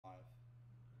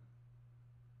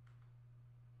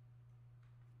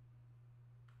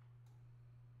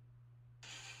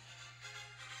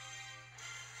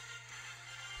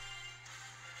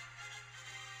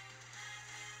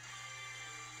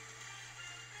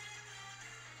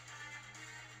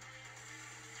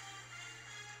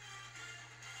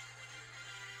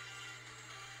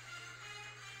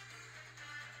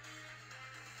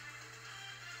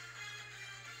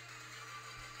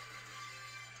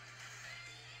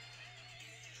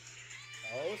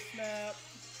snap.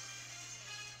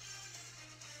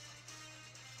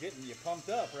 Getting you pumped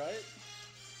up, right?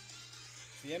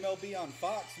 It's the MLB on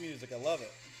Fox music. I love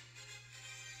it.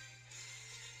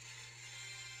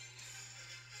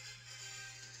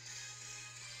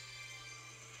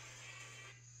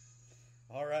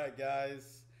 All right,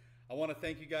 guys. I want to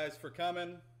thank you guys for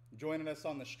coming, joining us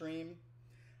on the stream.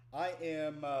 I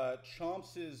am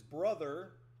Chomps' brother,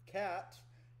 Cat.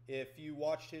 If you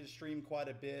watched his stream quite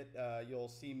a bit, you'll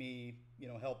see me,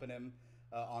 helping him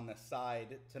on the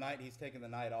side. Tonight, he's taking the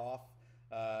night off.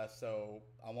 So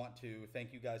I want to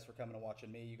thank you guys for coming and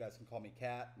watching me. You guys can call me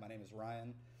Cat. My name is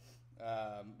Ryan.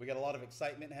 We got a lot of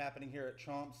excitement happening here at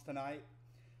Chomps tonight.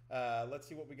 Let's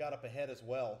see what we got up ahead as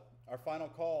well. Our final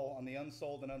call on the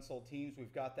unsold and unsold teams,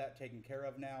 we've got that taken care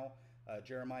of now.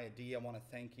 Jeremiah D, I want to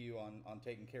thank you on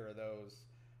taking care of those.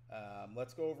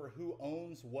 Let's go over who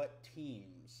owns what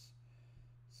teams.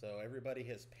 So everybody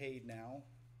has paid now.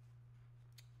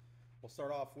 We'll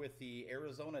start off with the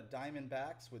Arizona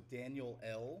Diamondbacks with Daniel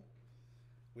L.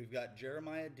 We've got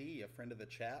Jeremiah D, a friend of the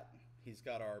chat. He's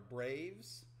got our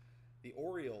Braves, the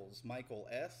Orioles, Michael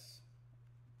S.,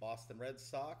 Boston Red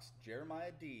Sox,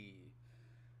 Jeremiah D.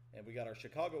 And we got our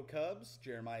Chicago Cubs,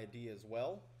 Jeremiah D as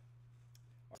well.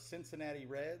 Our Cincinnati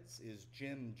Reds is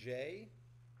Jim J.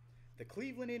 The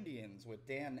Cleveland Indians with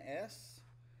Dan S.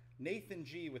 Nathan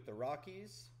G with the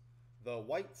Rockies. The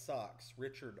White Sox,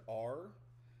 Richard R.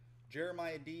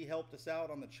 Jeremiah D helped us out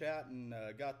on the chat and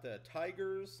got the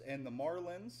Tigers and the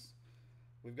Marlins.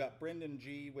 We've got Brendan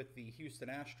G with the Houston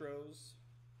Astros,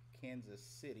 Kansas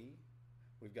City.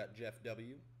 We've got Jeff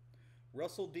W.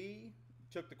 Russell D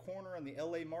took the corner on the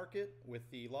LA market with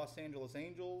the Los Angeles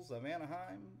Angels of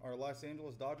Anaheim, our Los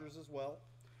Angeles Dodgers as well.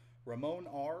 Ramon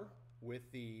R with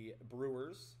the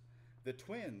Brewers. The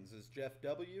Twins is Jeff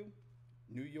W.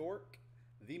 New York,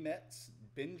 the Mets,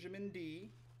 Benjamin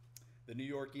D. The New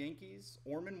York Yankees,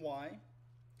 Orman Y.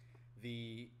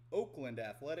 The Oakland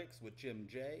Athletics with Jim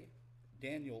J.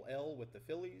 Daniel L with the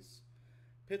Phillies.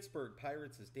 Pittsburgh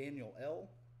Pirates is Daniel L.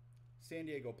 San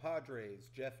Diego Padres,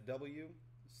 Jeff W.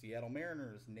 Seattle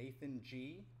Mariners, Nathan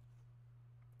G.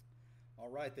 All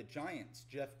right, the Giants,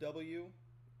 Jeff W.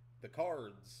 The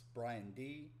Cards, Brian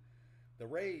D. The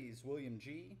Rays, William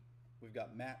G. We've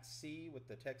got Matt C. with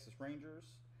the Texas Rangers.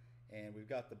 And we've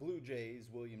got the Blue Jays,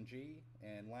 William G.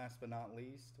 And last but not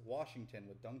least, Washington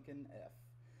with Duncan F.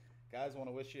 Guys, I want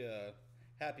to wish you a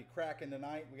happy cracking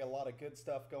tonight. We got a lot of good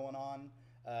stuff going on.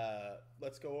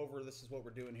 Let's go over, this is what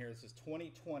we're doing here. This is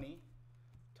 2020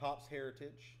 Topps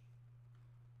Heritage.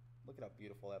 Look at how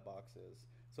beautiful that box is.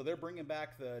 So they're bringing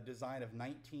back the design of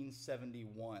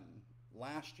 1971.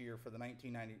 Last year for the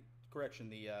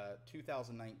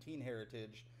 2019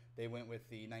 Heritage, they went with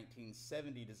the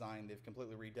 1970 design. They've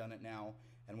completely redone it now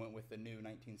and went with the new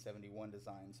 1971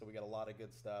 design. So we got a lot of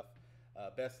good stuff.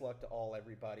 Best luck to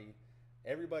everybody.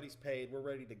 Everybody's paid. We're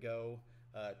ready to go.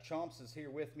 Chomps is here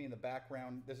with me in the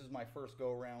background. This is my first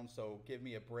go around, so give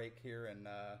me a break here. And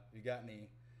if you got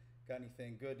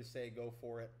anything good to say, go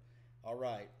for it. All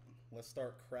right, let's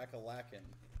start crack-a-lacking.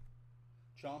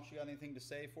 Chomps, you got anything to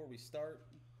say before we start?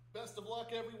 Best of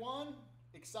luck, everyone.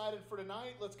 Excited for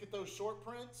tonight. Let's get those short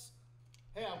prints.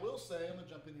 Hey, I will say, I'm going to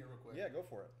jump in here real quick. Yeah, go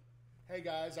for it. Hey,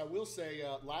 guys, I will say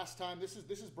last time, this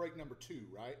is break number 2,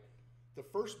 right? The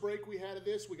first break we had of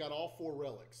this, we got all 4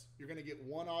 relics. You're going to get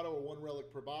 1 auto or 1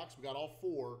 relic per box. We got all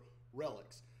 4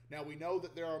 relics. Now, we know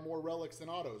that there are more relics than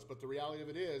autos, but the reality of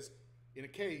it is, in a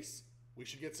case, we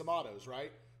should get some autos,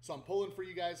 right? So I'm pulling for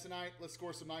you guys tonight. Let's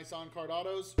score some nice on-card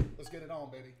autos. Let's get it on,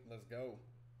 baby. Let's go.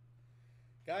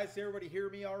 Guys, everybody hear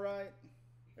me all right?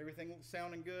 Everything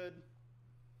sounding good?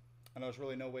 I know there's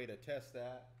really no way to test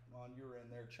that on your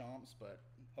end there, Chomps, but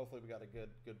hopefully we got a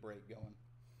good break going.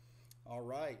 All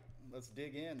right, let's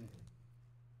dig in.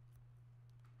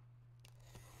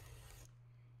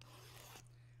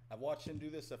 I've watched him do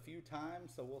this a few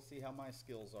times, so we'll see how my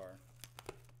skills are.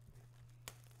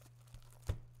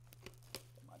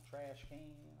 Got my trash can.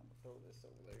 I'm gonna throw this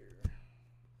over there.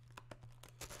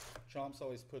 Chomps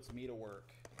always puts me to work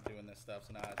doing this stuff,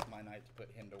 so now it's my night to put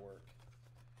him to work.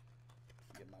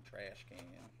 Get my trash can.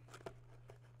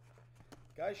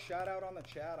 Guys, shout out on the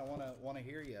chat. I wanna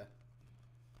hear you.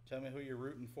 Tell me who you're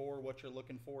rooting for, what you're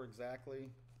looking for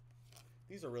exactly.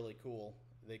 These are really cool.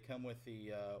 They come with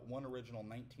the one original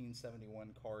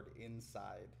 1971 card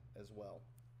inside as well.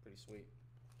 Pretty sweet.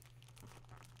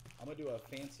 I'm gonna do a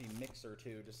fancy mixer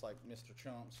too, just like Mr.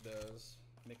 Chomps does.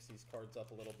 Mix these cards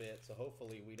up a little bit, so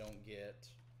hopefully we don't get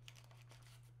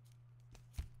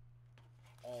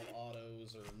all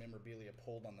autos or memorabilia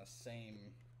pulled on the same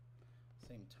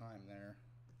time there.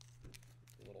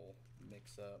 A little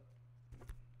mix up.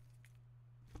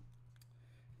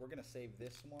 we're going to save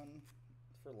this one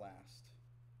for last.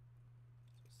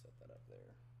 Let's set that up there.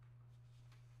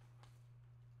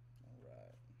 All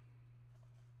right.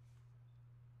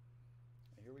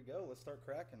 Here we go. Let's start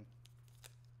cracking.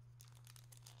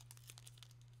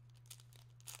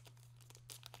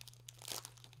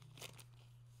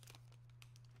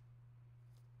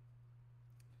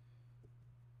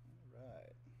 All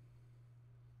right.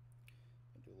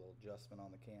 Do a little adjustment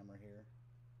on the camera here.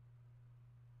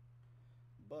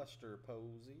 Buster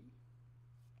Posey.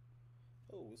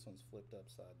 Oh, this one's flipped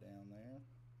upside down there.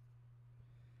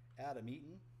 Adam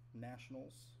Eaton,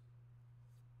 Nationals.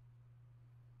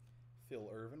 Phil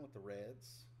Irvin with the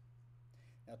Reds.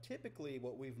 Now, typically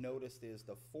what we've noticed is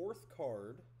the fourth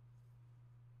card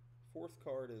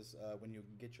is when you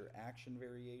get your action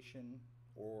variation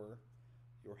or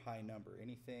your high number.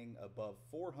 Anything above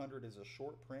 400 is a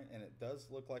short print, and it does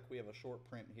look like we have a short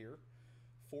print here.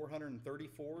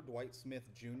 434, Dwight Smith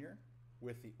Jr.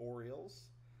 with the Orioles.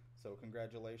 So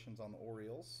congratulations on the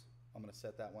Orioles. I'm going to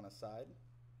set that one aside.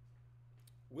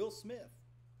 Will Smith,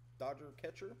 Dodger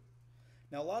catcher.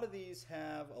 Now a lot of these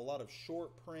have a lot of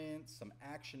short prints, some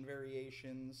action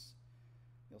variations.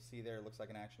 You'll see there, it looks like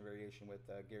an action variation with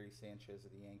Gary Sanchez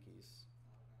of the Yankees.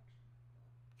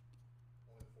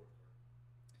 Only the fourth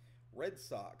card. Red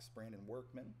Sox, Brandon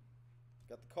Workman.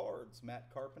 Got the Cards,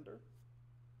 Matt Carpenter.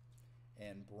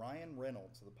 And Brian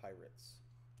Reynolds of the Pirates.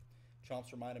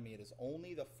 Chomps reminded me it is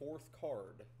only the fourth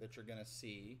card that you're going to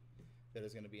see that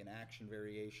is going to be an action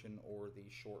variation or the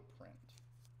short print.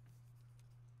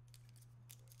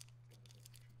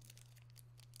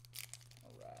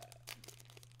 All right.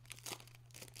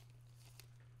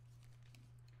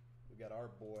 We got our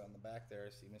boy on the back there.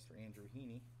 I see Mr. Andrew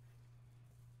Heaney.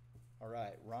 All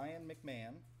right, Ryan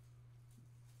McMahon,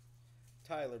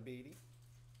 Tyler Beatty,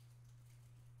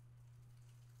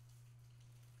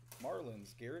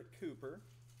 Marlins, Garrett Cooper.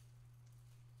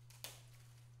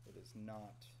 It is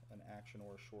not an action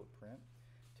or a short print.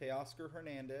 Teoscar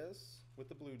Hernandez with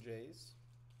the Blue Jays.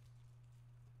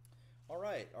 All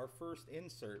right, our first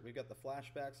insert. We've got the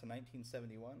flashbacks of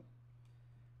 1971.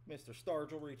 Mr.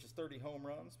 Stargell reaches 30 home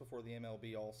runs before the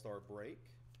MLB All-Star break.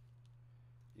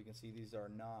 You can see these are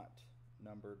not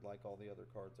numbered like all the other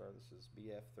cards are. This is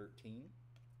BF13.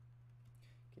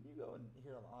 Can you go and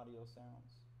hear the audio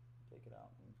sounds? Take it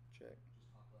out and check.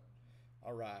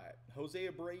 All right, Jose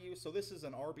Abreu. So this is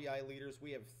an RBI leaders.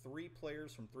 We have 3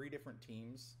 players from 3 different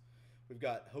teams. We've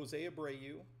got Jose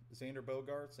Abreu, Xander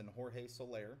Bogaerts, and Jorge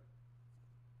Soler.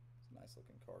 It's a nice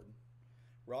looking card.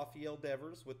 Rafael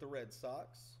Devers with the Red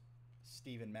Sox.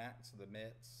 Steven Matz of the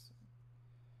Mets.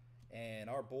 And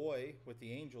our boy with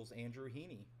the Angels, Andrew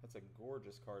Heaney. That's a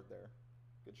gorgeous card there.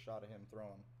 Good shot of him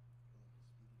throwing.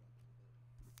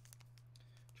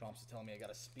 Chomps is telling me I got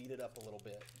to speed it up a little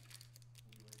bit.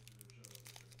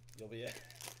 You'll be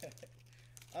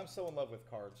I'm so in love with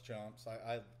cards, Chomps.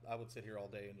 I would sit here all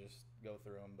day and just go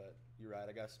through them, but you're right.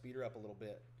 I got to speed her up a little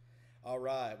bit. All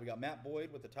right, we got Matt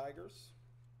Boyd with the Tigers.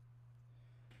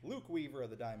 Luke Weaver of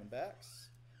the Diamondbacks.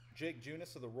 Jake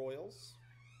Junis of the Royals.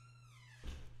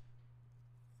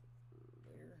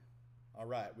 There. All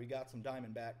right, we got some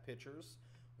Diamondback pitchers.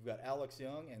 We've got Alex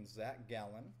Young and Zach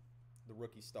Gallen, the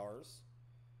rookie stars.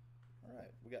 All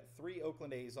right, we got 3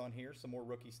 Oakland A's on here. Some more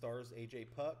rookie stars, A.J.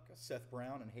 Puck, Seth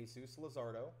Brown, and Jesus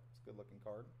Luzardo. It's a good-looking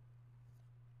card.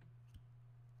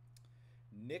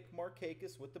 Nick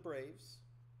Markakis with the Braves.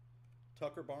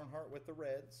 Tucker Barnhart with the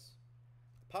Reds.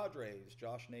 Padres,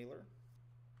 Josh Naylor.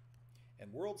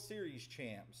 And World Series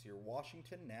champs, your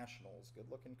Washington Nationals.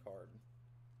 Good-looking card.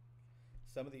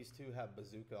 Some of these, too, have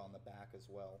Bazooka on the back as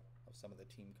well of some of the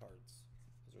team cards.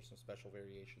 Those are some special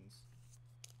variations.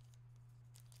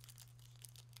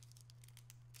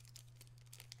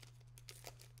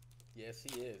 Yes,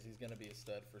 he is. He's going to be a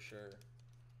stud for sure.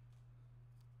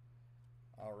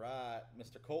 All right,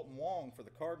 Mr. Colton Wong for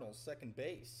the Cardinals, second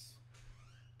base.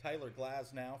 Tyler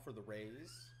Glasnow for the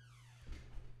Rays.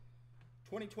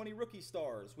 2020 rookie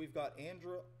stars. We've got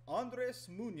Andres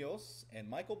Munoz and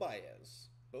Michael Baez,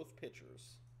 both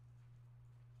pitchers.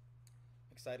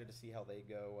 Excited to see how they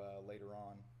go later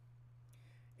on.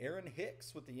 Aaron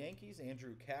Hicks with the Yankees,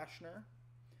 Andrew Cashner.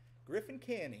 Griffin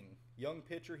Canning, young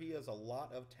pitcher. He has a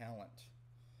lot of talent.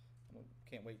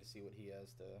 Can't wait to see what he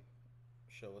has to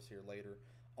show us here later.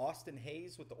 Austin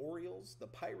Hayes with the Orioles. The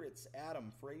Pirates,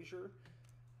 Adam Frazier.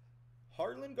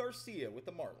 Harlan Garcia with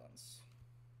the Marlins.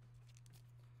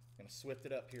 Gonna swift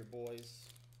it up here, boys.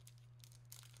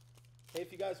 Hey,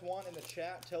 if you guys want in the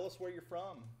chat, tell us where you're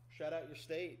from. Shout out your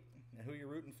state and who you're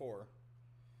rooting for.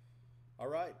 All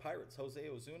right, Pirates, Jose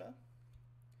Ozuna.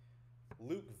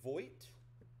 Luke Voigt.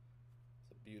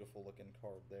 It's a Beautiful looking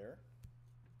card there.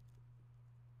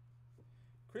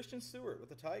 Christian Stewart with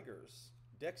the Tigers.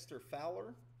 Dexter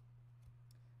Fowler.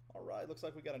 All right, looks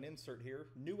like we got an insert here.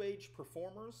 New Age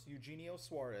Performers, Eugenio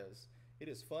Suarez. It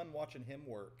is fun watching him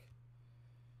work.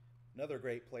 Another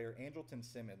great player, Andrelton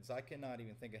Simmons. I cannot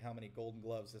even think of how many Golden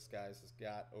Gloves this guy has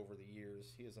got over the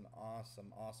years. He is an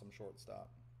awesome, awesome shortstop.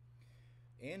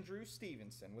 Andrew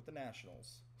Stevenson with the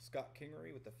Nationals. Scott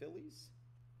Kingery with the Phillies.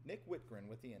 Nick Whitgren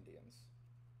with the Indians.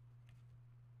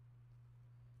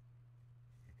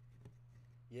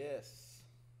 Yes.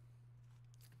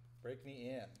 Break me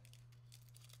in.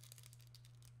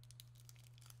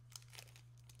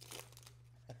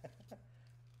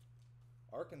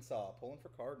 Arkansas pulling for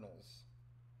Cardinals.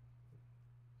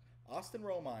 Austin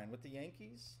Romine with the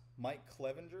Yankees. Mike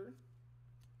Clevenger.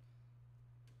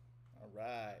 All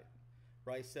right.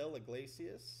 Raisel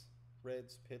Iglesias,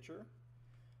 Reds pitcher.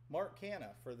 Mark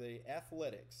Canha for the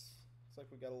Athletics. Looks like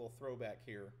we got a little throwback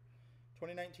here.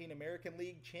 2019 American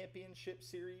League Championship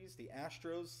Series. The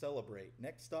Astros celebrate.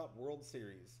 Next stop, World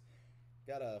Series.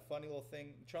 Got a funny little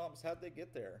thing. Chomps, how'd they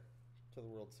get there to the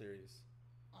World Series?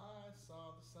 I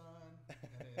saw the sign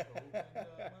and it opened up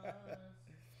my eyes.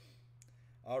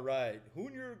 All right.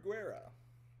 Junior Guerra,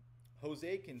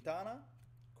 Jose Quintana,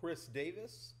 Chris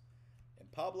Davis,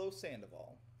 and Pablo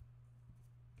Sandoval.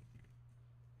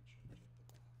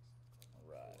 All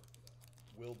right.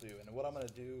 Will do. And what I'm going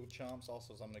to do, Chomps,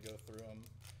 also is I'm going to go through them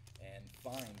and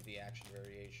find the action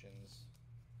variations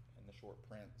and the short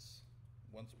prints.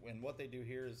 And what they do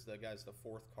here is the guy's the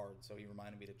fourth card, so he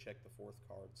reminded me to check the fourth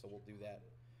card, so we'll do that.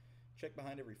 Check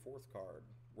behind every fourth card.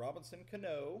 Robinson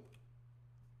Cano,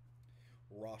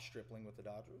 Ross Stripling with the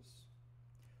Dodgers.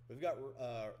 We've got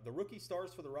the rookie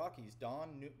stars for the Rockies,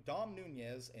 Dom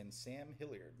Nunez and Sam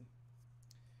Hilliard.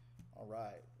 All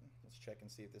right, let's check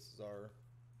and see if this is our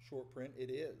short print.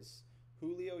 It is.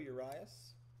 Julio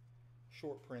Urias,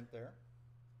 short print there.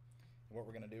 And what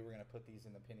we're going to do, we're going to put these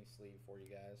in the penny sleeve for you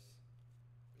guys.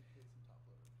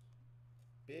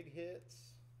 Big hits,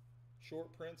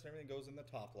 short prints, and everything goes in the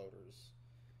top loaders.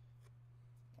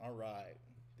 All right,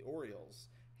 the Orioles.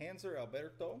 Hanser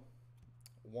Alberto,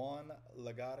 Juan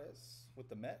Lagares with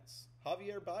the Mets,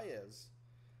 Javier Baez,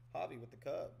 Javi with the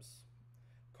Cubs,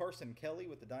 Carson Kelly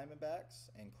with the Diamondbacks,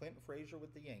 and Clint Frazier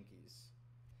with the Yankees.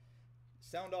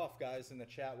 Sound off, guys, in the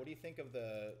chat. What do you think of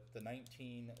the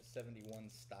 1971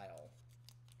 style?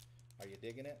 Are you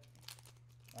digging it?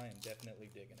 I am definitely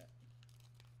digging it.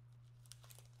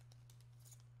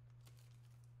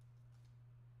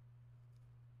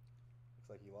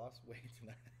 Like he lost weight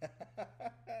tonight.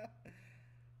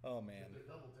 Oh man. If they're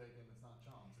double taking, it's not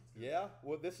Chomps. It's good. Yeah.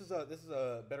 Well, this is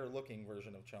a better looking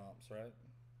version of Chomps, right?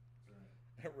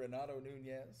 That's right. Renato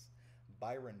Nunez,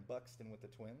 Byron Buxton with the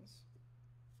Twins,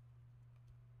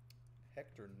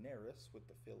 Hector Neris with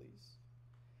the Phillies,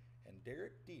 and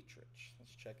Derek Dietrich.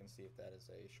 Let's check and see if that is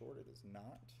a short. It is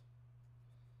not.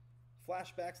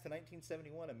 Flashbacks to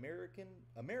 1971.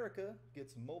 America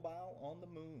gets mobile on the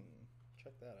moon.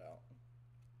 Check that out.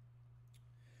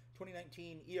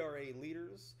 2019 ERA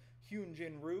leaders,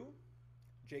 Hyun-Jin Ryu,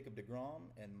 Jacob deGrom,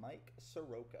 and Mike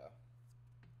Soroka.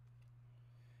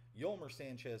 Yolmer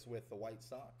Sanchez with the White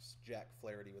Sox, Jack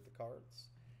Flaherty with the Cards.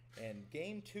 And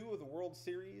Game 2 of the World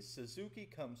Series, Suzuki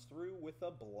comes through with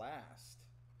a blast.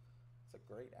 It's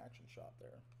a great action shot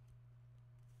there.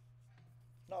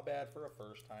 Not bad for a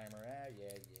first-timer.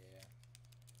 Yeah.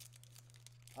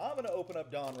 I'm going to open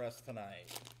up Donruss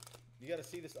tonight. You got to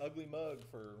see this ugly mug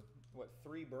for, what,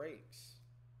 3 breaks?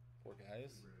 Poor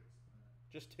guys. 2 breaks.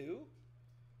 Just 2?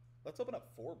 Let's open up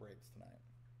 4 breaks tonight.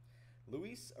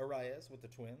 Luis Arias with the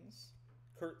Twins.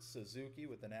 Kurt Suzuki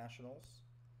with the Nationals.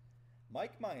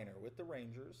 Mike Minor with the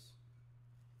Rangers.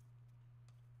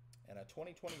 And a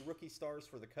 2020 rookie stars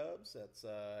for the Cubs. That's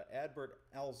Adbert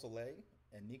Alzolay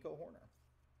and Nico Horner.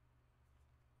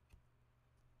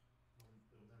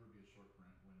 It'll never be a short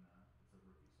print when it's a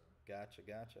rookie star.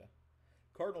 Gotcha.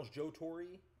 Cardinals Joe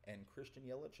Torre and Christian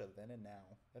Yelich of Then and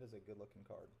Now. That is a good-looking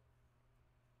card.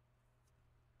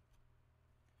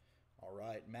 All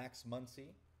right, Max Muncy,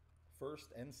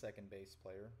 first and second base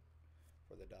player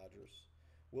for the Dodgers.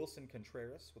 Wilson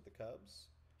Contreras with the Cubs.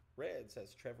 Reds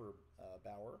has Trevor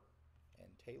Bauer and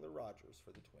Taylor Rogers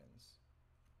for the Twins.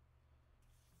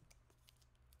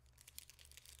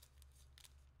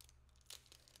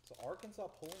 So Arkansas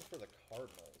pulling for the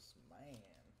Cardinals. Man.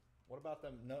 What about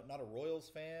them? No, not a Royals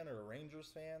fan or a Rangers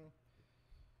fan?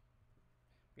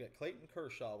 We got Clayton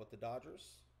Kershaw with the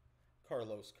Dodgers.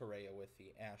 Carlos Correa with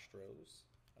the Astros.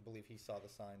 I believe he saw the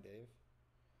sign, Dave.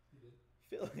 He did.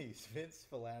 Phillies, Vince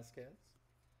Velasquez.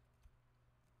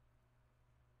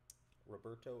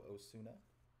 Roberto Osuna.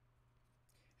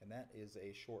 And that is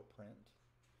a short print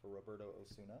for Roberto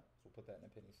Osuna. So we'll put that in a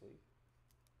penny sleeve.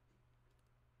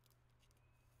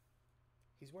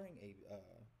 He's wearing a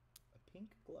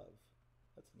pink glove.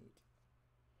 That's neat.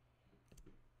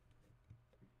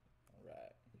 All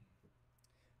right.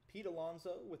 Pete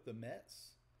Alonso with the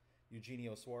Mets.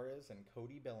 Eugenio Suarez and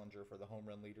Cody Bellinger for the home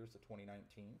run leaders of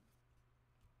 2019.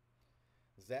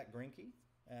 Zach Greinke,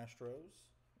 Astros.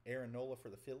 Aaron Nola for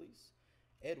the Phillies.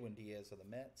 Edwin Diaz of the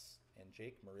Mets. And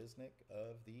Jake Marisnick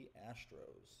of the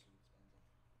Astros.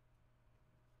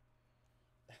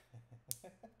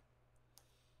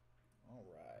 All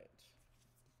right.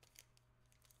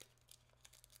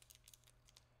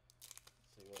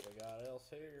 Let's see what we got else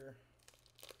here.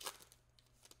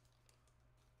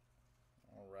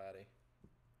 All righty.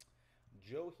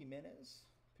 Joe Jimenez,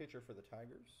 pitcher for the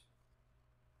Tigers.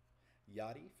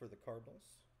 Yachty for the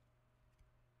Cardinals.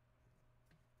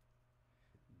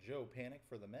 Joe Panik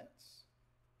for the Mets.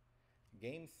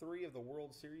 Game 3 of the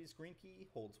World Series, Greinke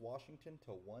holds Washington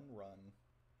to 1 run.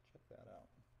 Check that out.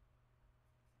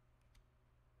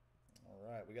 All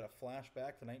right, we got a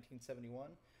flashback to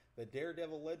 1971. The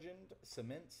Daredevil legend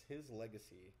cements his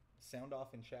legacy. Sound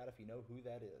off in chat if you know who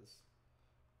that is.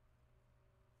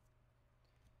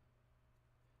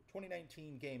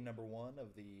 2019 game number 1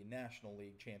 of the National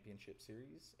League Championship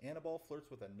Series. Anibal flirts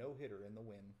with a no-hitter in the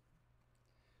win.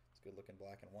 It's good looking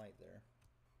black and white there.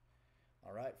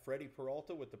 All right, Freddie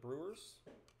Peralta with the Brewers.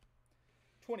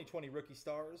 2020 rookie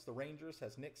stars. The Rangers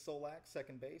has Nick Solak,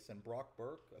 second base, and Brock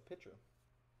Burke, a pitcher.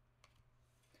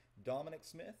 Dominic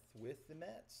Smith with the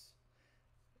Mets.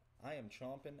 I am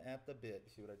chomping at the bit.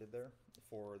 See what I did there?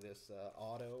 For this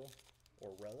auto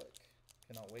or relic.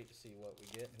 Cannot wait to see what we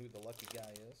get and who the lucky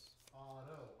guy is.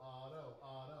 Auto.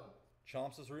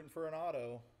 Chomps is rooting for an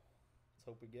auto. Let's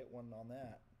hope we get one on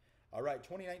that. All right,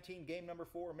 2019 game number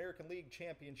 4, American League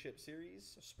Championship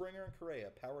Series. Springer and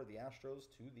Correa power the Astros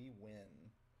to the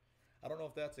win. I don't know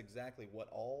if that's exactly what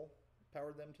all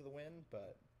powered them to the win,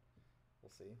 but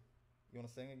we'll see. You want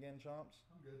to sing again, Chomps?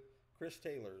 I'm good. Chris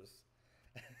Taylor's.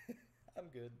 I'm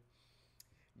good.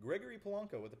 Gregory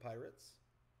Polanco with the Pirates.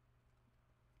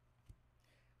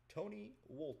 Tony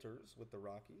Wolters with the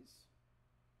Rockies.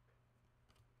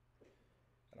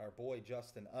 And our boy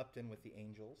Justin Upton with the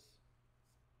Angels.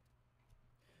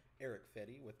 Eric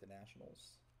Fetty with the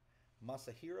Nationals.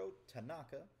 Masahiro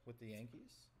Tanaka with the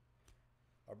Yankees.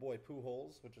 Our boy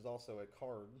Pujols, which is also a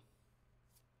card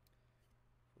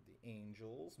for the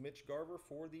Angels. Mitch Garver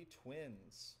for the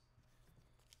Twins.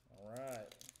 All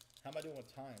right. How am I doing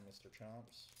with time, Mr.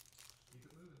 Chomps? Keep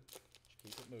it moving.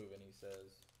 Keep it moving, he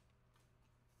says.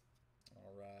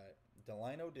 All right.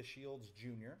 Delino DeShields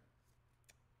Jr.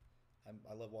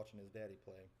 I love watching his daddy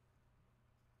play.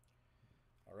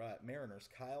 All right. Mariners,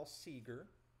 Kyle Seager.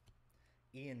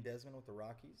 Ian Desmond with the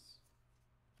Rockies.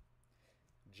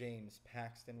 James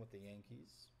Paxton with the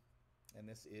Yankees. And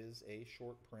this is a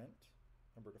short print.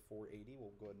 Number to 480.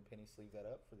 We'll go ahead and penny sleeve that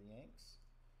up for the Yanks.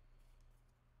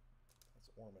 That's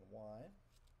Orman Y.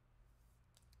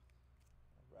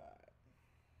 All right.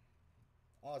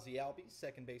 Ozzie Albies,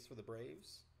 second base for the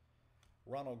Braves.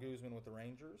 Ronald Guzman with the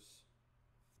Rangers.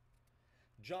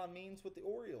 John Means with the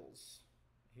Orioles.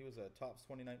 He was a Topps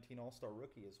 2019 All-Star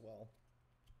rookie as well.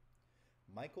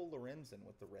 Michael Lorenzen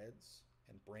with the Reds.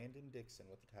 And Brandon Dixon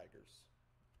with the Tigers.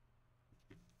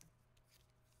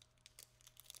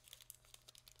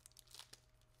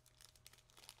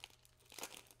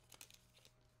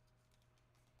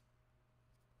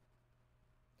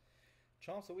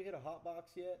 Chomps, have we hit a hot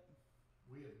box yet?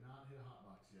 We have not hit a hot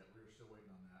box yet. We're still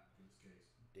waiting on that for this case.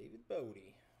 David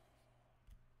Bodie.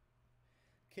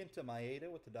 Kenta Maeda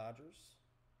with the Dodgers.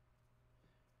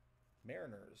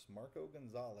 Mariners, Marco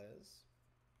Gonzalez.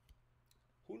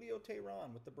 Julio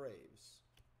Teheran with the Braves.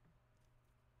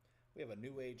 We have a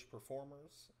New Age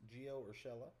Performers, Gio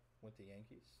Urshela with the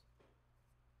Yankees.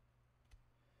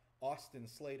 Austin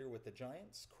Slater with the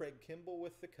Giants. Craig Kimbrell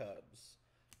with the Cubs.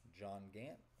 John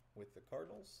Gant with the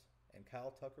Cardinals. And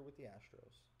Kyle Tucker with the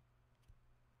Astros.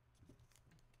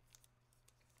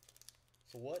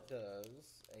 So what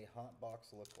does a hot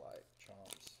box look like,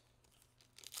 Chomps?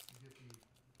 You get the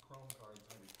chrome cards in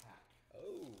every pack.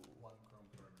 Oh. One chrome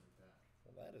card in every pack.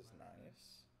 Well, that is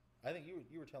nice. I think you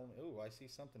were telling me, oh, I see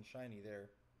something shiny there.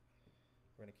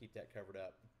 We're going to keep that covered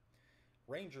up.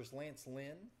 Rangers, Lance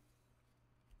Lynn.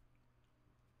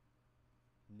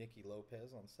 Nicky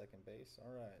Lopez on second base.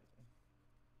 All right.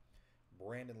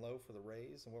 Brandon Lowe for the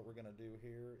Rays. And what we're going to do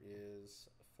here is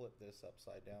flip this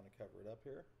upside down and cover it up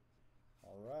here.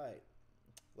 All right.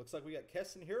 Looks like we got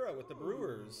Keston Hiura with the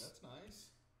Brewers. That's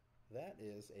nice. That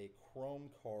is a chrome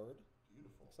card.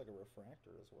 Beautiful. Looks like a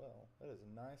refractor as well. That is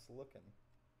nice looking.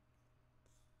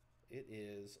 It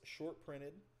is short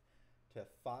printed to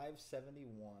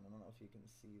 571. I don't know if you can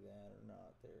see that or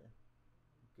not there.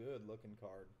 Good looking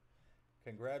card.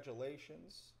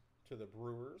 Congratulations to the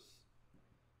Brewers.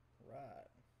 Right.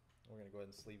 We're going to go ahead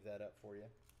and sleeve that up for you.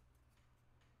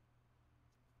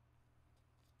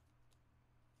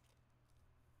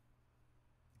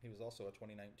 He was also a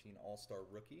 2019 All-Star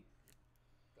rookie.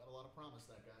 Got a lot of promise,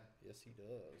 that guy. Yes, he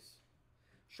does.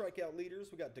 Strikeout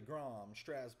leaders, we got DeGrom,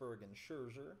 Strasburg, and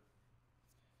Scherzer.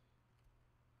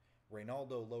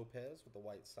 Reynaldo Lopez with the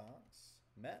White Sox.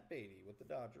 Matt Beatty with the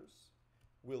Dodgers.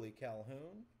 Willie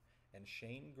Calhoun and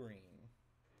Shane Green.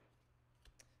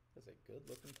 That's a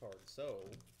good-looking card. So,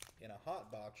 in a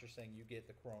hot box, you're saying you get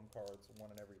the Chrome cards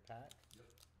one in every pack? Yep.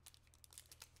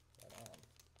 Right on.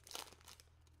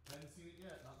 Haven't seen it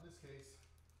yet, not in this case.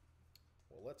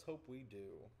 Well, let's hope we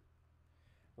do.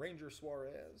 Ranger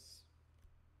Suarez.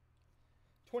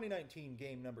 2019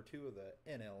 game number 2 of the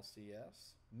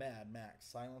NLCS. Mad Max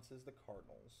silences the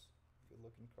Cardinals. Good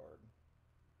looking card.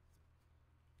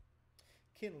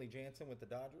 Kenley Jansen with the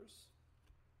Dodgers.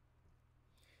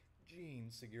 Gene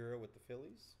Segura with the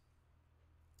Phillies.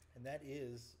 And that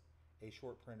is a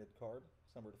short printed card.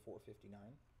 It's numbered to 459.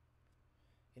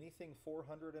 Anything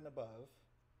 400 and above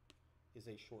is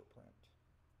a short print.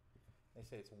 They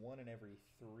say it's 1 in every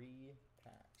 3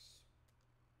 packs.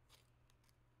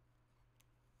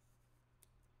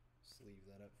 Sleeve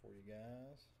that up for you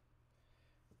guys.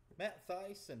 Matt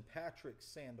Thaiss and Patrick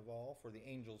Sandoval for the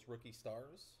Angels rookie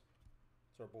stars.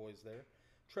 That's our boys there.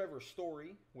 Trevor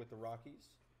Story with the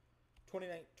Rockies.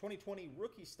 2020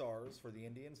 rookie stars for the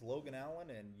Indians, Logan Allen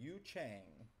and Yu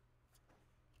Chang.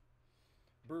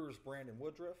 Brewers Brandon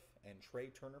Woodruff and Trey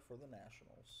Turner for the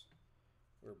Nationals.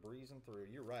 We're breezing through.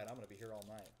 You're right, I'm going to be here all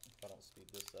night if I don't speed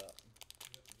this up.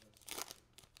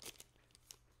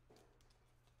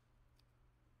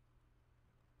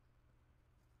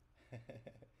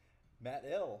 Matt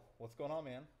L., what's going on,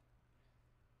 man?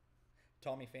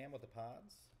 Tommy Pham with the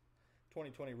Pods.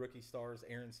 2020 rookie stars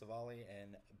Aaron Savali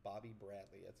and Bobby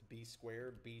Bradley. That's B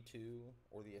squared, B2,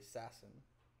 or the Assassin.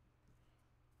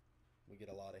 We get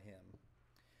a lot of him.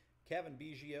 Kevin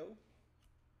Biggio,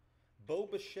 Bo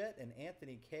Bichette, and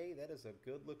Anthony Kay. That is a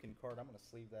good-looking card. I'm going to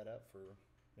sleeve that up for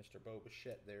Mr. Bo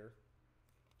Bichette there.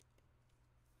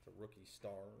 The rookie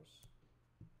stars.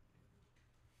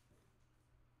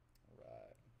 All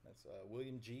right. That's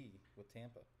William G. with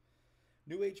Tampa.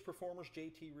 New Age Performers,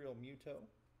 JT Real Muto.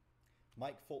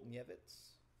 Mike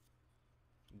Fulton-Yevitz.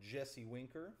 Jesse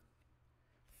Winker.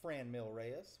 Fran Mil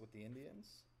Reyes with the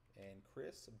Indians. And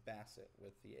Chris Bassett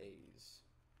with the A's.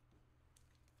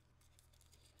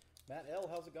 Matt L.,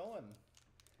 how's it going?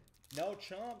 No,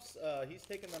 Chomps, he's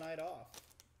taking the night off.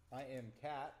 I am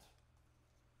Cat,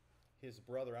 his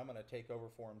brother. I'm going to take over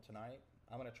for him tonight.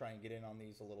 I'm going to try and get in on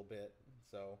these a little bit.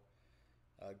 So,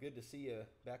 good to see you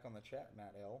back on the chat,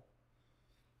 Matt L.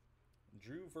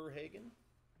 Drew Verhagen,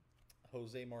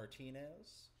 Jose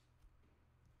Martinez.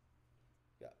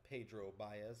 Got Pedro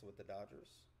Baez with the Dodgers.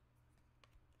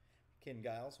 Ken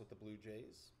Giles with the Blue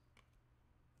Jays.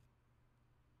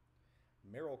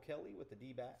 Merrill Kelly with the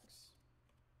D-backs.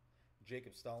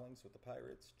 Jacob Stallings with the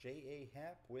Pirates. J.A.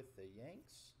 Happ with the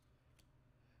Yanks.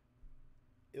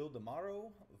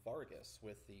 Ildemaro Vargas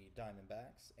with the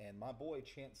Diamondbacks. And my boy,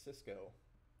 Chance Cisco.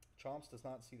 Chomps does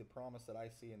not see the promise that I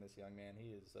see in this young man. He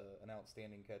is an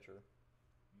outstanding catcher.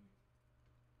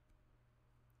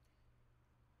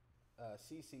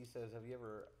 CC says, have you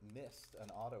ever missed an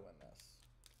auto in this?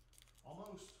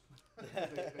 Almost.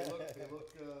 they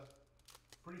look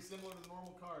pretty similar to the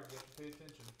normal card. You have to pay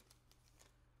attention.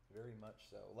 Very much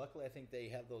so. Luckily, I think they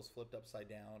have those flipped upside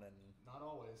down and... Not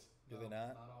always. Do they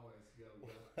not? Not always. You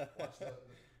gotta watch the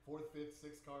 4th, 5th,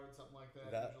 6th card, something like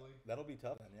that usually. That'll be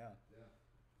tough then, yeah. Yeah.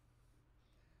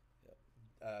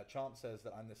 Yep. Chomp says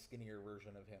that I'm the skinnier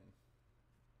version of him.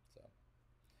 So,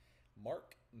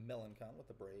 Mark Melancon with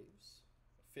the Braves.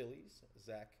 Phillies,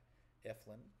 Zach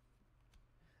Eflin.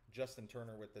 Justin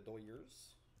Turner with the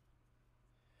Doyers.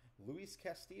 Luis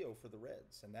Castillo for the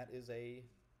Reds. And that is a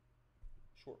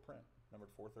short print, numbered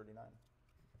 439.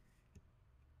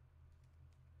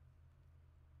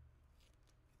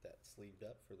 Get that sleeved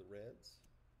up for the Reds.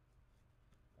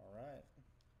 All right.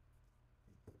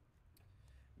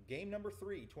 Game number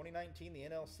 3, 2019, the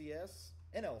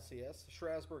NLCS.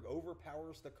 Strasburg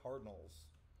overpowers the Cardinals.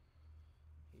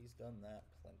 He's done that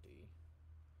plenty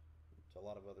to a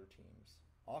lot of other teams.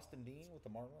 Austin Dean with the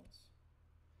Marlins.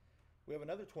 We have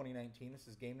another 2019. This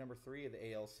is game number 3 of the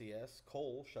ALCS.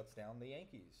 Cole shuts down the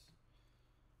Yankees.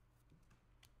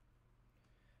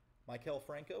 Maikel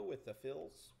Franco with the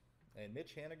Phils, and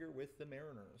Mitch Haniger with the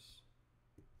Mariners.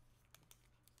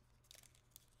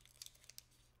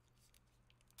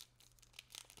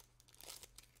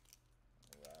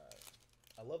 All right.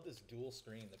 I love this dual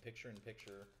screen, the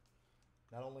picture-in-picture.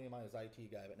 Not only am I his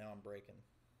IT guy, but now I'm breaking.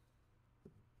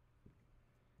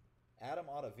 Adam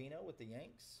Ottavino with the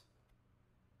Yanks.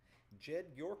 Jed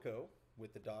Yorko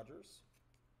with the Dodgers.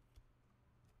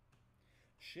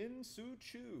 Shin Soo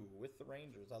Choo with the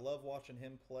Rangers. I love watching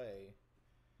him play.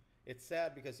 It's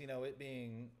sad because, you know, it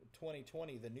being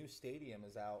 2020, the new stadium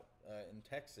is out in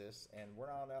Texas, and we're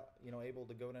not able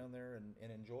to go down there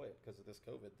and enjoy it because of this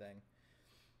COVID thing.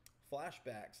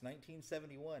 Flashbacks,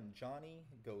 1971. Johnny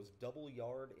goes double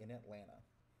yard in Atlanta.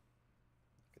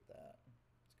 Look at that.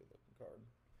 It's a good looking card.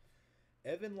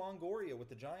 Evan Longoria with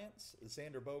the Giants.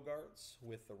 Xander Bogaerts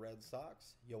with the Red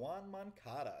Sox. Yoan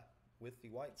Moncada with the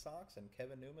White Sox. And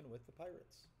Kevin Newman with the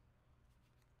Pirates.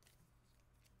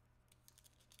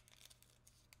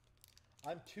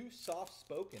 I'm too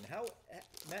soft-spoken.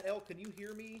 Matt L., can you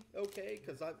hear me okay?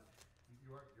 Because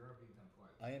You are being kind of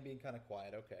quiet. I am being kind of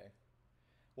quiet, okay.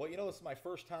 Well, you know, this is my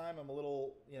first time. I'm a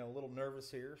little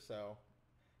nervous here, so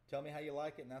tell me how you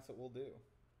like it, and that's what we'll do.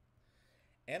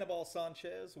 Anibal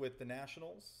Sanchez with the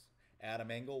Nationals. Adam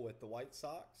Engel with the White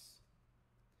Sox.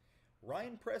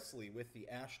 Ryan Presley with the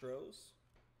Astros.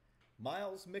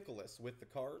 Miles Mikolas with the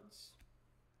Cards.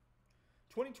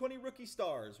 2020 rookie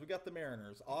stars. We got the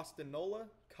Mariners. Austin Nola,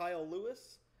 Kyle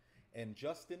Lewis, and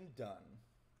Justin Dunn.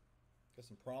 Got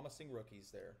some promising rookies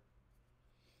there.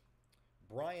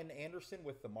 Brian Anderson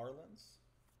with the Marlins.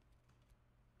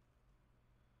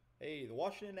 Hey, the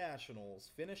Washington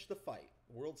Nationals finished the fight.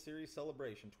 World Series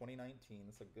celebration 2019.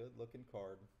 That's a good looking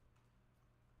card.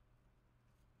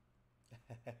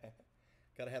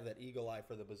 Got to have that eagle eye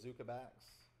for the bazooka backs.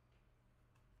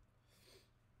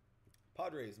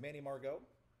 Padres, Manny Margot,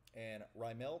 and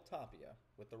Raimel Tapia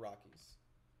with the Rockies.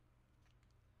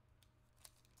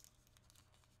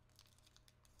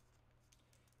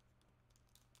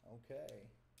 Okay.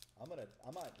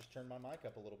 I might just turn my mic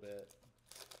up a little bit.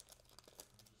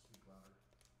 Just speak louder.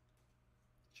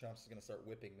 Chomps is going to start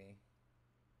whipping me.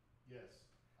 Yes,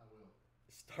 I will.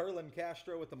 Starlin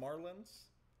Castro with the Marlins.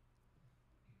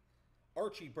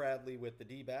 Archie Bradley with the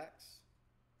D-backs.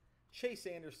 Chase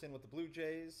Anderson with the Blue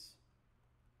Jays.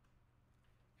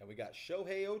 And we got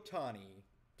Shohei Ohtani,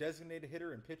 designated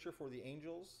hitter and pitcher for the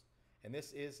Angels. And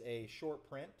this is a short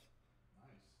print.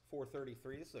 Nice.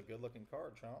 433. This is a good looking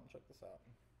card, Chomp. Check this out.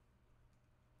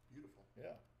 Beautiful. Yeah.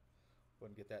 Go ahead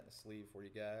and get that in the sleeve for you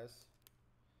guys.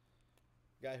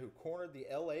 Guy who cornered the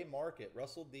LA market,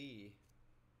 Russell D.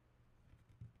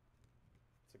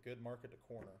 It's a good market to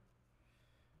corner.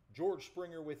 George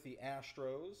Springer with the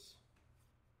Astros.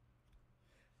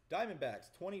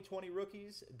 Diamondbacks, 2020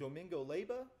 rookies, Domingo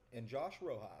Leyba and Josh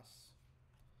Rojas.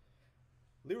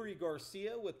 Leury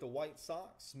Garcia with the White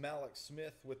Sox, Malik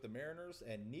Smith with the Mariners,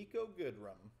 and Nico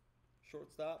Goodrum,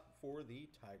 shortstop for the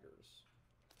Tigers.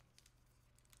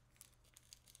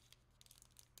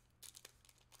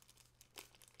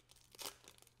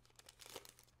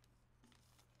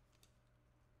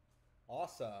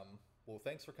 Awesome. Well,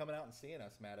 thanks for coming out and seeing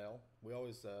us, Matt L. We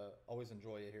always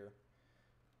enjoy you here.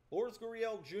 Lourdes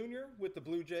Gurriel Jr. with the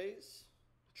Blue Jays.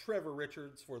 Trevor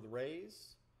Richards for the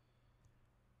Rays.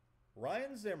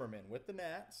 Ryan Zimmerman with the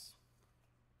Nats.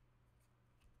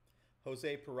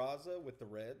 Jose Peraza with the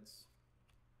Reds.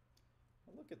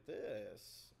 Oh, look at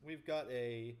this. We've got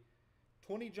a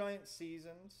 20 Giant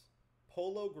Seasons,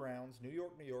 Polo Grounds, New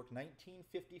York, New York,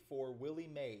 1954 Willie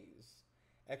Mays.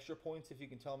 Extra points if you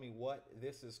can tell me what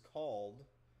this is called,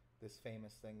 this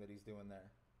famous thing that he's doing there.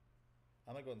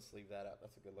 I'm going to go ahead and sleeve that up.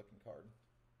 That's a good looking card.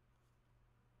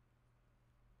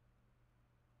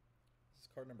 This is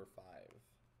card number 5.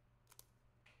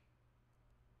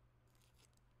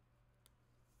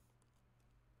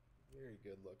 Very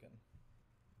good looking.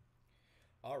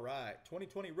 All right.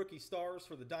 2020 rookie stars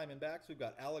for the Diamondbacks. We've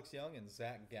got Alex Young and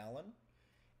Zach Gallen.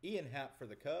 Ian Happ for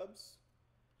the Cubs.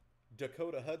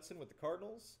 Dakota Hudson with the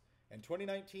Cardinals. And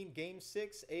 2019 Game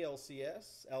 6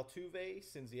 ALCS, Altuve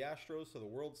sends the Astros to the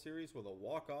World Series with a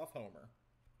walk-off homer.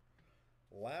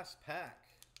 Last pack,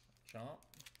 Chomp,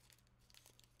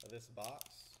 of this box.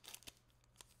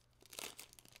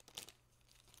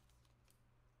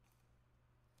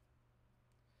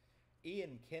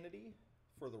 Ian Kennedy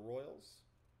for the Royals.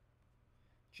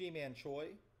 Ji-Man Choi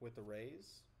with the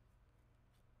Rays.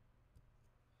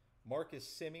 Marcus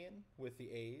Semien with the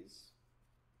A's.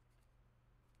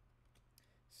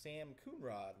 Sam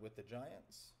Coonrod with the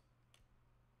Giants.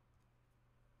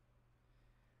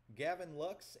 Gavin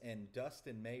Lux and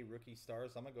Dustin May rookie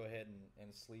stars. I'm going to go ahead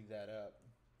and sleeve that up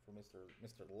for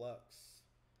Mr. Lux.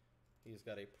 He's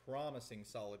got a promising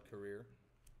solid career.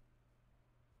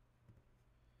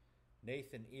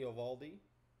 Nathan Eovaldi.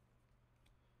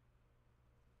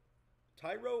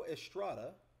 Tyro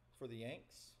Estrada for the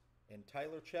Yanks. And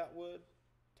Tyler Chatwood,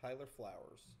 Tyler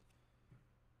Flowers.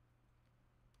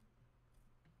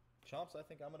 Chomps, I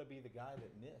think I'm going to be the guy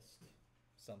that missed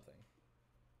something.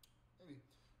 Maybe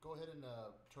go ahead and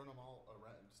turn them all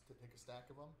around. Just to pick a stack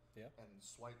of them. Yeah. And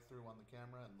swipe through on the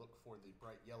camera and look for the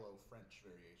bright yellow French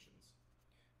variations.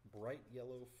 Bright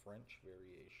yellow French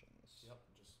variations. Yep.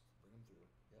 Just bring them through.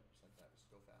 Yep. Just like that. Just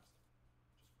go fast.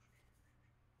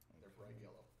 They're bright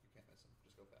yellow. You can't miss them.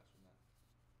 Just go fast from that.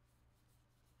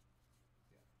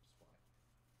 Yeah. Just fly.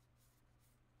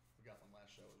 We got one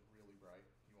last show. It was really bright.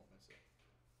 You won't miss it.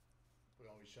 We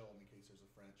always show them in case there's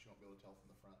a French. You won't be able to tell from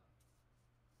the front.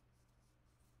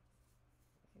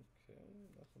 Okay,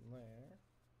 nothing there.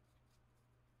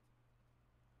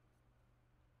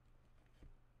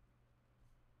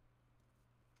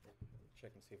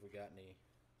 Check and see if we got any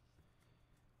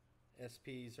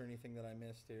SPs or anything that I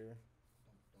missed here.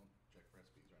 Don't check for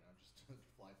SPs right now. Just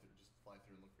fly through. Just fly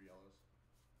through and look for yellows.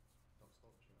 Don't slow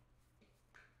the show.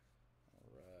 All right.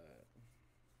 There you go.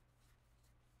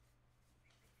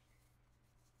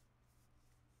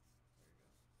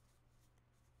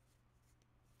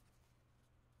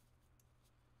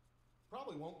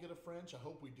 Probably won't get a French. I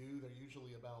hope we do. They're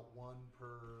usually about one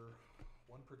per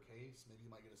case. Maybe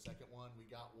you might get a second one. We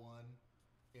got one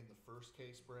in the first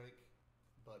case break,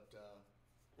 but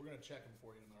we're gonna check them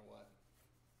for you no matter what.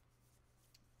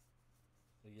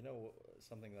 You know,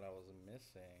 something that I was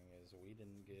missing is we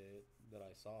didn't get that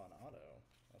I saw an auto.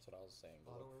 That's what I was saying.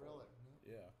 to Auto look or for. relic?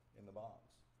 No. Yeah, in the box.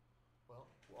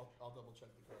 Well, I'll double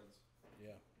check the cards.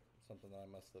 Yeah, something that I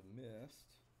must have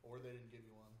missed. Or they didn't give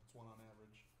you one. It's one on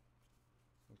average.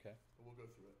 Okay, But we'll go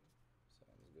through it.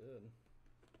 sounds good.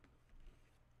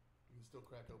 You can still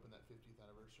crack open that 50th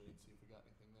anniversary and see if we got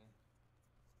anything there.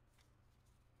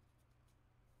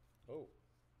 Oh,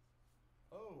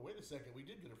 Oh, wait a second. We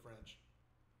did get a French.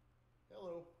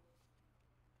 Hello.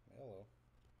 hello.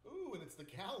 Ooh, and it's the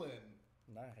Callan.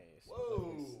 Nice. Whoa.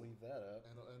 Definitely sleeve that up.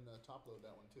 And top load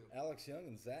that one too. Alex Young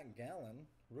and Zach Gallen,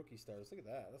 rookie stars. Look at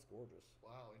that. That's gorgeous.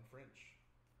 Wow, in French.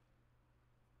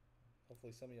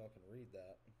 Hopefully some of y'all can read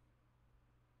that.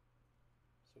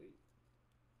 Sweet.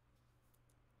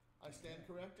 I stand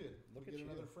corrected. Look we at get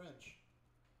you. another French.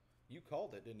 You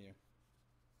called it, didn't you?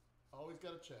 Always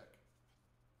got to check.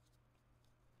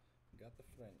 Got the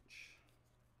French.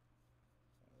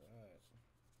 All right.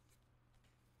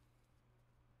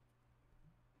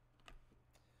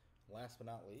 Last but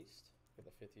not least, for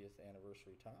the 50th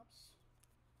anniversary tops,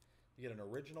 you get an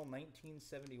original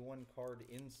 1971 card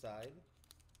inside.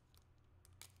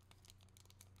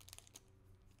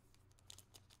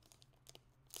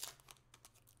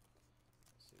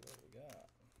 Let's see what we got.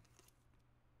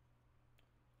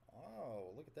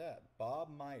 Oh, look at that. Bob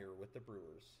Meyer with the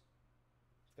Brewers.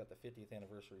 It's got the 50th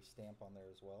anniversary stamp on there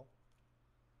as well.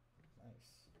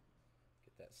 Nice.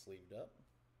 Get that sleeved up.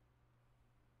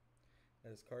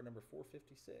 That is card number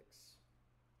 456.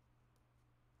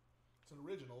 It's an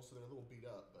original, so they're a little beat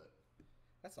up, but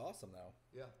That's awesome, though.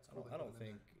 yeah, it's cool. I don't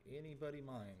think anybody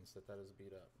minds that is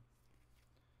beat up.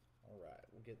 All right,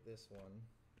 we'll get this one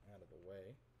out of the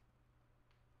way.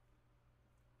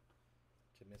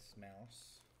 To Miss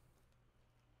Mouse.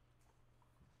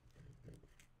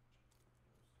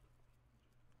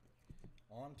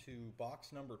 On to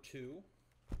box number 2.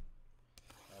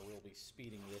 We'll be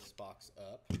speeding this box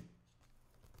up.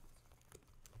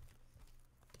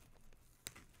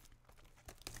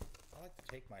 I like to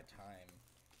take my time.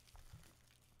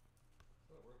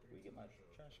 We get my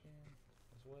trash can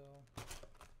as well.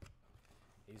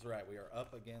 He's right. We are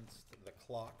up against the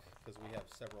clock because we have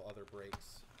several other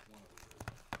breaks.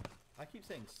 I keep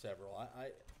saying several.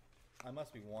 I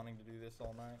must be wanting to do this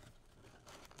all night.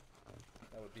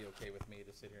 That would be okay with me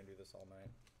to sit here and do this all night.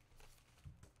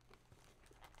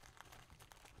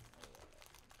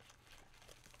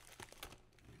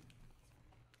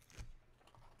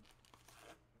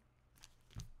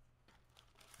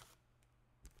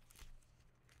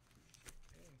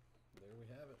 Okay, there we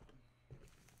have it.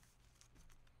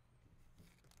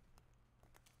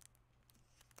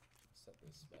 Set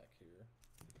this back here.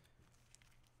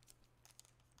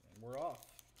 And we're off.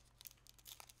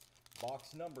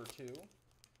 Box number 2.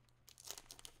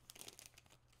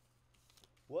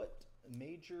 What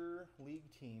major league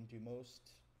team do most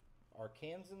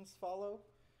Arkansans follow?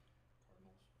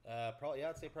 Cardinals. Probably, yeah,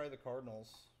 I'd say probably the Cardinals.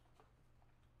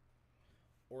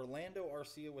 Orlando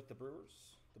Arcia with the Brewers,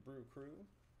 the Brew Crew.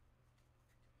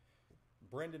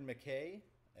 Brendan McKay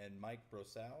and Mike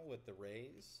Brosal with the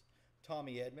Rays.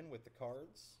 Tommy Edman with the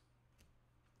Cards.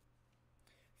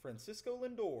 Francisco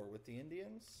Lindor with the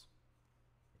Indians.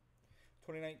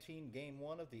 2019 Game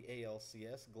 1 of the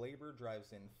ALCS. Glaber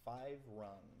drives in 5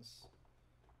 runs.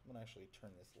 I'm going to actually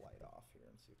turn this light off here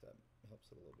and see if that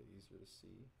helps it a little bit easier to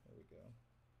see. There we go.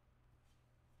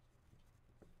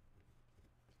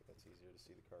 So that's easier to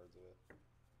see the cards with. There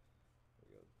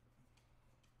we go.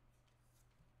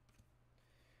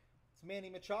 It's Manny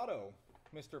Machado,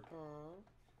 Mr.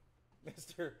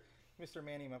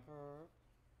 Manny Machado.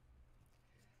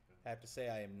 I have to say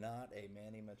I am not a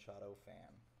Manny Machado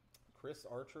fan. Chris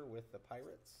Archer with the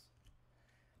Pirates.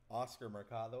 Oscar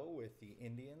Mercado with the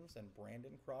Indians, and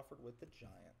Brandon Crawford with the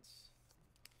Giants.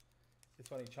 It's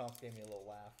funny, Chomps gave me a little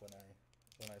laugh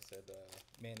when I said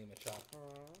Manny Machado.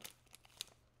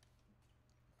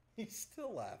 He's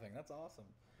still laughing. That's awesome.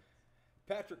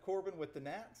 Patrick Corbin with the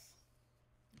Nats.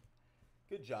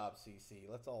 Good job, CC.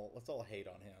 Let's all hate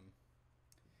on him.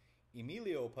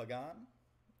 Emilio Pagan,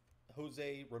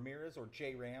 Jose Ramirez or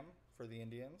J-Ram for the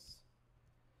Indians.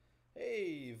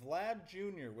 Hey, Vlad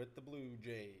Jr. with the Blue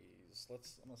Jays. I'm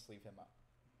gonna sleeve him up.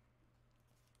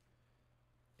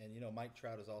 And Mike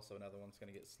Trout is also another one that's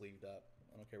gonna get sleeved up.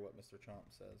 I don't care what Mr. Chomp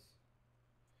says.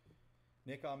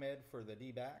 Nick Ahmed for the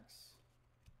D-backs.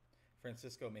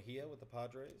 Francisco Mejia with the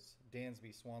Padres.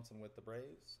 Dansby Swanson with the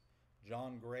Braves.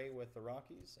 John Gray with the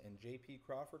Rockies, and J.P.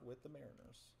 Crawford with the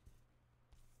Mariners.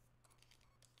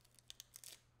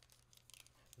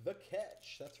 The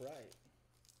catch, that's right.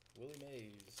 Willie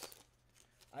Mays.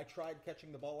 I tried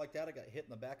catching the ball like that. I got hit in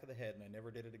the back of the head, and I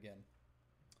never did it again.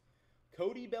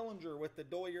 Cody Bellinger with the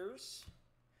Doyers.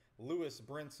 Lewis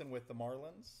Brinson with the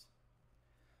Marlins.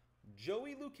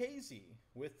 Joey Lucchesi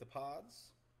with the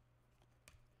Pods.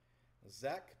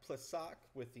 Zach Plesac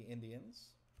with the Indians.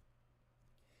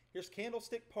 Here's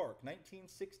Candlestick Park,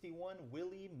 1961,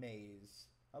 Willie Mays.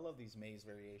 I love these Mays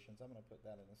variations. I'm going to put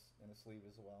that in a sleeve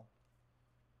as well.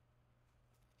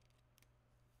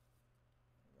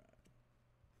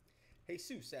 Right.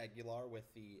 Jesus Aguilar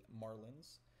with the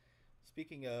Marlins.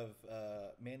 Speaking of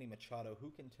Manny Machado, who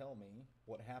can tell me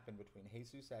what happened between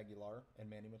Jesus Aguilar and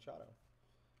Manny Machado?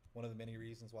 One of the many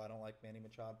reasons why I don't like Manny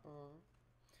Machado.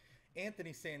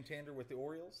 Anthony Santander with the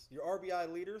Orioles. Your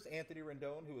RBI leaders, Anthony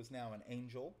Rendon, who is now an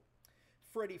Angel.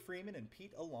 Freddie Freeman and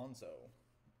Pete Alonso.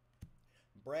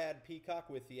 Brad Peacock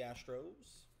with the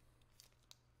Astros.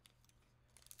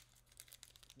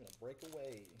 I'm going to break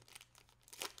away.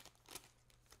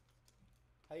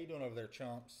 How you doing over there,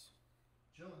 Chomps?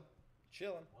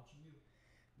 Chilling. Watching you.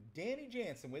 Danny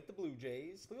Jansen with the Blue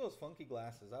Jays. Look at those funky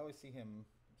glasses. I always see him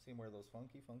wear those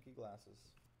funky glasses.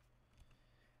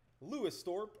 Lewis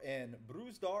Thorpe and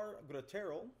Brusdar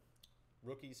Graterol,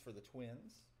 rookies for the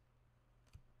Twins.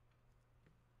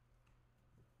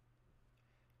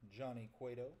 Johnny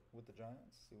Cueto with the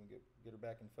Giants. See if we can get her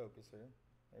back in focus here.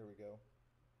 There we go.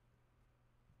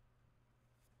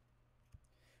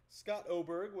 Scott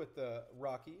Oberg with the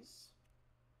Rockies.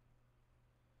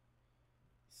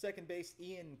 Second base,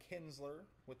 Ian Kinsler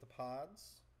with the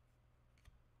Pods.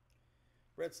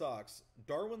 Red Sox,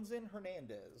 Darwinzon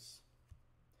Hernandez.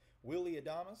 Willie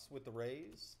Adames with the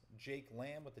Rays. Jake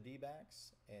Lamb with the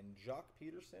D-backs. And Jock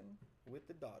Peterson with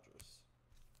the Dodgers.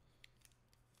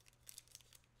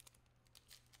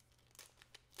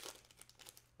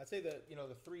 I'd say that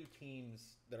the 3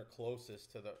 teams that are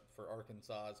closest for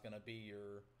Arkansas is going to be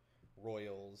your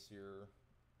Royals, your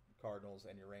Cardinals,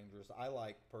 and your Rangers. I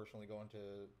like personally going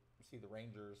to see the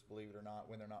Rangers, believe it or not,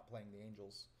 when they're not playing the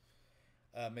Angels.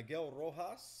 Miguel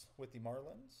Rojas with the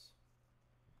Marlins.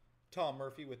 Tom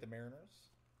Murphy with the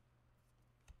Mariners.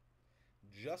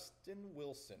 Justin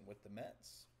Wilson with the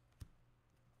Mets.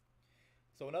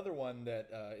 So another one that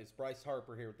is Bryce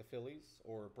Harper here with the Phillies,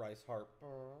 or Bryce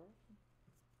Harper.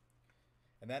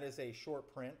 And that is a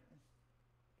short print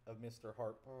of Mr.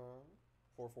 Harper,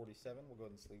 447. We'll go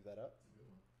ahead and sleeve that up.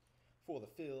 For the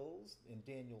Phils in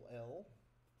Daniel L.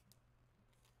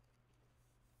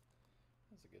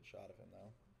 That's a good shot of him,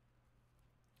 though.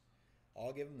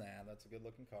 I'll give him that. That's a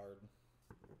good-looking card.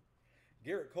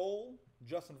 Garrett Cole,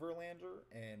 Justin Verlander,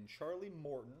 and Charlie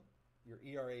Morton, your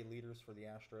ERA leaders for the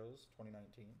Astros,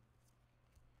 2019.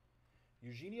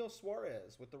 Eugenio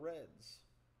Suarez with the Reds.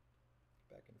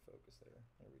 Back in focus there.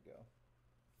 There we go.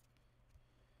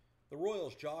 The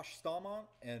Royals, Josh Staumont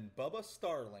and Bubba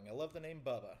Starling. I love the name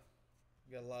Bubba.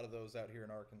 We got a lot of those out here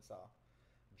in Arkansas.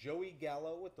 Joey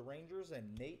Gallo with the Rangers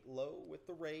and Nate Lowe with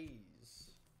the Rays.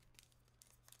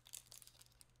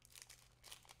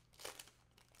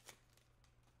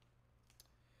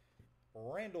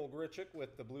 Randall Grichuk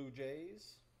with the Blue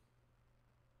Jays.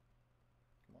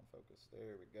 Come on, focus.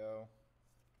 There we go.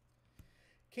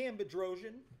 Cam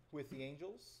Bedrosian with the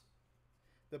Angels.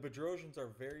 The Bedrosians are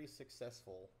very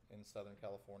successful in Southern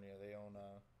California. They own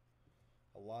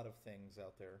a lot of things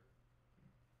out there.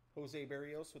 Jose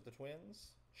Barrios with the Twins.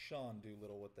 Sean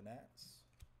Doolittle with the Nats.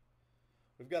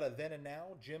 We've got a then and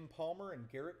now, Jim Palmer and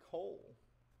Garrett Cole.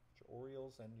 Your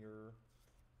Orioles and your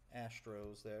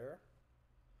Astros there.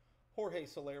 Jorge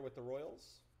Soler with the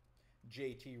Royals.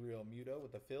 JT Realmuto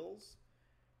with the Phils.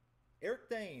 Eric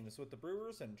Thames with the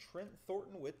Brewers and Trent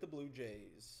Thornton with the Blue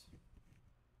Jays.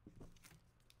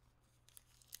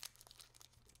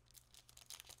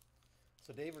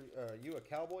 So, Dave, are you a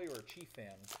Cowboy or a Chief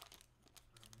fan?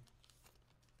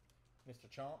 Mr.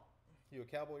 Chomp, you a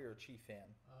Cowboy or a Chief fan?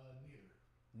 Neither.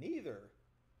 Neither?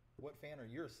 What fan are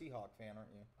you? You're a Seahawk fan,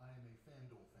 aren't you? I am a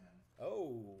FanDuel fan.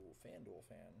 Oh, FanDuel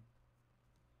fan.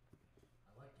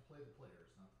 I like to play the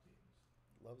players, not the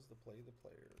teams. Loves to play the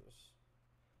players.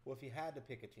 Well, if you had to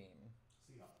pick a team.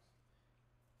 Seahawks.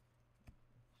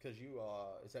 Because you,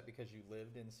 is that because you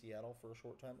lived in Seattle for a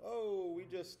short time? Oh, we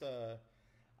just,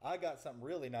 I got something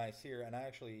really nice here, and I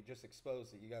actually just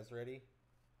exposed it. You guys ready?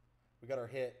 We got our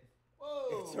hit.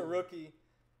 Whoa! It's a rookie.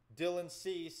 Dylan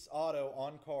Cease auto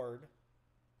on card.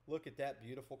 Look at that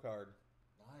beautiful card.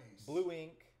 Nice. Blue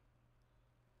ink.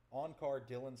 On card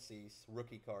Dylan Cease.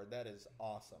 Rookie card. That is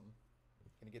awesome.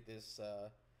 Gonna get this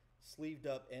sleeved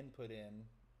up and put in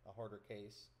a harder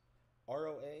case.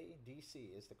 ROA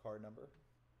DC is the card number.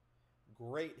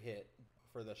 Great hit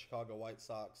for the Chicago White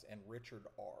Sox and Richard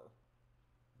R.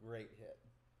 Great hit.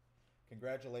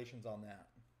 Congratulations on that.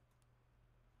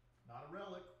 Not a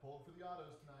relic. Pulled for the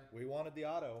autos tonight. We wanted the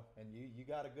auto, and you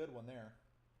got a good one there.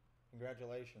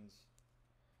 Congratulations.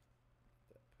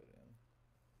 Get that put in.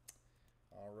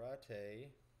 All righty.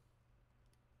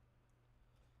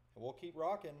 We'll keep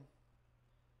rocking.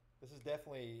 This is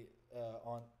definitely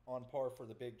on par for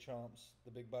the big chomps,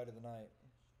 the big bite of the night.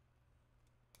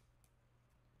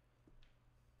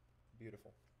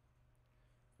 Beautiful.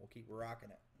 We'll keep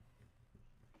rocking it.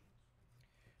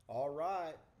 All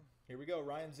right. Here we go.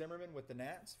 Ryan Zimmerman with the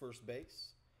Nats, first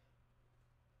base.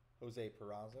 Jose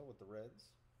Peraza with the Reds.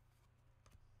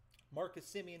 Marcus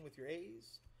Semien with your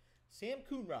A's. Sam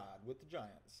Coonrod with the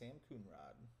Giants. Sam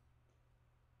Coonrod.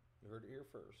 You heard it here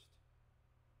first.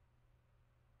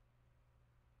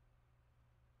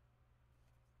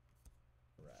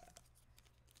 Right.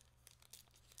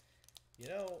 You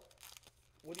know,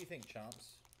 what do you think,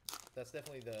 Chomps? That's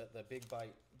definitely the big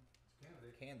bite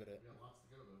It's candidate. We got lots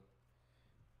to go, though.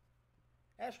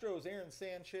 Astros, Aaron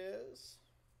Sanchez.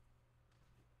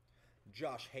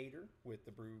 Josh Hader with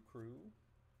the Brew Crew.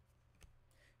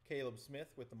 Caleb Smith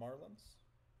with the Marlins.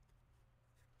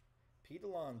 Pete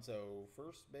Alonso,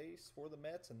 first base for the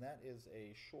Mets, and that is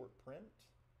a short print.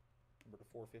 Number to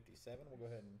 457. We'll go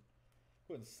ahead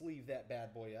and sleeve that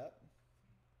bad boy up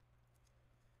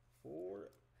for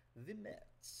the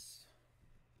Mets.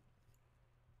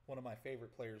 One of my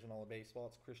favorite players in all of baseball,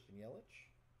 it's Christian Yelich.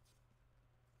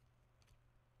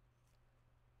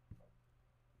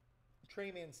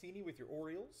 Trey Mancini with your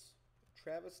Orioles.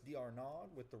 Travis d'Arnaud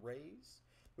with the Rays.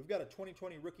 We've got a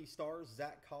 2020 rookie stars,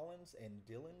 Zach Collins and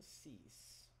Dylan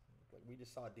Cease. We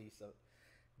just saw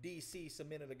DC a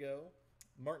minute ago.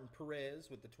 Martin Perez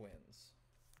with the Twins.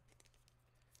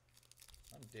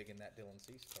 I'm digging that Dylan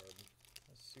Cease card.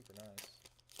 That's super nice.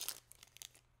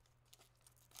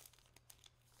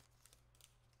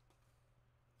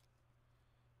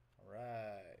 All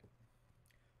right.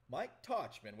 Mike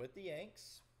Tauchman with the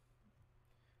Yanks.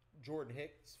 Jordan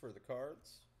Hicks for the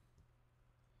Cards.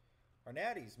 Our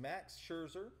Natties, Max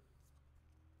Scherzer.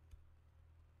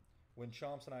 When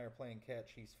Chomps and I are playing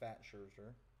catch, he's Fat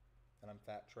Scherzer, and I'm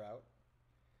Fat Trout.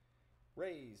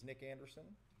 Rays, Nick Anderson.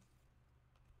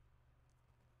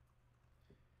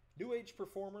 New Age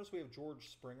Performers, we have George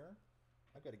Springer.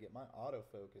 I've got to get my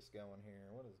autofocus going here.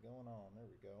 What is going on? There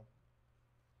we go.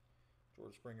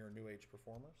 George Springer, New Age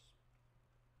Performers.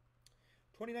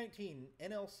 2019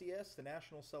 NLCS, the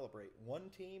National Celebrate. One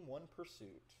team, one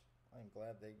pursuit. I'm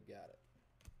glad they got it.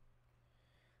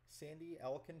 Sandy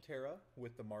Alcantara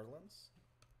with the Marlins.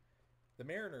 The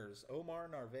Mariners, Omar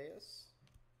Narvaez.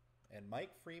 And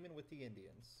Mike Freeman with the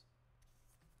Indians.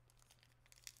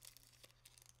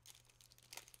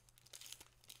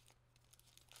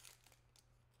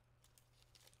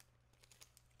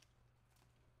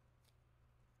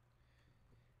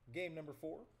 Game number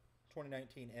 4,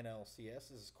 2019 NLCS.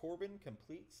 This is Corbin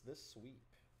completes the sweep.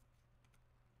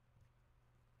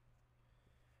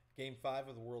 Game 5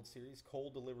 of the World Series.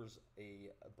 Cole delivers a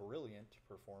brilliant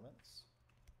performance.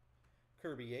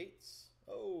 Kirby Yates.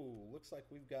 Oh, looks like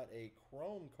we've got a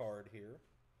chrome card here.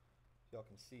 Y'all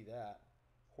can see that.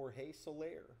 Jorge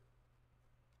Soler.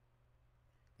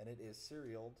 And it is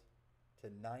serialed to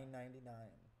 $9.99.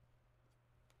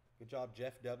 Good job,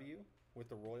 Jeff W. with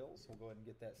the Royals. We'll go ahead and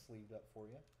get that sleeved up for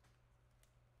you.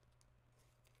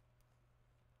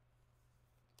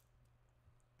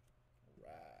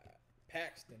 Right.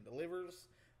 Paxton delivers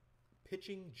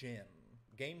pitching gem.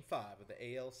 Game 5 of the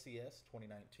ALCS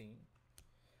 2019.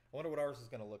 I wonder what ours is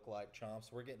going to look like,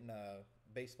 Chomps. We're getting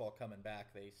baseball coming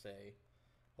back, they say.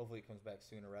 Hopefully it comes back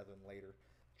sooner rather than later.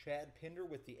 Chad Pinder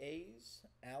with the A's.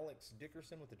 Alex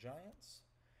Dickerson with the Giants.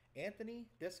 Anthony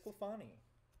Desclafani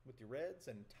with the Reds.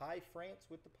 And Ty France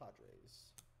with the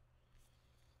Padres.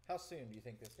 How soon do you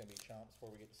think this is going to be, Chomps, before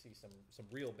we get to see some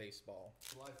real baseball?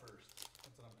 July 1st.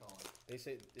 That's what I'm calling. They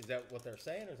say, is that what they're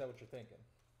saying, or is that what you're thinking?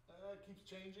 It keeps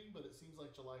changing, but it seems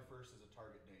like July 1st is a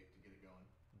target date to get it going.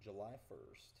 July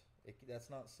 1st. That's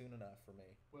not soon enough for me.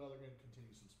 Well, they're going to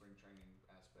continue some spring training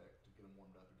aspect to get them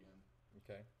warmed up again.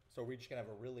 Okay. So are we just going to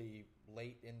have a really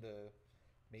late into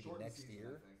maybe Shorten next season,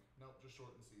 year? I think. Nope, just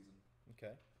shorten season.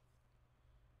 Okay.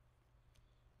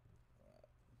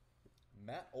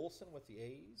 Matt Olson with the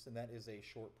A's, and that is a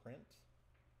short print.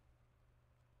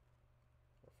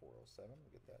 Or 407.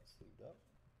 We'll get that sleeved up.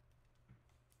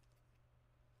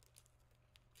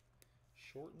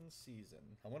 Shortened season.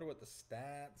 I wonder what the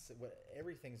stats,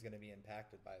 everything's going to be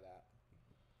impacted by that.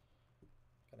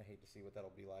 Kind of hate to see what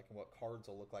that'll be like and what cards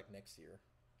will look like next year.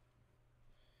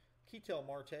 Ketel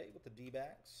Marte with the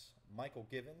D-backs. Michael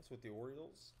Givens with the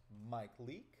Orioles. Mike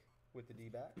Leake with the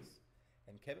D-backs.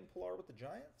 And Kevin Pillar with the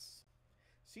Giants.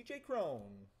 CJ Cron,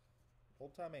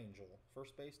 old-time Angel,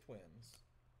 first base Twins.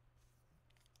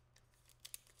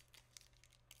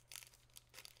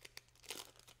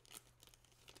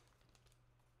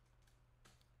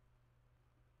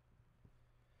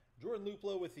 Jordan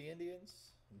Luplow with the Indians.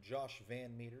 Josh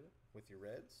Van Meter with your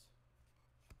Reds.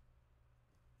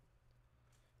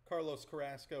 Carlos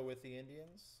Carrasco with the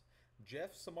Indians.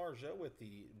 Jeff Samardzija with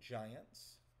the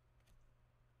Giants.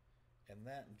 And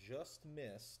that just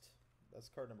missed. That's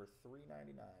card number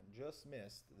 399. Just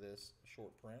missed this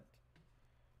short print.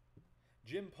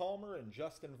 Jim Palmer and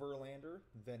Justin Verlander,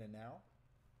 then and now.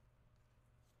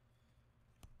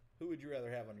 Who would you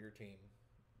rather have on your team?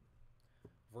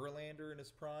 Verlander in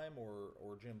his prime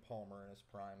or Jim Palmer in his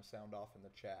prime? Sound off in the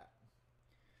chat.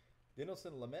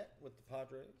 Dinelson Lamet with the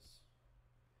Padres.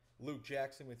 Luke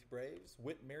Jackson with the Braves.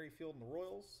 Whit Merrifield in the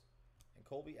Royals. And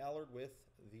Colby Allard with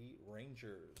the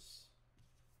Rangers.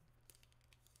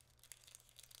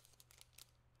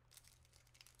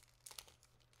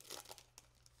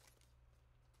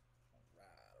 All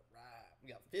right. We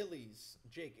got Phillies,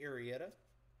 Jake Arrieta.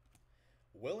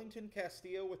 Wellington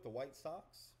Castillo with the White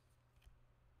Sox.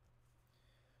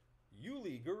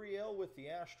 Yuli Gurriel with the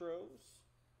Astros.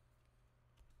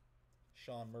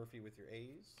 Sean Murphy with your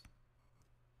A's.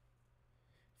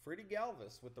 Freddie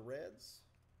Galvis with the Reds.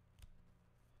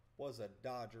 Was a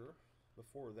Dodger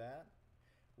before that.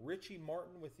 Richie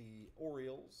Martin with the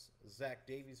Orioles. Zach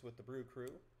Davies with the Brew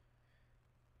Crew.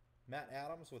 Matt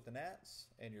Adams with the Nats.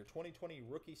 And your 2020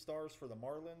 rookie stars for the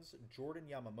Marlins, Jordan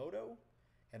Yamamoto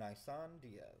and Isan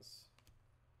Diaz.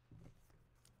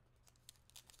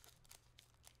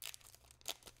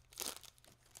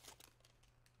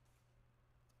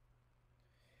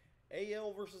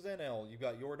 AL versus NL. You've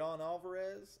got Yordan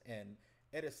Alvarez and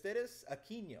Aristides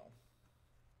Aquino.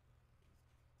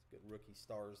 Good rookie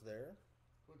stars there.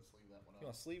 Go ahead and sleeve that one up. You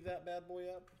want to sleeve that bad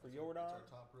boy up for Yordan? That's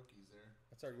our top rookies there.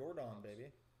 That's our Yordan, baby.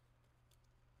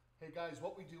 Hey guys,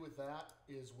 what we do with that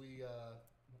is we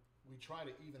try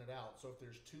to even it out. So if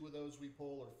there's 2 of those we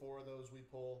pull or 4 of those we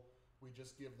pull, we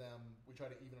just give them, we try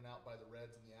to even it out by the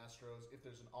Reds and the Astros. If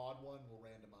there's an odd one, we'll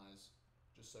randomize,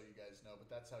 just so you guys know.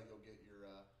 But that's how you'll get your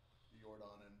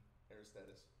Yordan and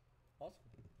Aristides. Awesome.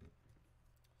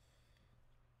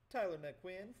 Tyler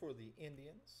McQuinn for the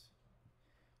Indians.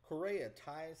 Correa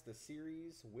ties the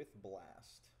series with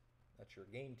Blast. That's your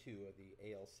game 2 of the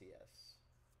ALCS.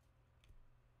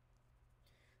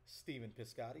 Stephen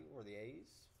Piscotty for the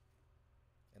A's.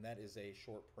 And that is a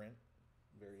short print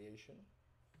variation.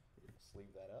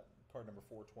 Sleeve that up. Card number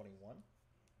 421.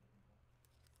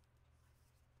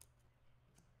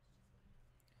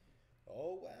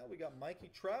 Oh, wow. We got Mikey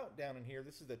Trout down in here.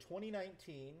 This is the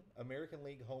 2019 American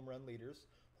League home run leaders.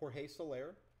 Jorge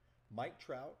Soler, Mike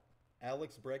Trout,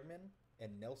 Alex Bregman,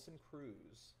 and Nelson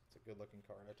Cruz. It's a good-looking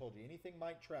card. I told you, anything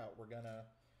Mike Trout, we're gonna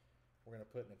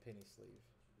put in a penny sleeve.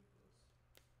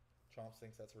 Chomps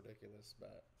thinks that's ridiculous,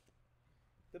 but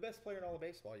the best player in all of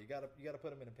baseball, you gotta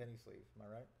put him in a penny sleeve. Am I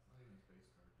right? Not even a face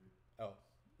card, dude. Oh,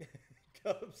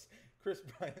 Cubs, Chris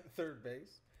Bryant, third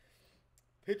base.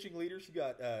 Pitching leaders, you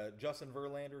got Justin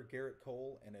Verlander, Garrett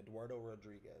Cole, and Eduardo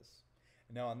Rodriguez.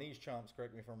 Now, on these chumps,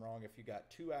 correct me if I'm wrong, if you got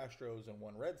 2 Astros and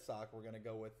 1 Red Sox, we're going to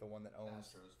go with the one that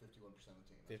owns Astros, 51% of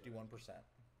the team. 51%.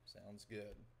 Sounds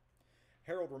good.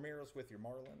 Harold Ramirez with your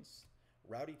Marlins.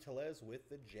 Rowdy Tellez with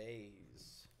the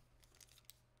Jays.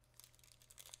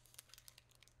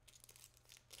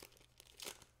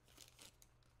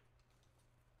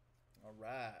 All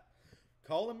right.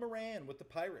 Colin Moran with the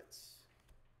Pirates.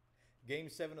 Game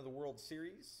 7 of the World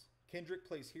Series. Kendrick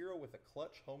plays hero with a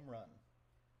clutch home run.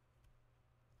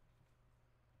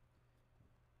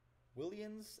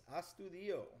 Williams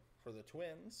Astudillo for the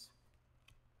Twins.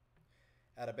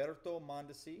 Adalberto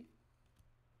Mondesi.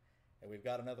 And we've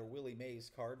got another Willie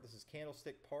Mays card. This is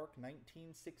Candlestick Park,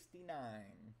 1969.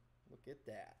 Look at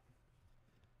that.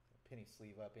 Penny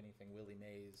sleeve up anything Willie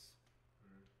Mays.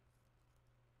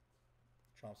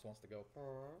 Trumps wants to go,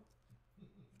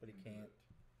 but he can't.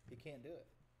 He can't do it.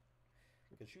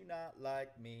 Because you're not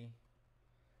like me.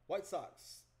 White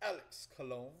Sox, Alex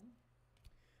Colon.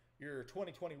 Your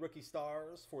 2020 rookie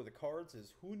stars for the Cards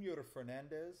is Junior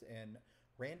Fernandez and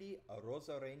Randy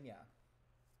Arozarena.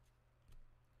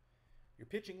 Your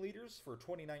pitching leaders for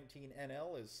 2019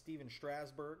 NL is Steven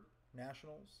Strasburg,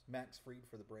 Nationals, Max Fried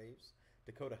for the Braves,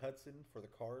 Dakota Hudson for the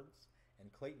Cards,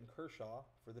 and Clayton Kershaw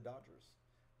for the Dodgers.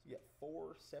 So you got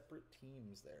 4 separate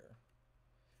teams there.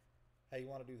 How you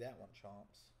want to do that one,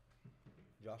 Chomps?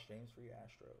 Josh James for your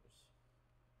Astros.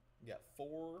 You got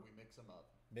 4. We mix them up.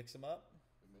 Mix them up?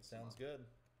 We mix Sounds them up good.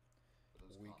 for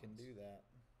those We can comments. do that.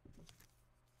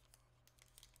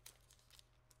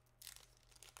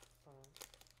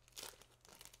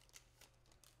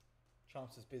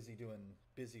 Chomps is busy doing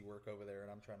busy work over there, and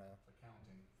I'm trying to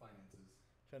Accounting, finances.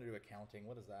 do accounting.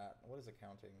 What is that? What is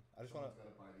accounting? I just want Someone's to.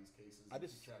 got to buy these cases. I and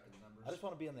just- keep track of the numbers. I just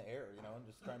want to be in the air, you know, and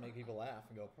just try and make people laugh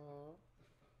and go.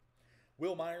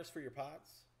 Will Myers for your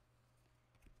Pots.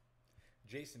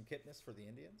 Jason Kipnis for the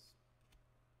Indians.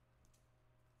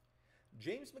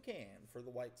 James McCann for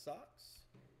the White Sox.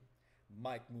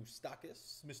 Mike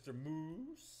Moustakas, Mr.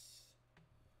 Moose.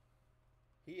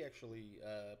 He actually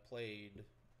played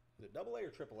the Double A or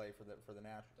Triple A for the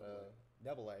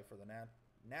Double A for the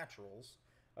Naturals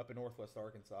up in Northwest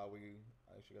Arkansas.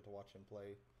 I actually got to watch him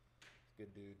play.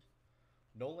 Good dude.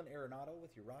 Nolan Arenado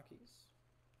with your Rockies.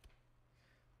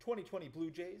 2020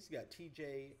 Blue Jays, you got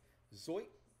TJ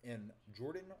Zoit and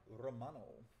Jordan Romano.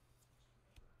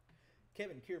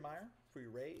 Kevin Kiermaier for your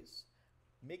Rays.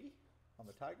 Miggy on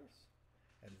the Tigers.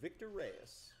 And Victor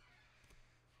Reyes.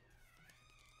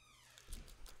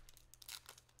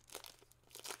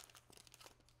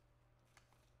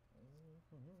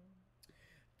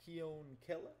 Keone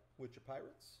Keller with your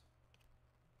Pirates.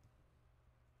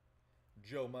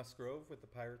 Joe Musgrove with the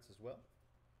Pirates as well.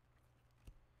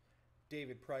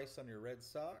 David Price on your Red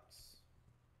Sox.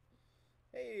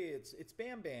 Hey, it's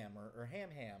Bam Bam or Ham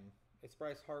Ham. It's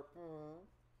Bryce Harper.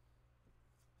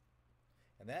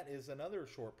 And that is another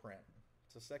short print.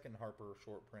 It's the second Harper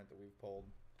short print that we've pulled.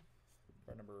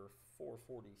 Card number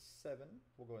 447.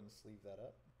 We'll go ahead and sleeve that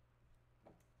up.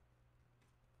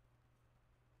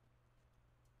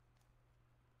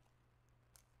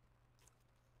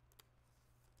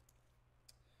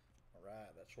 All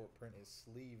right, that short print is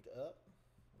sleeved up.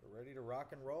 We're ready to rock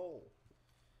and roll.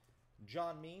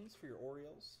 John Means for your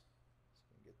Orioles. Just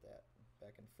gonna get that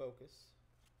back in focus.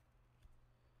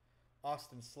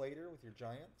 Austin Slater with your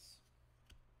Giants.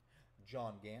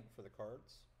 John Gant for the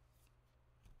Cards.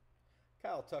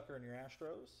 Kyle Tucker in your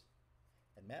Astros.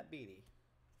 And Matt Beattie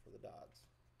for the Dodds.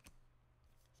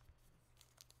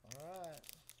 All right.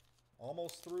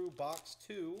 Almost through box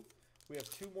 2. We have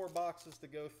 2 more boxes to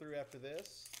go through after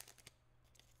this.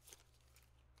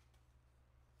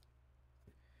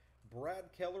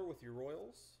 Brad Keller with your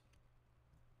Royals.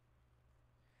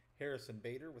 Harrison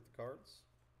Bader with the Cards.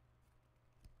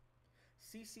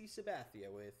 CC Sabathia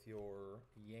with your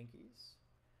Yankees.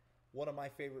 One of my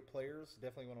favorite players,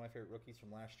 definitely one of my favorite rookies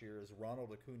from last year, is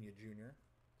Ronald Acuna Jr.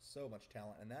 So much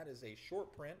talent. And that is a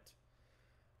short print.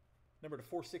 Number to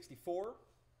 464.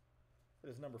 That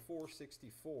is number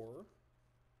 464.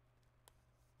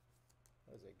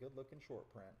 That is a good-looking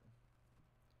short print.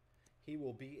 He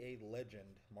will be a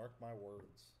legend. Mark my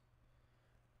words.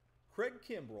 Craig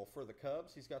Kimbrell for the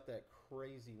Cubs. He's got that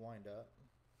crazy wind-up.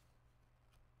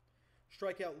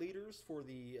 Strikeout leaders for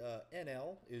the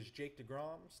NL is Jake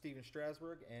DeGrom, Steven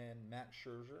Strasburg, and Matt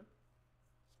Scherzer.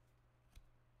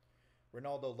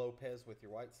 Ronaldo Lopez with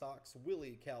your White Sox.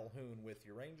 Willie Calhoun with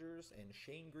your Rangers. And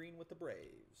Shane Green with the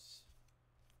Braves.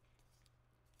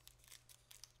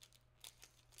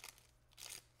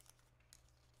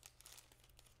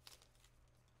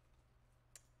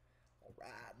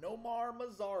 Nomar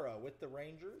Mazara with the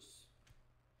Rangers.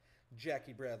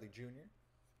 Jackie Bradley Jr.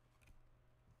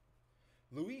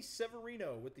 Luis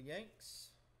Severino with the Yanks.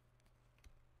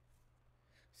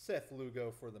 Seth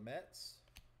Lugo for the Mets.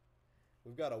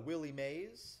 We've got a Willie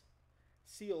Mays.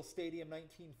 Seal Stadium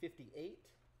 1958.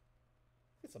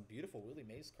 Get some beautiful Willie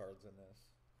Mays cards in this.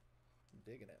 I'm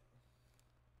digging it.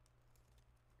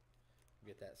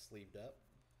 Get that sleeved up.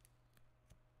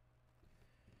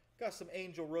 Got some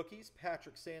Angel rookies.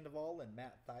 Patrick Sandoval and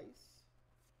Matt Thaiss.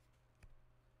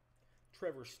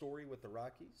 Trevor Story with the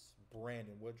Rockies.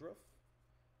 Brandon Woodruff.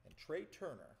 And Trey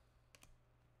Turner.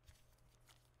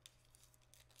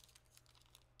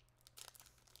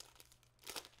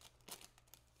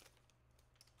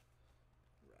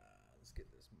 Let's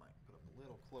get this mic put up a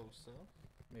little closer.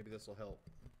 Maybe this will help.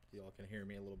 Y'all can hear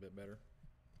me a little bit better.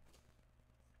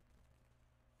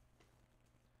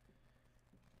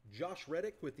 Josh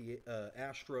Reddick with the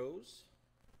Astros.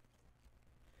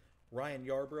 Ryan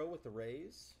Yarbrough with the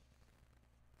Rays.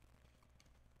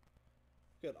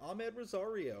 Got Ahmed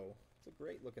Rosario. It's a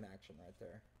great looking action right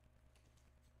there.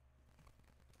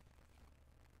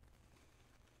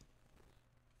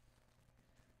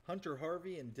 Hunter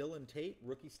Harvey and Dylan Tate,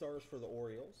 rookie stars for the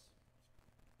Orioles.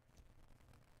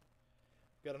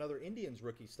 Got another Indians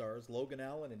rookie stars, Logan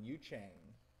Allen and Yu Chang.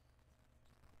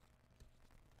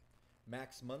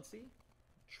 Max Muncy,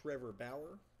 Trevor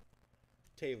Bauer,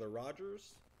 Taylor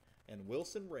Rogers, and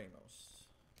Wilson Ramos.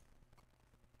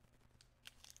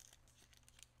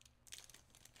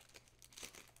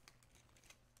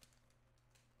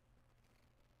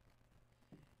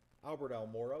 Albert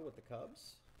Almora with the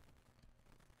Cubs.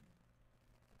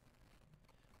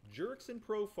 Jurickson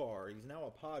Profar, he's now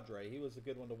a Padre. He was a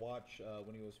good one to watch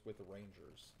when he was with the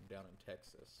Rangers down in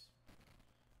Texas.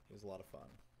 He was a lot of fun.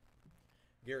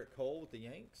 Garrett Cole with the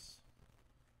Yanks.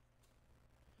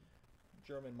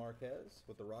 German Marquez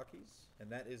with the Rockies.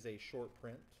 And that is a short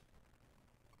print.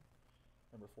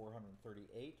 Number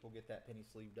 438. We'll get that penny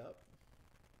sleeved up.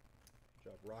 Good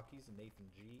job, Rockies and Nathan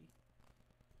G.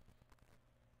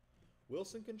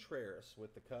 Wilson Contreras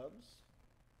with the Cubs.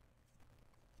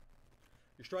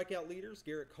 Your strikeout leaders,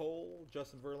 Garrett Cole,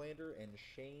 Justin Verlander, and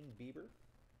Shane Bieber.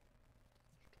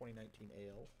 2019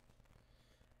 AL.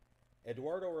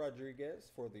 Eduardo Rodriguez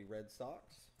for the Red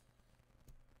Sox.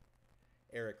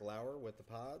 Eric Lauer with the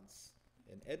Pods.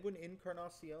 And Edwin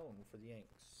Encarnacion for the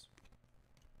Yanks.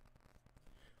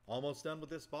 Almost done with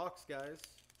this box, guys.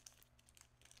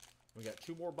 We got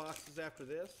 2 more boxes after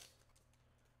this.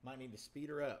 Might need to speed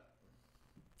her up.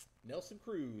 Nelson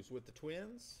Cruz with the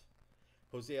Twins.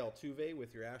 Jose Altuve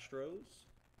with your Astros.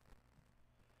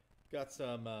 Got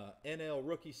some NL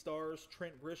rookie stars,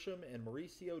 Trent Grisham and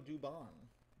Mauricio Dubon.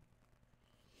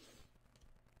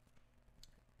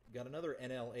 Got another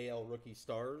NL AL rookie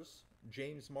stars,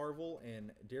 James Marvel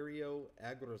and Dario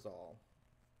Agrazal.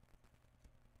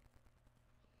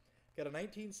 Got a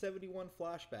 1971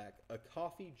 flashback, A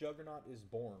Coffee Juggernaut is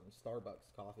Born.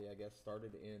 Starbucks coffee, I guess,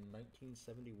 started in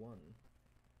 1971.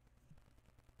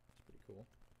 That's pretty cool.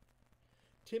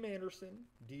 Tim Anderson,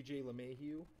 DJ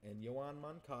LeMahieu, and Yoan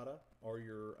Moncada are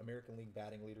your American League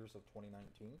batting leaders of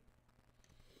 2019.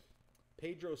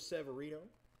 Pedro Severino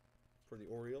for the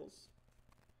Orioles.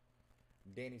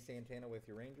 Danny Santana with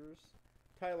your Rangers.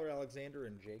 Tyler Alexander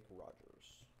and Jake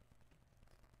Rogers.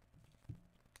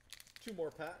 2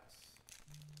 more packs.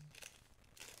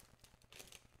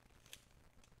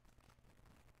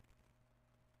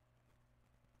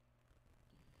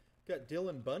 Got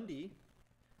Dylan Bundy,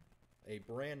 a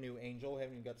brand new Angel.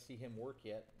 Haven't even got to see him work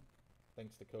yet,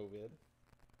 thanks to COVID.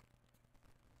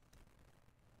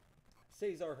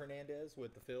 Cesar Hernandez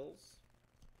with the Phils.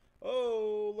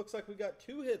 Oh, looks like we got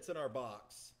 2 hits in our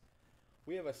box.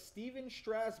 We have a Steven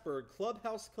Strasburg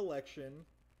Clubhouse Collection.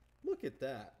 Look at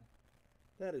that.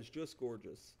 That is just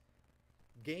gorgeous.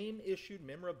 Game-issued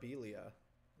memorabilia.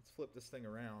 Let's flip this thing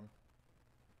around.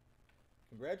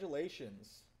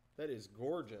 Congratulations. That is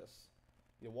gorgeous.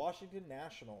 The Washington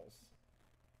Nationals.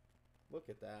 Look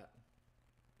at that.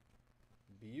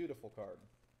 Beautiful card.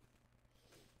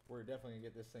 We're definitely going to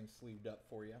get this thing sleeved up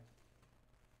for you.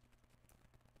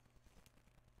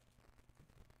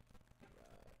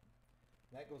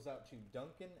 That goes out to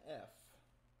Duncan F.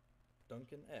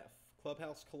 Duncan F.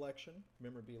 Clubhouse Collection,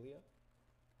 memorabilia.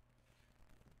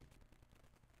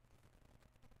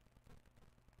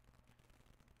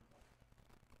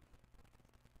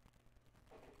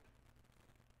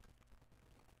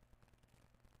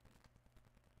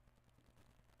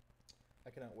 I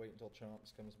cannot wait until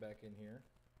Chomps comes back in here.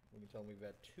 We can tell him we've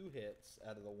had 2 hits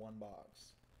out of the 1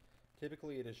 box.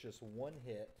 Typically it is just 1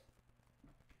 hit.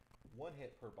 1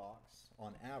 hit per box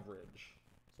on average.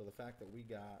 So the fact that we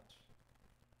got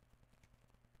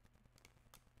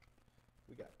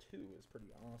two is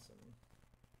pretty awesome.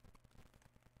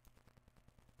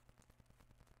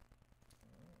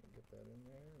 All right, we'll get that in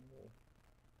there, and we'll.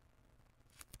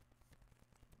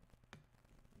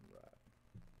 Right.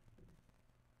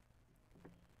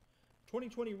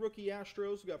 2020 rookie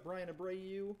Astros. We got Brian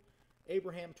Abreu,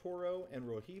 Abraham Toro, and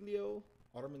Rogelio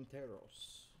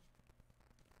Armenteros.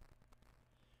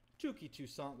 Touki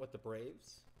Toussaint with the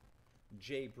Braves.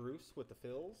 Jay Bruce with the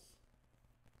Phils.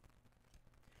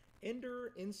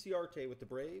 Ender Inciarte with the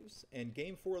Braves. And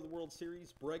Game 4 of the World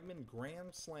Series, Bregman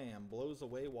Grand Slam blows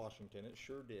away Washington. It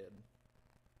sure did.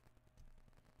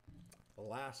 The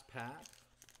last pack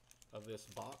of this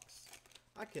box.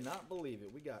 I cannot believe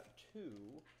it. We got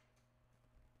two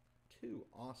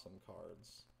awesome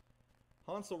cards.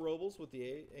 Hansel Robles with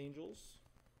the Angels.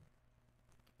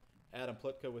 Adam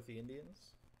Pletka with the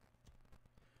Indians.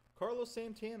 Carlos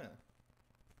Santana.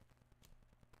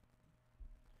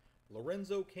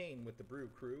 Lorenzo Cain with the Brew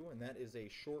Crew, and that is a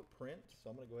short print, so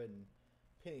I'm going to go ahead and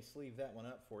penny sleeve that one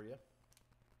up for you.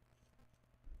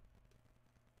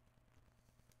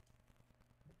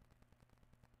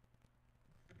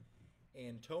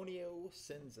 Antonio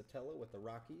Senzatella with the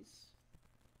Rockies.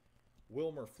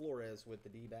 Wilmer Flores with the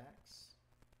D-backs.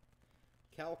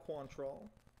 Cal Quantrill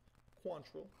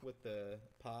with the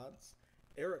Pods.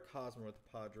 Eric Hosmer with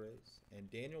the Padres.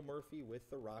 And Daniel Murphy with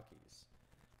the Rockies.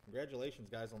 Congratulations,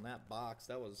 guys, on that box.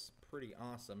 That was pretty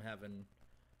awesome having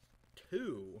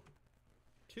two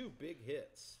big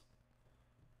hits.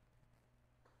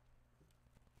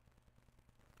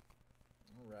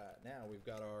 All right, now we've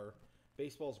got our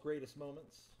Baseball's Greatest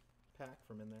Moments pack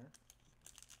from in there.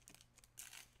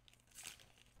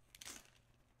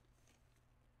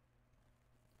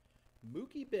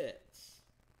 Mookie Betts.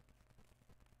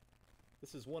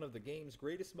 This is one of the game's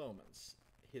greatest moments.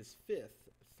 His 5th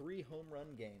 3-home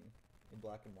run game in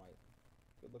black and white.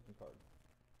 Good looking card.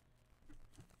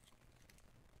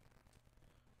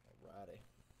 Alrighty.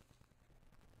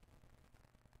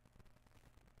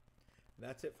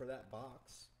 That's it for that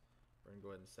box. We're going to go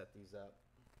ahead and set these up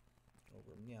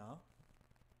over now.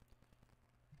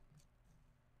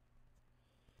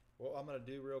 What I'm going to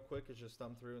do real quick is just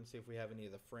thumb through and see if we have any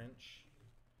of the French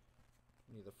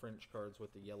cards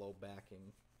with the yellow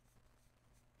backing.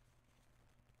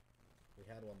 We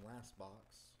had one last box.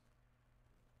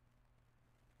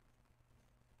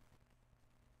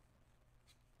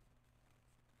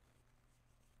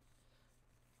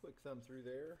 Quick thumb through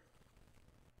there.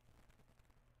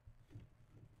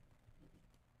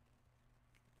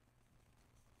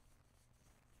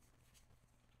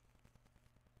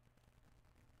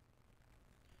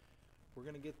 We're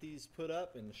going to get these put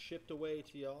up and shipped away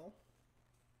to y'all.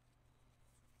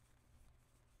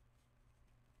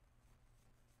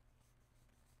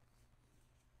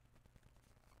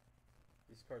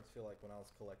 These cards feel like when I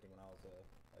was collecting when I was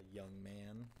a young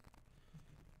man.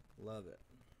 Love it.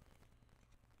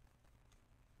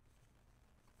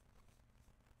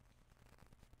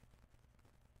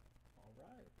 All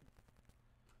right.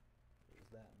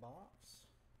 There's that box.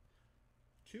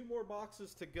 2 more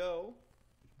boxes to go.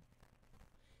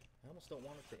 I almost don't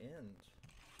want it to end.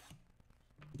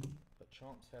 But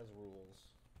Chomps has rules.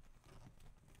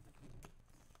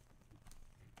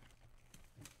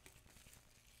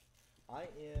 I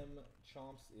am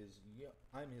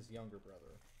I'm his younger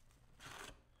brother.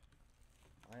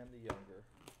 I am the younger.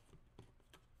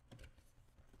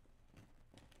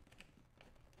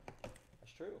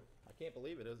 That's true. I can't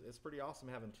believe it. It's pretty awesome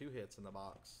having 2 hits in the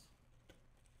box.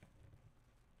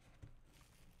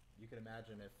 You can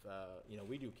imagine if,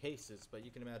 we do cases, but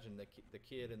you can imagine the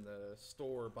kid in the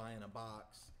store buying a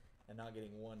box and not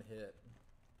getting 1 hit.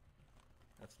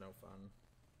 That's no fun.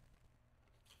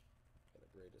 For the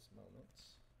greatest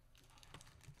moments.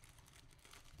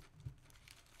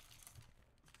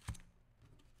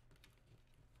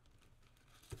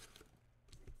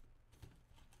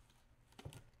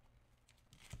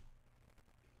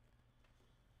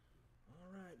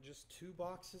 All right, just 2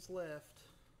 boxes left.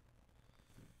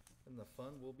 And the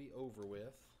fun will be over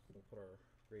with. We'll put our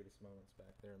greatest moments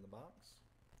back there in the box.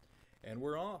 And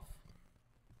we're off.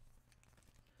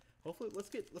 Hopefully let's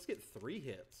get 3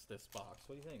 hits this box.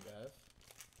 What do you think, guys?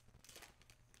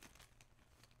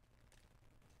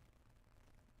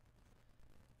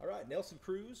 All right, Nelson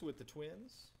Cruz with the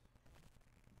Twins.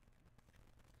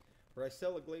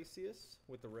 Raisel Iglesias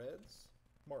with the Reds.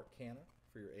 Mark Canha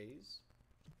for your A's.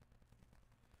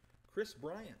 Chris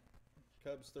Bryant,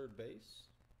 Cubs third base.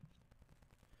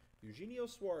 Eugenio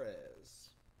Suarez.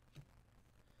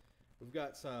 We've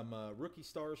got some rookie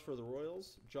stars for the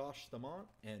Royals, Josh Stamont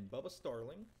and Bubba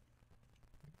Starling,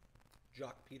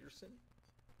 Jock Peterson,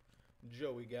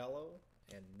 Joey Gallo,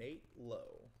 and Nate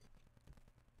Lowe.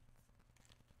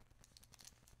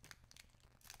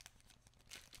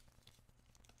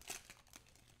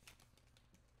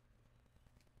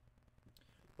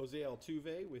 Jose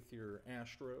Altuve with your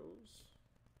Astros.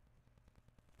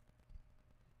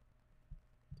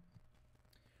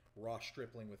 Ross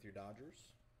Stripling with your Dodgers.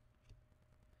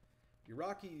 Your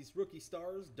Rockies rookie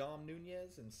stars, Dom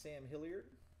Nunez and Sam Hilliard.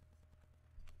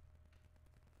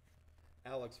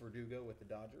 Alex Verdugo with the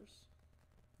Dodgers.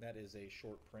 That is a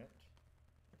short print.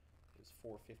 It's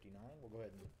 $4.59. We'll go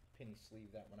ahead and penny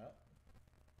sleeve that one up.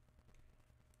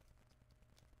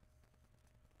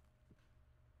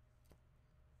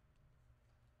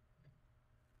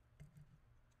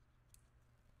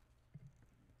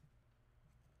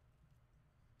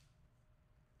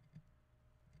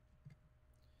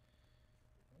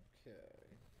 Okay.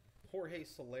 Jorge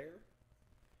Soler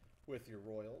with your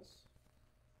Royals.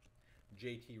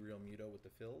 JT Realmuto with the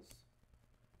Phils.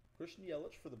 Christian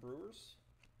Yelich for the Brewers.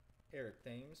 Eric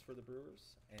Thames for the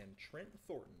Brewers. And Trent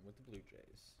Thornton with the Blue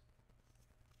Jays.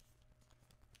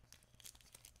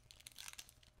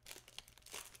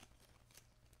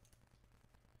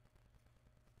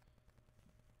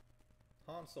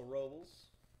 Hansel Robles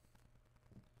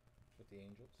with the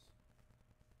Angels.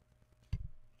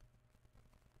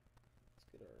 Let's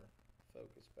get our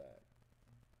focus back.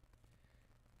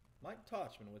 Mike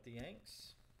Tauchman with the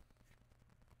Yanks.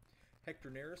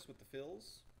 Hector Neris with the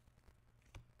Phils.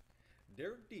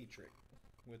 Derek Dietrich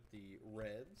with the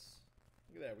Reds.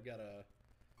 Look at that. We got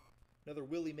another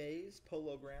Willie Mays,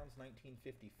 Polo Grounds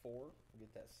 1954. We'll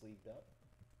get that sleeved up.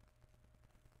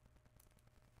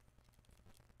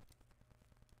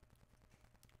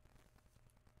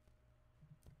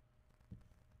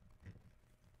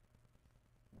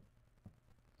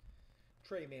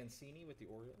 Trey Mancini with the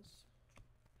Orioles.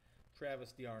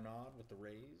 Travis d'Arnaud with the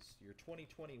Rays. Your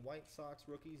 2020 White Sox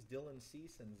rookies, Dylan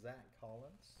Cease and Zach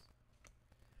Collins.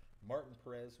 Martin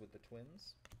Perez with the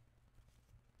Twins.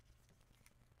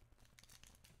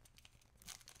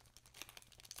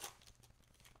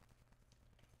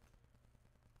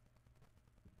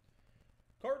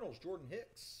 Cardinals, Jordan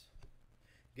Hicks.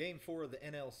 Game 4 of the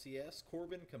NLCS.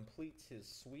 Corbin completes his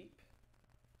sweep.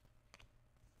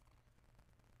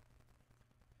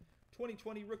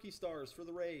 2020 rookie stars for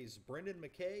the Rays, Brendan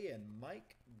McKay and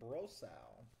Mike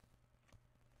Brossow.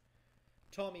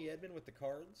 Tommy Edman with the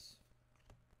Cards.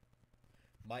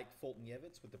 Mike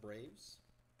Foltynewicz with the Braves.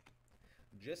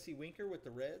 Jesse Winker with the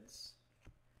Reds.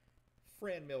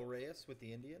 Franmil Reyes with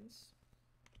the Indians.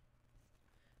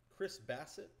 Chris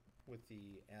Bassett with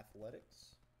the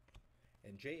Athletics.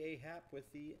 And J.A. Happ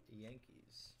with the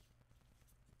Yankees.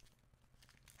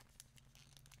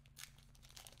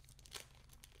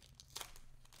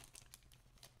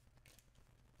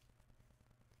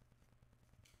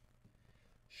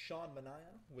 Sean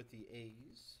Manaea with the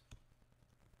A's.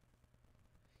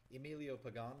 Emilio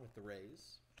Pagan with the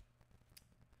Rays.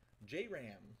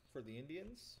 J-Ram for the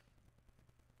Indians.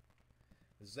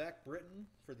 Zach Britton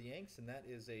for the Yanks, and that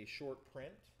is a short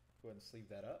print. Go ahead and sleeve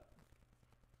that up.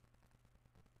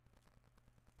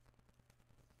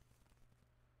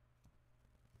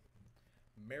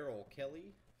 Merrill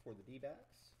Kelly for the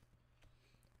D-backs.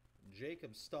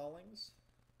 Jacob Stallings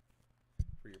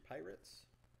for your Pirates.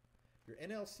 Your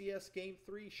NLCS Game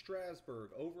 3,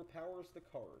 Strasburg overpowers the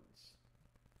Cards.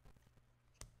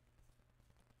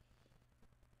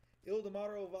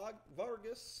 Ildemaro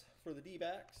Vargas for the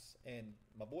D-backs. And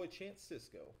my boy Chance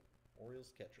Cisco,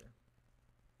 Orioles catcher.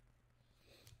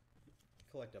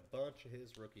 Collect a bunch of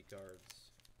his rookie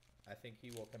cards. I think he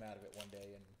will come out of it one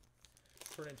day and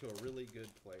turn into a really good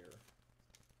player.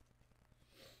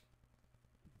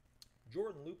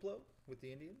 Jordan Luplow with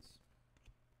the Indians.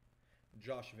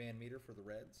 Josh Van Meter for the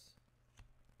Reds.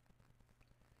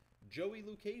 Joey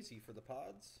Lucchesi for the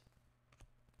Pods.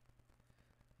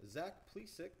 Zach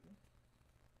Plesac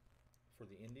for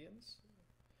the Indians.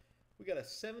 We got a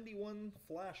 71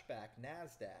 flashback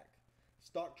NASDAQ.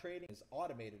 Stock trading is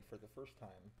automated for the first time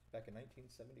back in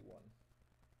 1971.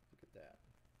 Look at that.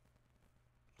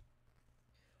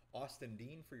 Austin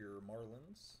Dean for your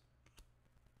Marlins.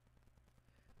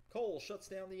 Cole shuts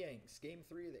down the Yanks. Game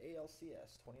 3 of the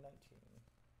ALCS 2019.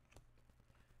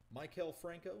 Maikel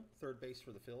Franco, third base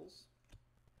for the Phils.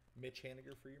 Mitch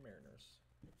Haniger for your Mariners.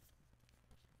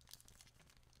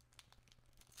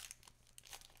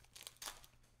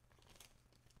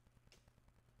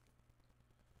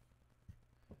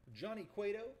 Johnny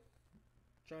Cueto,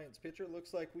 Giants pitcher.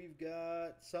 Looks like we've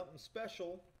got something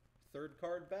special. Third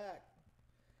card back.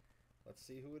 Let's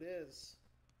see who it is.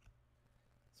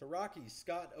 It's a Rocky.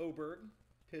 Scott Oberg,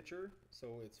 pitcher.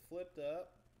 So it's flipped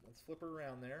up. Let's flip her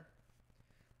around there.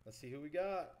 Let's see who we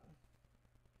got.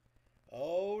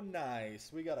 Oh,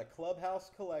 nice. We got a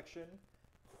Clubhouse Collection.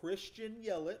 Christian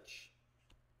Yelich.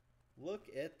 Look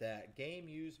at that. Game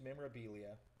used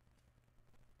memorabilia.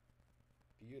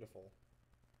 Beautiful.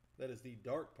 That is the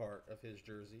dark part of his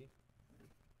jersey.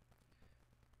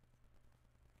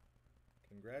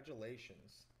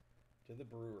 Congratulations to the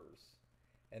Brewers.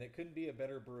 And it couldn't be a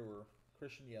better Brewer.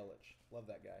 Christian Yelich. Love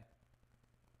that guy.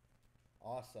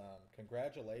 Awesome.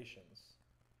 Congratulations.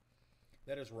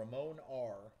 That is Ramon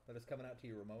R. That is coming out to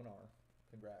you, Ramon R.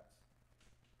 Congrats.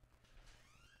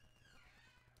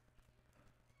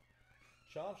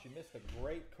 Chomps, you missed a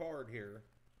great card here.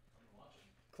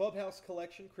 Clubhouse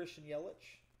Collection, Christian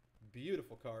Yelich.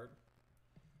 Beautiful card.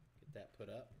 Get that put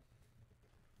up.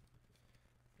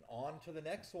 On to the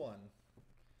next one.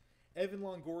 Evan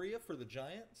Longoria for the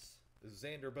Giants.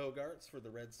 Xander Bogaerts for the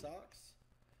Red Sox.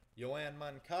 Yoan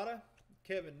Moncada,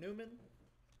 Kevin Newman.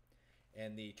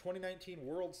 And the 2019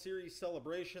 World Series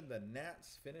celebration, the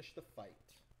Nats finish the fight.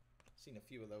 Seen a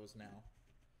few of those now.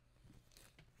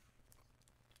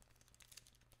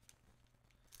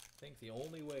 I think the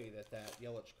only way that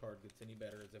Yelich card gets any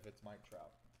better is if it's Mike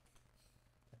Trout.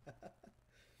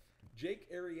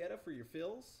 Jake Arrieta for your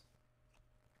Phils.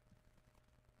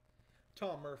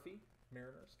 Tom Murphy,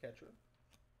 Mariners catcher.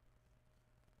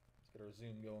 Let's get our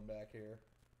zoom going back here.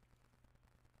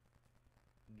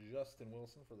 Justin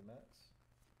Wilson for the Mets.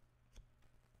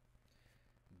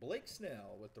 Blake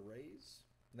Snell with the Rays.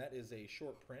 And that is a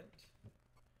short print.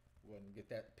 Go ahead and get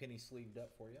that penny sleeved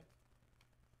up for you.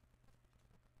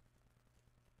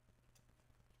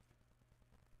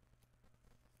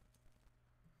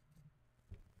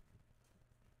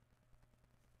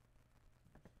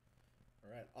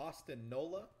 All right, Austin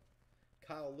Nola,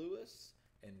 Kyle Lewis,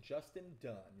 and Justin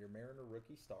Dunn, your Mariner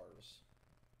rookie stars.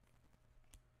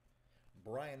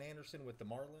 Brian Anderson with the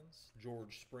Marlins,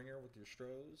 George Springer with your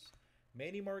Stros,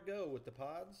 Manny Margot with the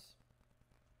Pods,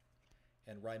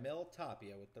 and Raimel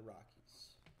Tapia with the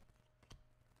Rockies.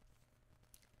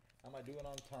 How am I doing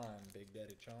on time, Big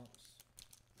Daddy Chomps?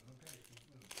 Okay, keep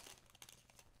moving.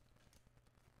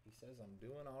 He says I'm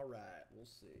doing all right. We'll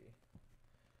see.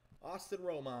 Austin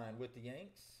Romine with the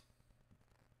Yanks.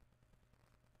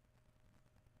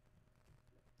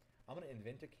 I'm going to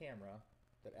invent a camera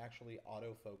that actually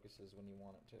autofocuses when you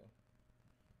want it to.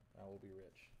 I will be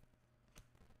rich.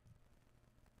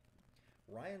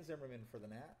 Ryan Zimmerman for the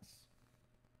Nats.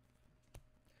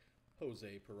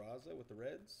 Jose Peraza with the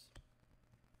Reds.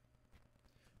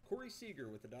 Corey Seager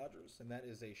with the Dodgers, and that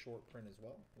is a short print as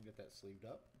well. We'll get that sleeved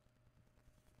up.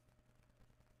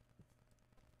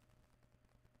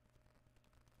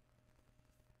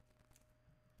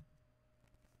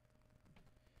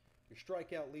 Your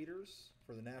strikeout leaders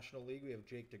for the National League, we have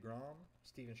Jake DeGrom,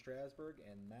 Steven Strasburg,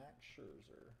 and Max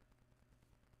Scherzer.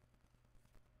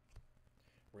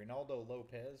 Reynaldo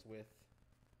Lopez with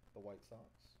the White Sox.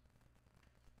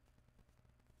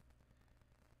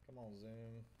 Come on,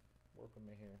 Zoom. Work with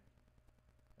me here.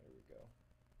 There we go.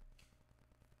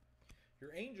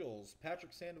 Your Angels,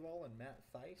 Patrick Sandoval and Matt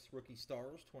Thaiss, Rookie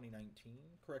Stars 2019,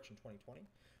 correction 2020.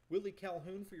 Willie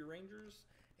Calhoun for your Rangers,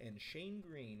 and Shane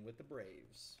Green with the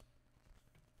Braves.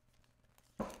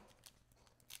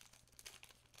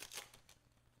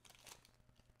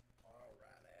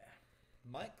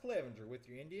 Mike Clevenger with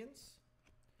your Indians.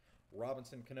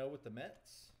 Robinson Cano with the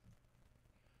Mets.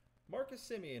 Marcus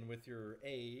Semien with your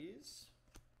A's.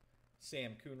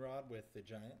 Sam Coonrod with the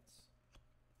Giants.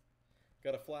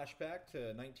 Got a flashback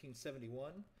to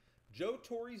 1971. Joe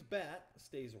Torre's bat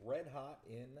stays red hot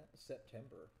in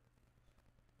September.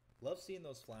 Love seeing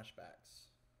those flashbacks.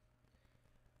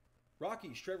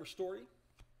 Rockies, Trevor Story.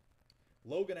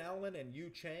 Logan Allen and Yu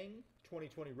Chang,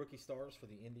 2020 Rookie Stars for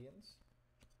the Indians.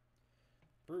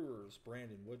 Brewers,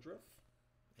 Brandon Woodruff,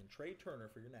 and Trey Turner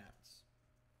for your Nats.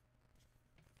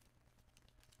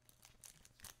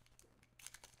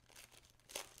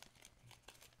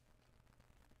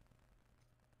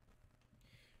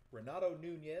 Renato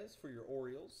Nunez for your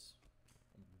Orioles.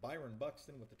 Byron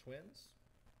Buxton with the Twins.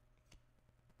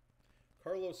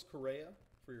 Carlos Correa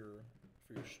for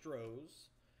your Stros.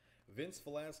 Vince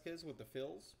Velasquez with the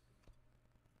Phils.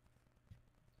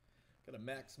 Got a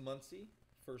Max Muncy,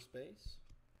 first base.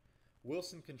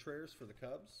 Wilson Contreras for the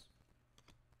Cubs.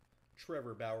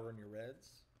 Trevor Bauer in your Reds.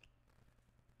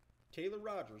 Taylor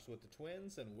Rogers with the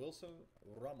Twins, and Wilson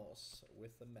Ramos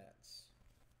with the Mets.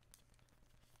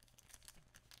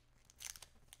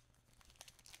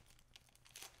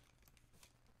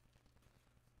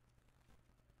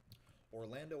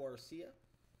 Orlando Arcia.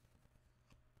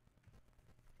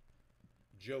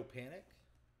 Joe Panic.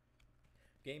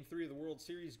 Game 3 of the World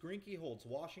Series, Greinke holds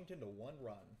Washington to 1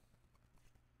 run.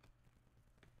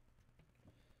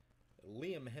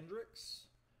 Liam Hendricks.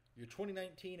 Your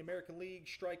 2019 American League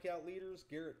strikeout leaders,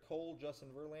 Garrett Cole, Justin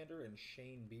Verlander, and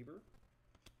Shane Bieber.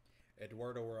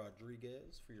 Eduardo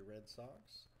Rodriguez for your Red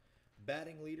Sox.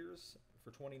 Batting leaders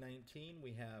for 2019,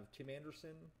 we have Tim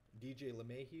Anderson, DJ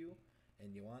LeMahieu,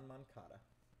 and Yoan Moncada.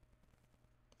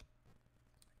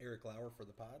 Eric Lauer for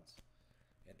the Pods,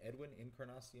 and Edwin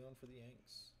Encarnacion for the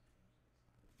Yanks.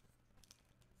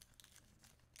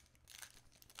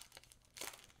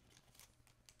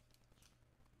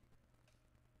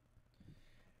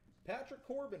 Patrick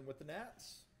Corbin with the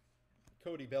Nats.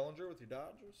 Cody Bellinger with your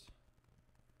Dodgers.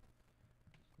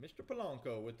 Mr.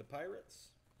 Polanco with the Pirates.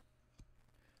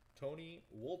 Tony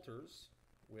Wolters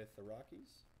with the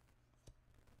Rockies.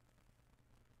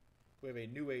 We have a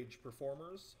New Age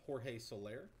Performers, Jorge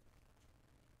Soler.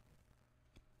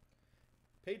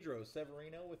 Pedro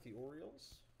Severino with the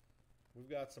Orioles. We've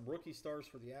got some rookie stars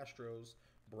for the Astros,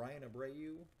 Brian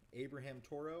Abreu, Abraham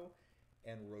Toro,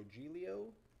 and Rogelio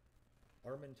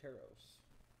Armenteros.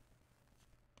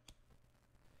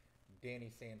 Danny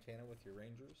Santana with your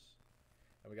Rangers.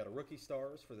 And we got a rookie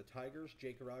stars for the Tigers,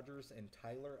 Jake Rogers and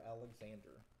Tyler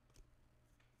Alexander.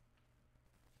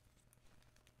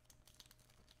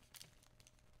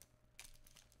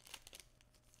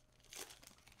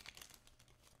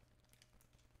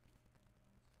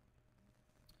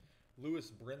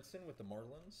 Lewis Brinson with the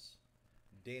Marlins.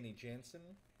 Danny Jansen.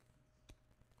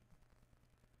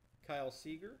 Kyle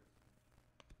Seager.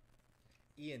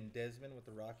 Ian Desmond with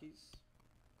the Rockies.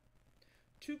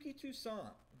 Touki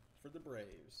Toussaint for the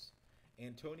Braves.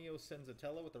 Antonio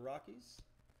Senzatella with the Rockies.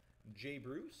 Jay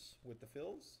Bruce with the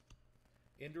Phils.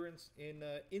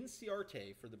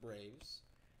 Inciarte for the Braves.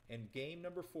 And game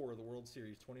number 4 of the World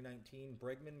Series 2019,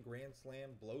 Bregman Grand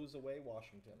Slam blows away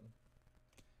Washington.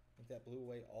 I think that blew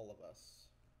away all of us.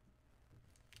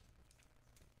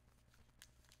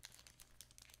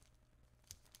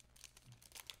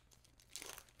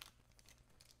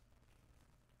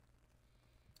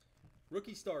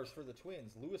 Rookie stars for the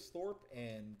Twins, Lewis Thorpe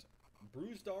and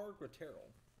Brusdar Graterol.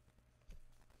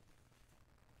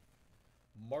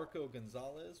 Marco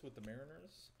Gonzalez with the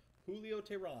Mariners. Julio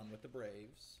Teheran with the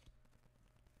Braves.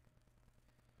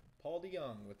 Paul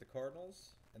DeYoung with the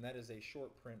Cardinals. And that is a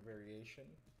short print variation.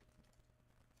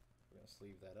 We're going to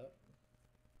sleeve that up.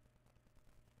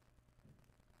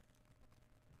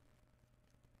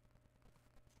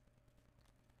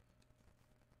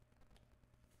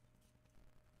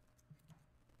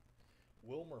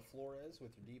 Wilmer Flores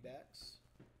with your D-backs.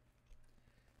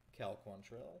 Cal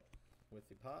Quantrill with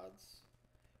the Pods.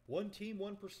 One Team,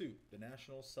 One Pursuit. The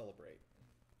Nationals celebrate.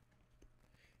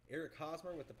 Eric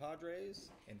Hosmer with the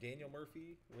Padres. And Daniel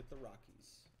Murphy with the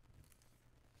Rockies.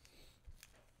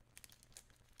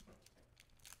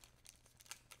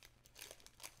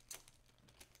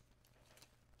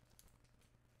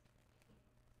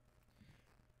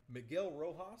 Miguel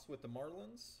Rojas with the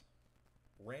Marlins.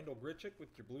 Randall Grichuk with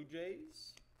your Blue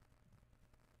Jays.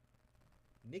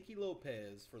 Nicky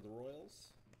Lopez for the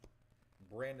Royals.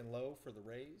 Brandon Lowe for the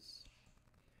Rays.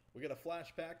 We got a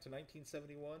flashback to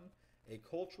 1971. A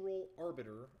cultural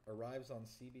arbiter arrives on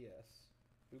CBS.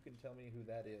 Who can tell me who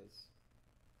that is?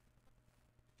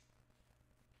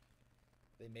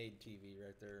 They made TV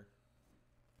right there.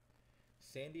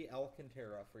 Sandy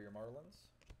Alcantara for your Marlins.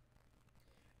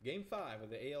 Game 5 of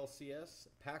the ALCS.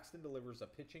 Paxton delivers a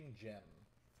pitching gem.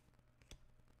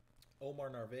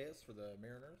 Omar Narvaez for the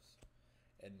Mariners.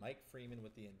 And Mike Freeman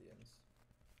with the Indians.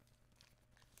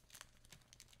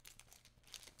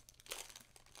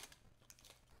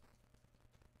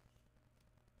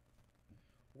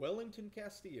 Wellington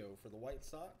Castillo for the White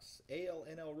Sox.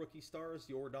 ALNL rookie stars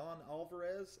Yordan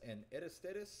Alvarez and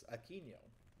Aristides Aquino.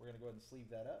 We're going to go ahead and sleeve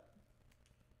that up.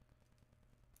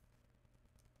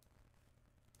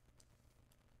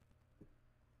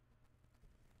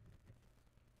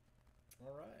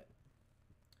 All right.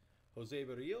 Jose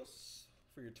Barrios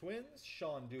for your Twins.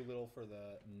 Sean Doolittle for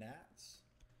the Nats.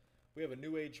 We have a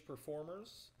New Age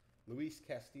Performers. Luis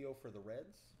Castillo for the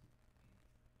Reds.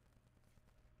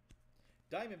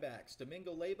 Diamondbacks,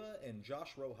 Domingo Leyba and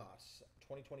Josh Rojas,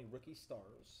 2020 rookie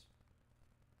stars.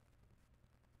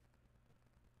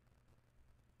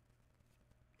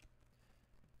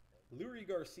 Lurie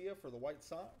Garcia for the White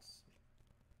Sox.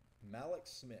 Malik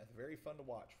Smith, very fun to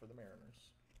watch for the Mariners.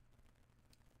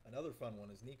 Another fun one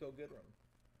is Nico Goodrum.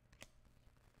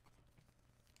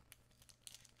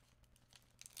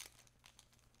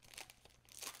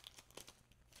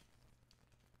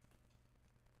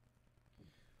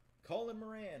 Colin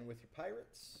Moran with your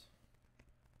Pirates.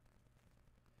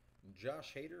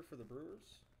 Josh Hader for the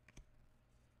Brewers.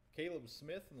 Caleb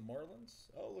Smith and the Marlins.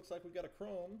 Oh, looks like we've got a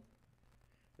chrome.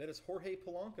 That is Jorge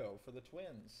Polanco for the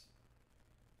Twins.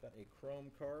 Got a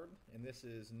chrome card, and this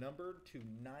is numbered to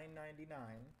 $9.99.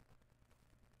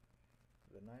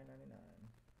 The $9.99.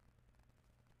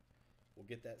 We'll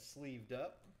get that sleeved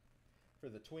up. For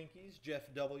the Twinkies, Jeff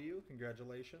W.,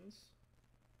 congratulations.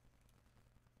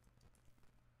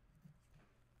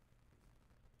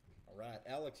 All right,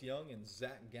 Alex Young and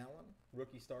Zach Gallen,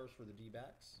 rookie stars for the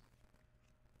D-backs.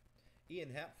 Ian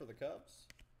Happ for the Cubs.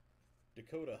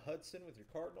 Dakota Hudson with your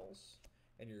Cardinals.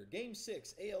 And your Game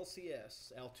 6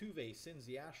 ALCS, Altuve sends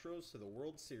the Astros to the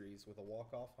World Series with a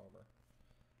walk-off homer.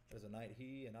 That is a night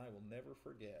he and I will never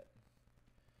forget.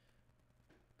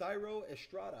 Thairo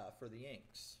Estrada for the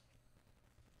Yanks.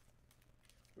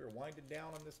 We're winding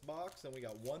down on this box, and we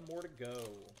got one more to go.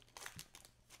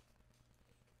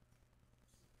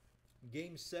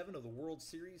 Game 7 of the World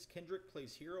Series, Kendrick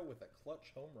plays hero with a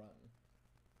clutch home run.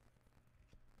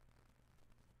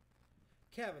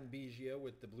 Kevin Biggio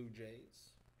with the Blue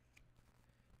Jays.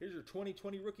 Here's your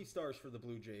 2020 rookie stars for the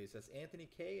Blue Jays. That's Anthony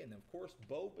Kay and, of course,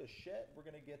 Bo Bichette. We're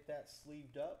going to get that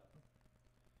sleeved up.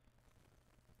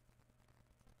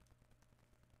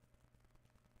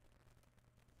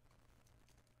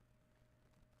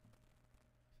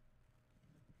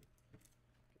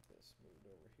 Get this moved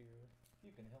over here.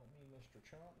 You can help me, Mr.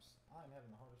 Chumps. I'm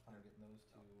having the hardest time getting those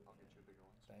two. I'll get you a bigger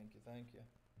one. Thank you, thank you.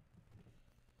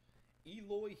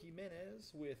 Eloy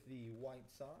Jimenez with the White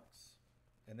Sox.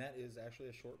 And that is actually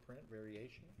a short print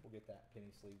variation. We'll get that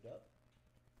penny sleeved up.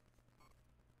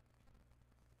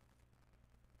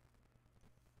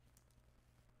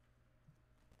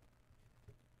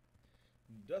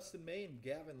 Dustin May and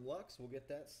Gavin Lux. We'll get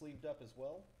that sleeved up as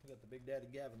well. We got the Big Daddy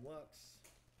Gavin Lux.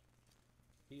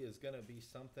 He is going to be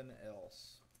something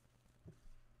else.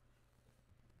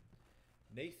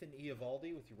 Nathan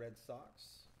Eovaldi with your Red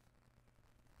Sox.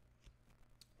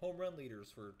 Home run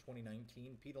leaders for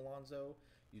 2019, Pete Alonso,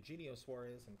 Eugenio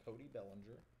Suarez, and Cody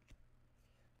Bellinger.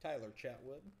 Tyler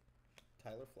Chatwood,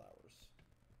 Tyler Flowers.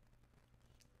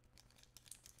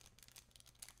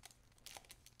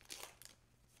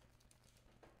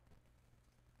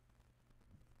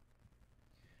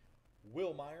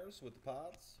 Will Myers with the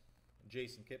Pods.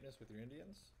 Jason Kipnis with your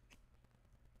Indians.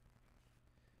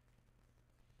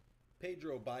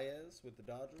 Pedro Baez with the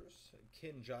Dodgers.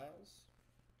 Ken Giles.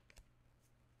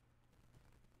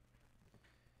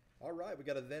 All right, we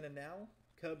got a then and now.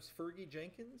 Cubs, Fergie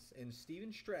Jenkins and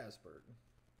Steven Strasburg.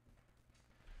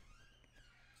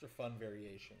 These are fun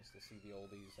variations to see the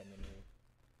oldies and the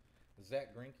new.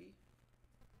 Zach Greinke,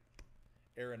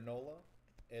 Aaron Nola,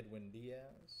 Edwin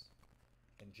Diaz,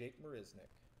 and Jake Marisnick.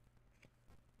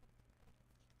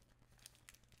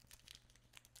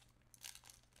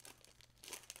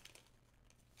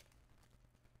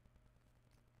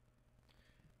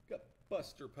 Got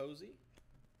Buster Posey,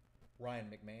 Ryan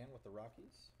McMahon with the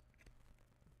Rockies.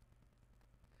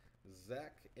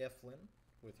 Zach Eflin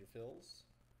with your Phils.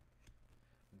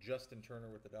 Justin Turner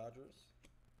with the Dodgers.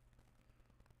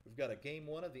 We've got a Game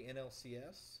 1 of the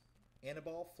NLCS.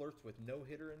 Anibal flirts with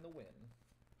no-hitter in the win.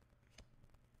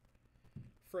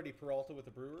 Freddie Peralta with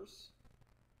the Brewers.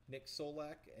 Nick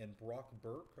Solak and Brock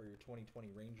Burke are your 2020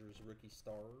 Rangers rookie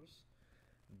stars.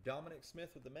 Dominic Smith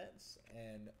with the Mets.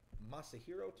 And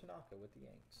Masahiro Tanaka with the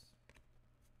Yanks.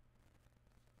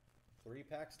 3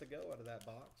 packs to go out of that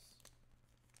box.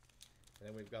 And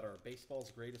then we've got our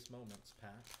Baseball's Greatest Moments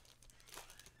pack.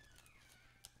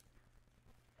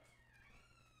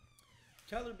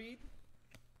 Tyler Beede.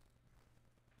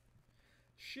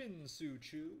 Shin-Soo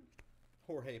Choo.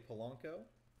 Jorge Polanco.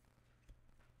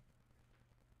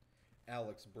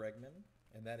 Alex Bregman.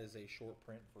 And that is a short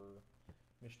print for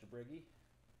Mr. Briggy.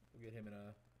 We'll get him in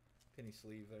a penny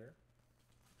sleeve there.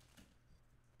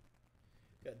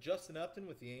 Got Justin Upton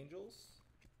with the Angels.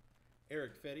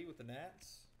 Eric Fetty with the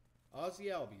Nats. Ozzie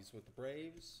Albies with the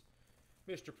Braves.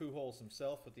 Mr. Pujols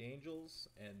himself with the Angels.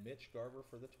 And Mitch Garver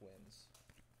for the Twins.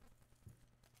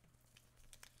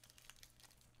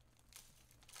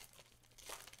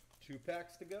 Two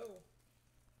packs to go.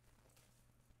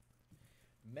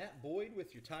 Matt Boyd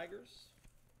with your Tigers.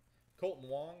 Colton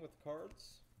Wong with the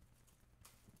Cards.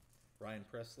 Ryan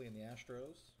Presley and the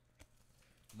Astros.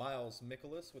 Miles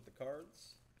Mikolas with the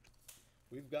Cards.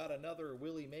 We've got another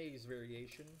Willie Mays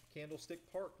variation. Candlestick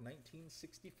Park,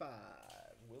 1965.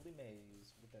 Willie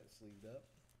Mays with that sleeved up.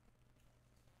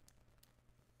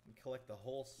 We collect the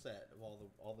whole set of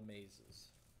all the mazes.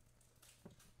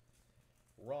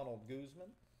 Ronald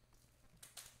Guzman.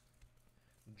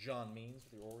 John Means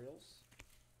with the Orioles.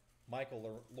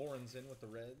 Michael Lorenzen with the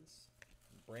Reds.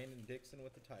 Brandon Dixon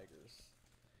with the Tigers.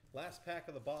 Last pack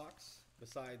of the box,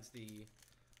 besides the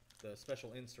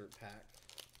special insert pack.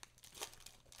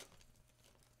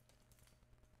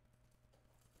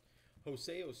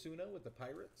 Jose Osuna with the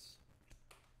Pirates.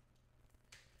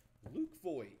 Luke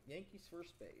Voigt, Yankees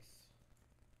first base.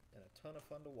 And a ton of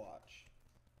fun to watch.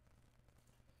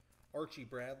 Archie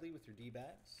Bradley with your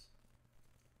D-backs.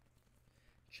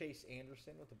 Chase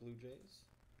Anderson with the Blue Jays.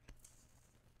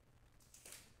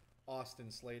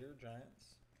 Austin Slater,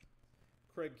 Giants.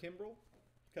 Craig Kimbrell,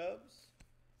 Cubs.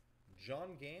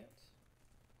 John Gant.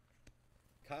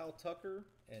 Kyle Tucker,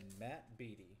 and Matt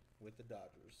Beattie with the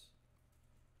Dodgers.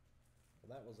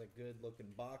 Well, that was a good looking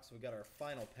box. We got our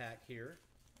final pack here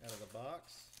out of the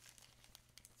box.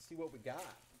 Let's see what we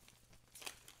got.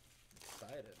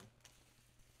 Excited.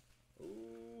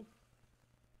 Ooh.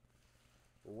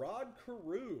 Rod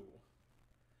Carew.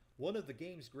 One of the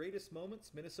game's greatest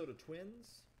moments, Minnesota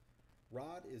Twins.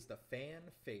 Rod is the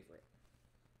fan favorite.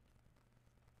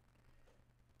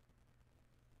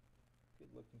 Good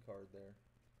looking card there.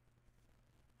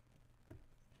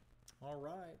 All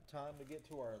right, time to get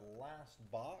to our last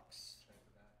box.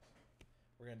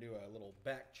 We're going to do a little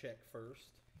back check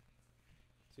first.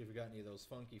 See if we got any of those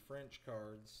funky French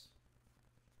cards.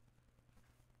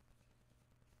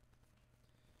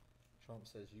 Trump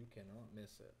says you cannot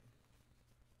miss it.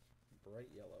 Bright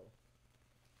yellow.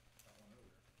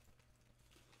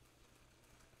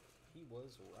 He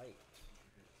was right.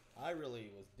 I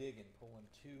really was digging pulling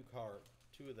two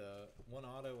of the one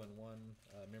auto and one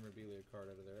memorabilia card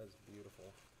out of there. That's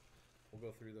beautiful. We'll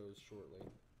go through those shortly.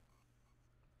 Let's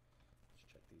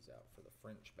check these out for the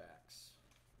French backs.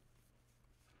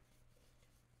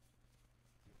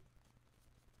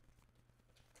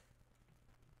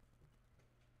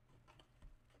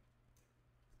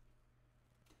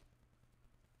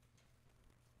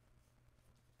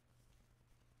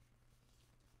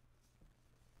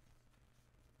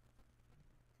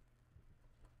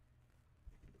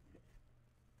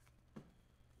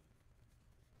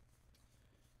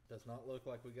 Does not look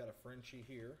like we got a Frenchie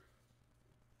here.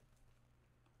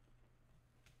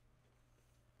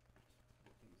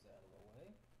 Get these out of the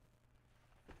way.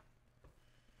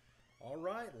 All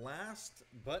right, last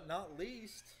but not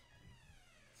least,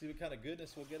 see what kind of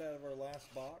goodness we'll get out of our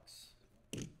last box.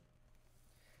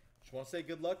 Just want to say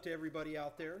good luck to everybody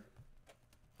out there.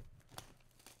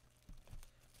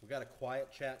 We got a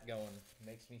quiet chat going.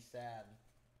 Makes me sad.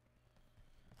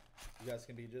 You guys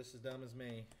can be just as dumb as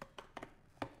me.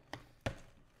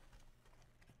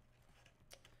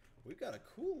 We've got a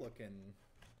cool looking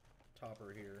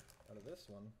topper here out of this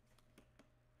one.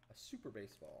 A super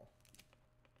baseball.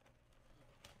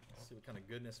 Let's see what kind of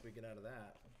goodness we get out of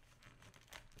that.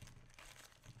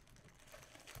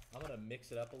 I'm going to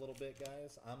mix it up a little bit,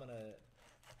 guys. I'm going to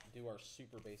do our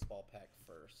super baseball pack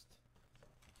first.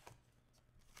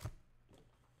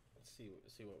 Let's see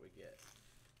what we get.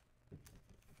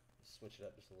 Switch it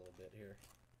up just a little bit here.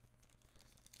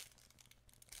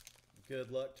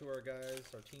 Good luck to our guys,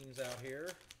 our teams out here.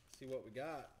 See what we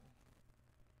got.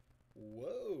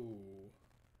 Whoa.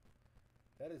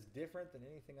 That is different than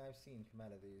anything I've seen come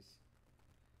out of these.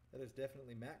 That is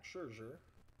definitely Max Scherzer.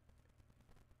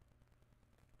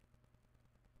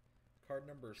 Card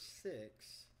number 6. That's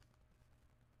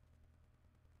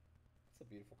a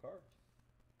beautiful card.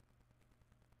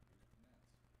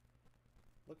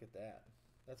 Look at that.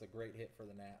 That's a great hit for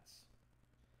the Nats.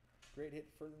 Great hit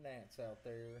for the Nats out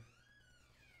there.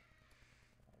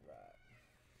 Right.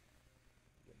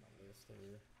 Get my list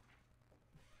here.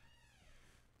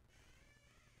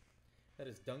 That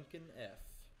is Duncan F.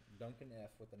 Duncan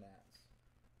F with the Nats.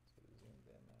 Let's get it zoomed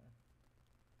in there.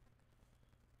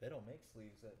 They don't make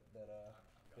sleeves that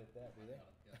fit that, do they?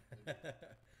 Yeah.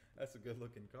 That's a good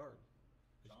looking card.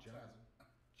 Chomps has it.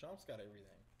 Chomp's got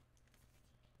everything.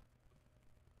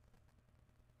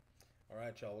 All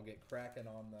right, y'all. We'll get cracking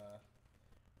on the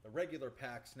regular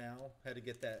packs now. Had to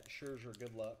get that Scherzer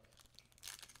good luck.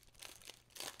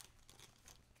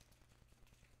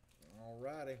 All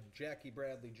righty. Jackie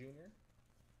Bradley Jr.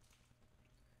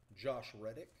 Josh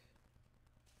Reddick.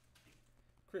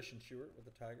 Christian Stewart with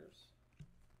the Tigers.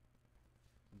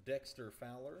 Dexter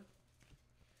Fowler.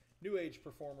 New Age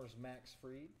Performers Max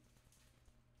Fried.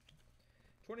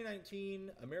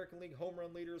 2019 American League home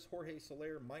run leaders Jorge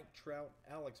Soler, Mike Trout,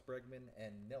 Alex Bregman,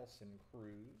 and Nelson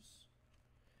Cruz.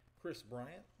 Chris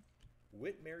Bryant,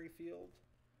 Whit Merrifield,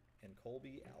 and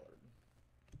Colby Allard.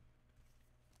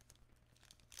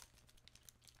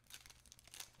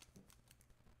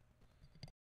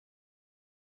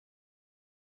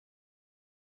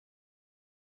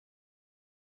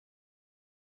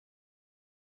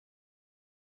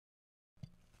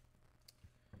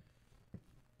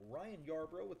 Ryan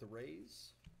Yarbrough with the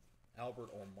Rays. Albert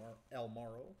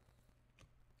Almaro.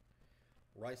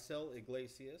 Rysel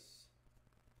Iglesias.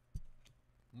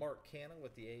 Mark Cannon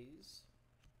with the A's.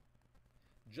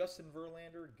 Justin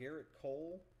Verlander, Garrett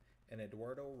Cole, and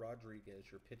Eduardo Rodriguez,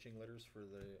 your pitching leaders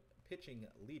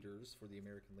for the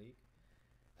American League.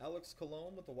 Alex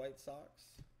Colon with the White Sox.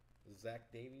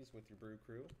 Zach Davies with your Brew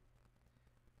Crew.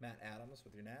 Matt Adams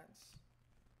with your Nats.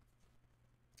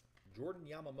 Jordan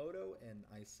Yamamoto and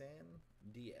Isan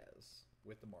Diaz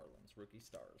with the Marlins, rookie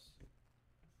stars.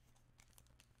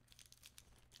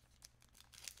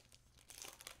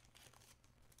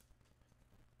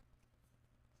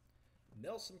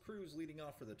 Nelson Cruz leading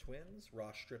off for the Twins.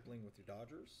 Ross Stripling with your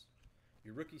Dodgers.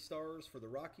 Your rookie stars for the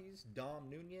Rockies, Dom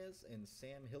Nunez and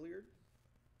Sam Hilliard.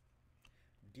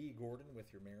 D. Gordon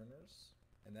with your Mariners.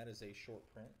 And that is a short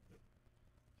print. So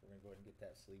we're going to go ahead and get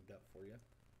that sleeved up for you.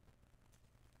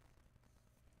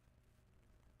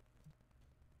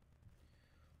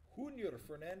 Junior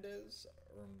Fernandez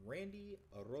and Randy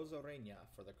Rosarena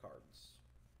for the Cards.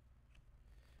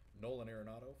 Nolan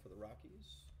Arenado for the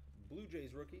Rockies. Blue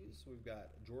Jays rookies, we've got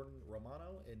Jordan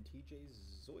Romano and TJ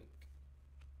Zoik.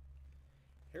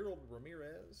 Harold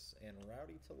Ramirez and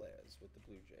Rowdy Tellez with the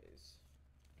Blue Jays.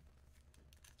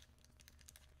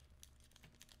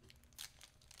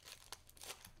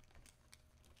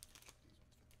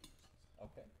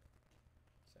 Okay.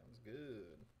 Sounds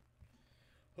good.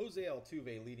 Jose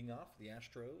Altuve leading off for the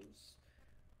Astros.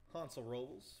 Hansel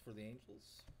Robles for the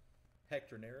Angels.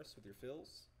 Hector Neris with your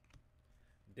Phils.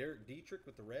 Derek Dietrich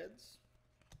with the Reds.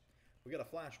 We got a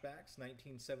flashbacks,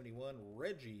 1971.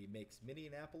 Reggie makes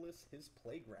Minneapolis his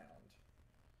playground.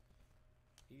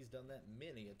 He's done that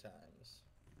many a times.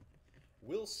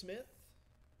 Will Smith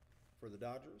for the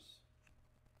Dodgers.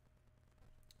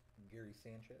 Gary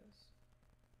Sanchez.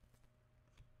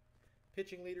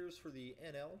 Pitching leaders for the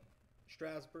NL.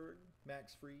 Strasburg,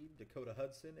 Max Fried, Dakota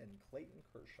Hudson, and Clayton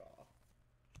Kershaw.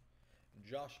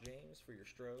 Josh James for your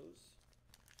Stros.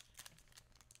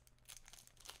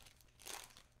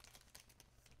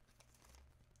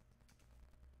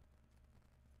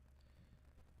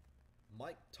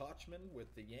 Mike Tauchman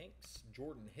with the Yanks,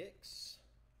 Jordan Hicks,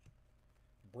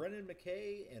 Brennan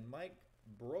McKay, and Mike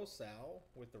Brossow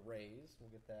with the Rays. We'll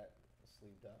get that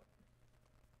sleeved up.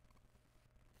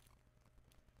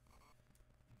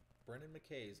 Brennan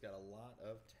McKay's got a lot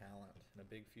of talent and a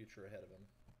big future ahead of him.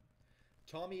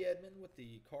 Tommy Edman with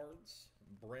the Cards,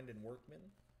 Brendan Workman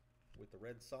with the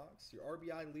Red Sox. Your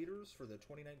RBI leaders for the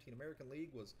 2019 American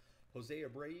League was Jose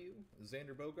Abreu,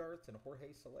 Xander Bogaerts, and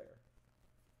Jorge Soler.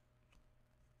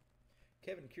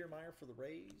 Kevin Kiermaier for the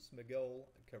Rays, Miguel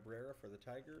Cabrera for the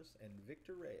Tigers, and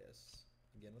Victor Reyes,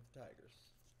 again with the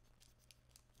Tigers.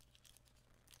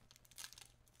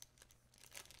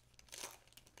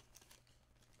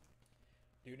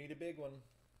 Do need a big one.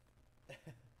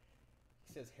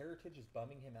 He says Heritage is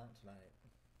bumming him out tonight.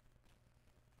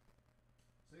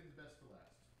 Save the best for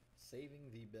last. Saving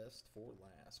the best for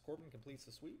last. Corbin completes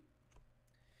the sweep.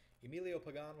 Emilio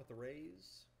Pagan with the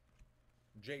Rays.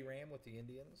 J. Ram with the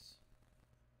Indians.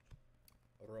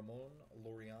 Ramon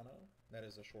Laureano. That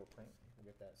is a short print.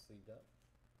 We'll get that sleeved up.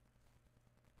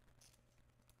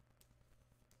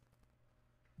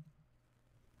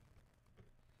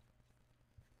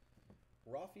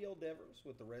 Rafael Devers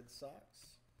with the Red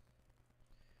Sox.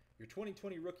 Your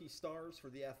 2020 rookie stars for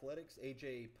the Athletics,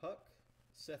 A.J. Puck,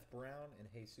 Seth Brown, and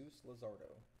Jesus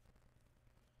Luzardo.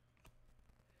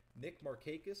 Nick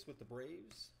Markakis with the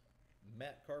Braves,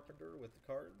 Matt Carpenter with the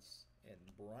Cards, and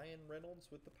Brian Reynolds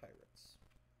with the Pirates.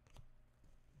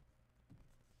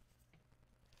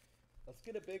 Let's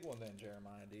get a big one then,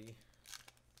 Jeremiah D.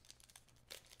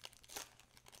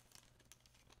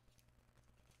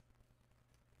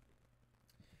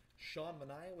 Sean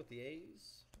Manaea with the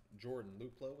A's. Jordan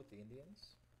Luplow with the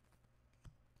Indians.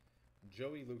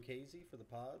 Joey Lucchesi for the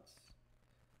Pods.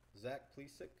 Zach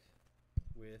Plesac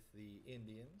with the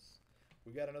Indians.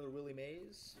 We got another Willie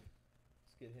Mays.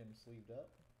 Let's get him sleeved up.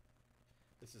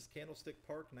 This is Candlestick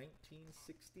Park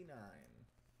 1969.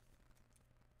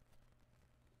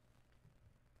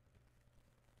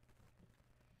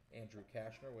 Andrew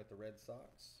Cashner with the Red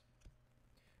Sox.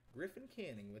 Griffin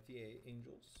Canning with the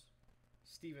Angels.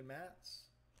 Steven Matz,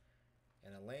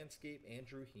 and a landscape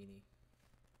Andrew Heaney.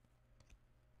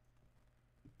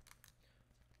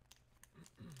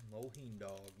 Oh, Heen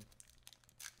Dog.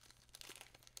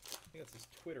 I think that's his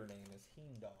Twitter name is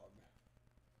Heen Dog.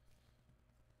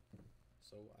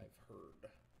 So I've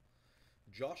heard.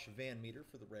 Josh Van Meter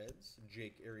for the Reds.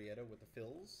 Jake Arrieta with the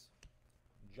Phils.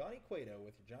 Johnny Cueto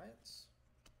with the Giants.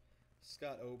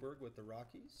 Scott Oberg with the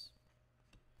Rockies.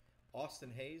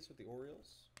 Austin Hayes with the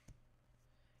Orioles.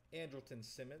 Andrelton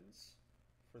Simmons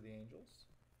for the Angels.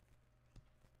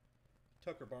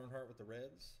 Tucker Barnhart with the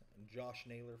Reds. And Josh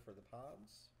Naylor for the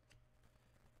Pods.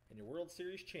 And your World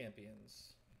Series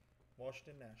champions,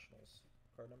 Washington Nationals.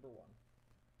 Card number 1.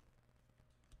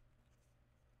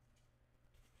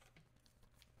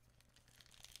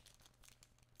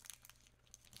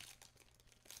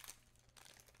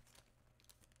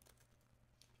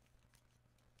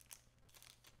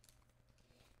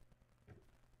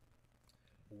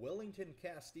 Wellington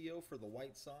Castillo for the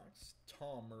White Sox.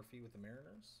 Tom Murphy with the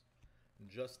Mariners.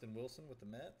 Justin Wilson with the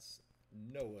Mets.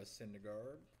 Noah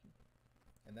Syndergaard.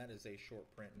 And that is a short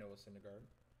print Noah Syndergaard.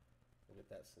 We'll get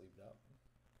that sleeved up.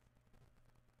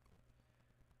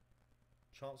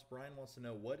 Chomps Brian wants to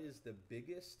know, what is the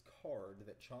biggest card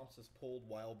that Chomps has pulled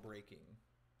while breaking?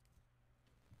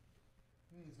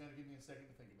 He's going to give me a second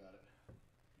to think about it.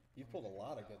 You've pulled a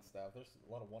lot of good stuff. There's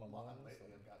a lot of one-on-ones. Lately,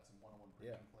 I've got some one-on-one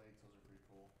printing Yeah. plates. Those are pretty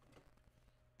cool.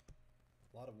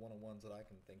 A lot of one-on-ones that I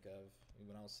can think of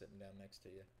when I was sitting down next to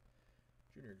you.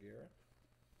 Junior Guerra.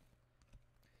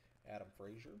 Adam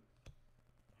Frazier.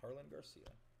 Harlan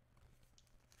Garcia.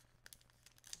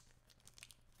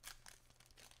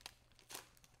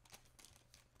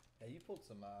 Yeah, you pulled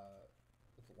some.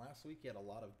 Last week you had a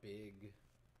lot of big,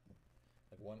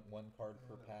 like one card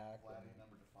per pack. Vladdy And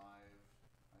number to 5.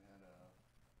 I had a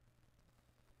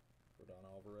Rodon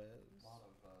Alvarez. lot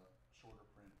of shorter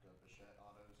print Bichette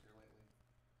autos here lately.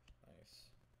 Nice.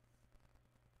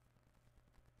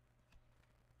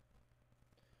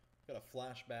 Got a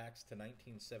flashbacks to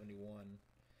 1971.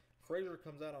 Frazier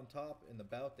comes out on top in the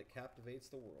bout that captivates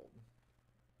the world.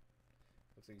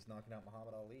 Looks like he's knocking out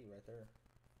Muhammad Ali right there.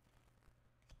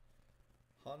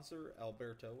 Hanser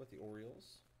Alberto with the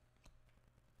Orioles.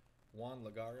 Juan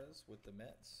Lagares with the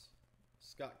Mets.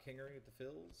 Scott Kingery with the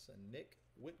Phils. And Nick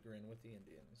Whitgren with the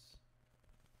Indians.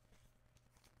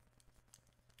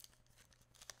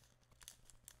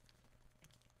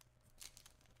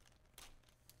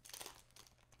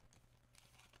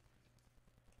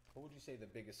 What would you say the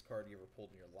biggest card you ever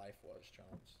pulled in your life was,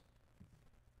 Chomps?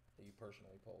 That you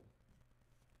personally pulled?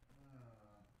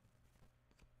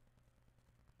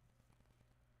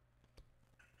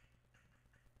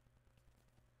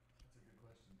 That's a good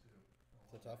question, too.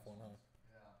 It's a tough one, huh?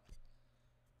 Yeah.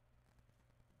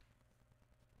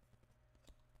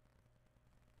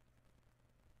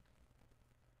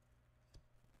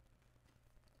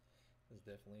 It's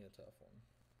definitely a tough one.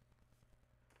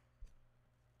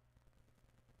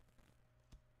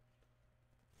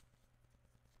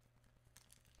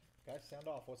 Guys, sound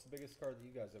off. What's the biggest card that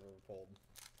you guys have ever pulled?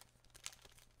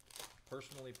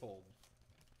 Personally pulled.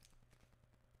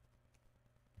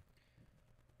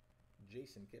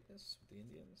 Jason Kipnis with the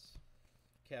Indians.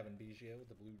 Kevin Biggio with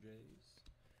the Blue Jays.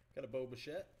 Got a Bo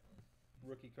Bichette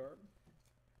rookie card.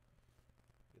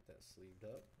 Get that sleeved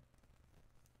up.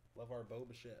 Love our Bo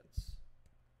Bichettes.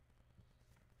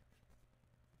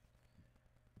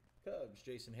 Cubs,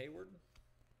 Jason Hayward.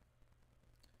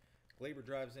 Glaber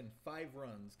drives in 5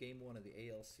 runs, game 1 of the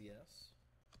ALCS.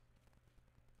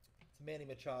 It's Manny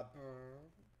Machado.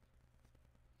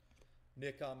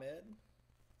 Nick Ahmed.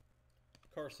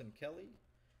 Carson Kelly.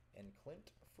 And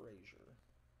Clint Frazier.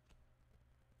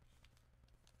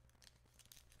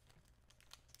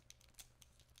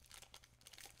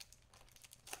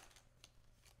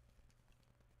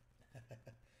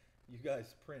 You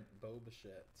guys print Bo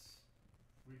Bichettes.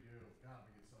 We do. God,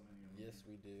 we get so many of them. Yes,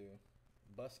 we do.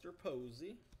 Buster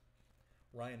Posey,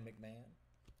 Ryan McMahon,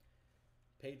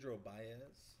 Pedro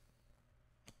Baez,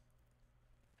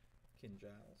 Ken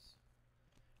Giles.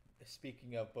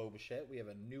 Speaking of Bo Bichette, we have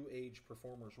a New Age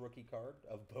Performers rookie card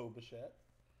of Bo Bichette.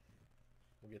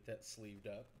 We'll get that sleeved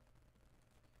up.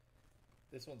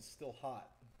 This one's still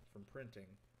hot from printing.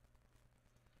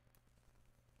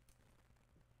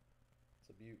 It's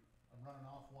a beaut. I'm running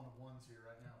off one-of-ones here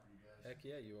right now for you guys. Heck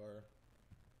yeah, you are.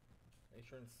 Make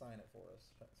sure and sign it for us.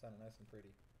 Sign it nice and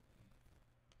pretty.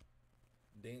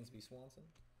 Dansby Swanson.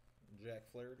 Jack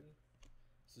Flaherty.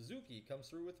 Suzuki comes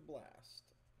through with a blast.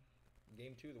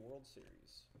 Game 2 of the World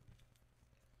Series.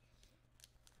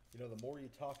 You know, the more you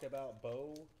talk about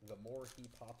Bo, the more he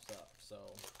pops up. So,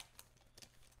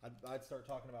 I'd start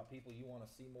talking about people you want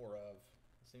to see more of.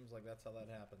 Seems like that's how that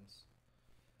happens.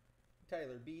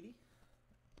 Tyler Beatty.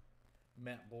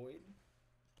 Matt Boyd.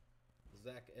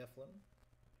 Zach Eflin.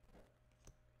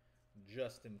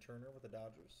 Justin Turner with the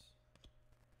Dodgers.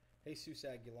 Jesus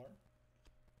Aguilar.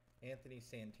 Anthony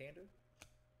Santander.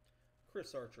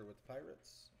 Chris Archer with the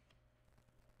Pirates.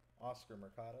 Oscar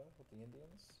Mercado with the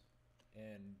Indians.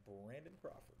 And Brandon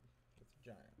Crawford with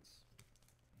the Giants.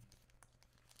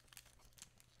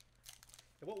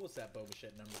 And what was that Boba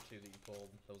Fett number 2 that you pulled?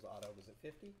 Those auto, was it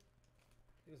 50?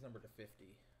 It was numbered to 50.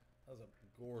 That was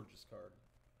a gorgeous card.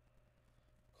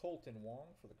 Colton Wong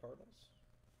for the Cardinals.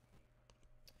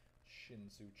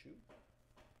 Shin-Soo Choo.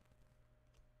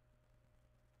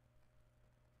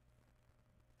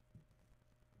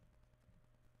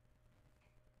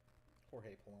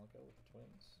 Jorge Polanco with the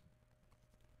Twins.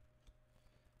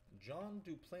 John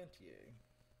Duplantier.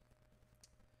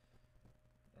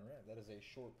 Alright, that is a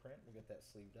short print. We'll get that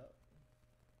sleeved up.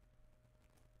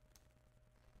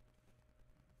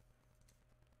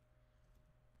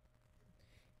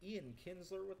 Ian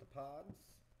Kinsler with the Pods,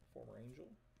 former Angel.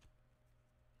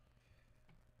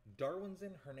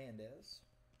 Darwinzon Hernandez.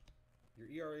 Your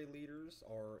ERA leaders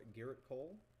are Garrett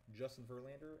Cole, Justin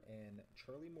Verlander, and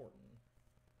Charlie Morton.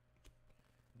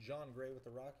 John Gray with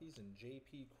the Rockies and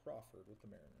J.P. Crawford with the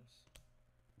Mariners.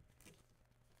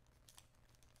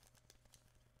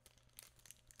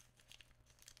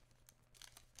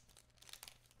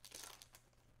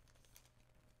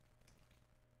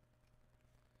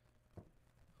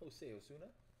 Jose Osuna.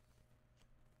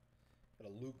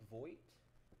 Got a Luke Voigt.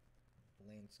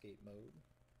 Landscape mode.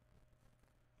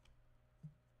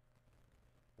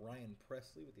 Ryan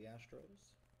Presley with the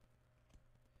Astros.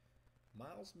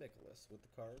 Miles Mikolas with the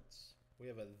Cards. We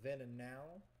have a Then and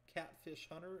Now, Catfish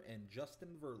Hunter, and Justin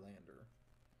Verlander.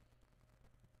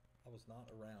 I was not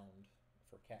around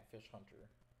for Catfish Hunter.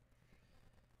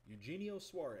 Eugenio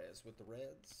Suarez with the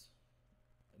Reds.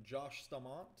 Josh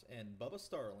Stamont and Bubba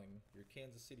Starling, your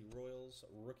Kansas City Royals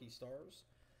rookie stars.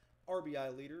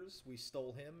 RBI leaders, we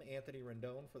stole him, Anthony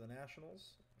Rendon for the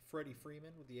Nationals. Freddie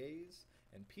Freeman with the A's.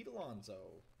 And Pete Alonso,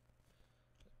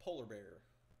 Polar Bear.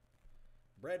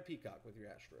 Brad Peacock with your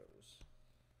Astros.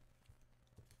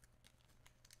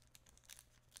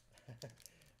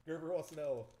 Gerber wants to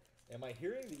know, am I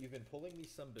hearing that you've been pulling me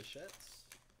some Bichettes?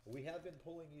 We have been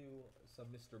pulling you some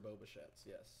Mr. Bo Bichettes,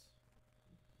 yes.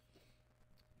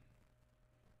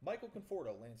 Michael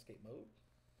Conforto, landscape mode.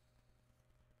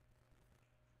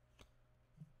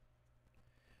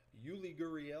 Yuli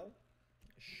Gurriel,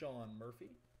 Sean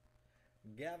Murphy.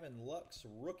 Gavin Lux,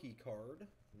 rookie card.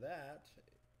 That,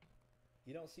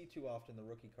 you don't see too often the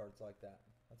rookie cards like that.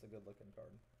 That's a good looking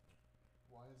card.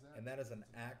 Why is that? And that is an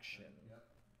action. Yep.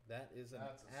 That is an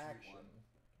That's a sweet action. one.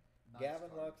 Nice Gavin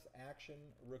card. Lux, action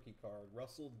rookie card.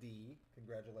 Russell D,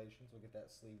 congratulations. We'll get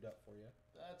that sleeved up for you.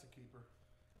 That's a keeper.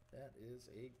 That is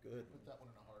a good Put one. that one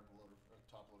in a hard loader, or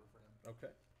top loader for him.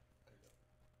 Okay. There you go.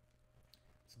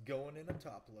 It's going in a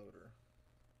top loader.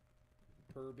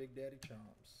 Per Big Daddy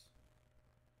Chomps.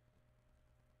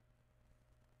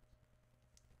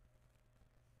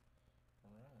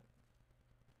 Alright.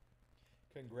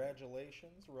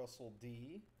 Congratulations, Russell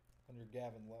D, on your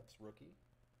Gavin Lux rookie.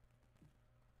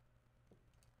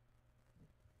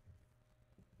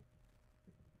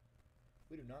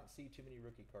 We do not see too many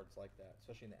rookie cards like that,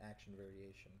 especially in the action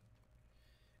variation.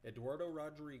 Eduardo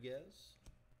Rodriguez.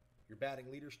 Your batting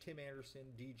leaders, Tim Anderson,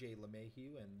 DJ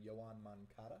LeMahieu, and Yoan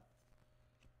Moncada.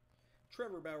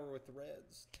 Trevor Bauer with the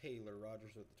Reds, Taylor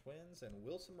Rogers with the Twins, and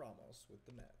Wilson Ramos with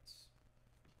the Mets.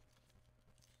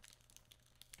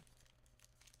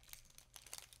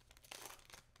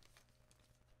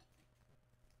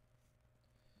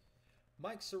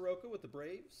 Mike Soroka with the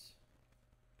Braves.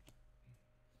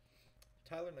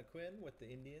 Tyler McQuinn with the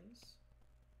Indians.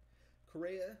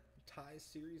 Correa ties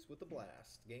series with the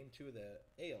Blast. Game 2 of the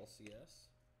ALCS.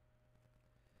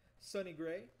 Sonny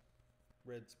Gray,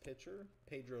 Reds pitcher.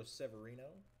 Pedro Severino.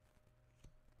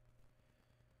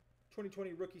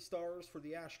 2020 rookie stars for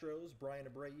the Astros. Brian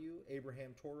Abreu,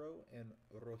 Abraham Toro, and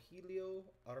Rogelio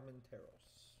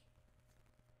Armenteros.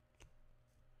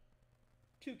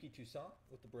 Touki Toussaint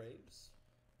with the Braves.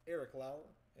 Eric Lauer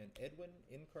and Edwin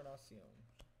Encarnacion.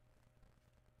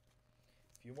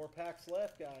 A few more packs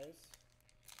left, guys.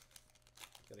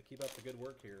 Got to keep up the good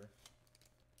work here.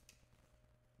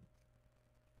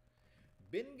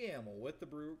 Ben Gamel with the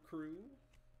Brew Crew.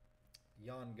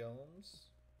 Jan Gomes.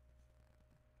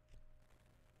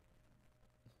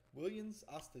 Williams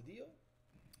Astudillo.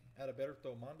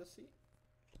 Adalberto Mondesi.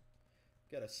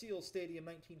 Got a Seal Stadium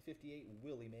 1958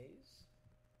 Willie Mays.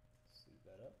 Sleeve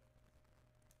that up.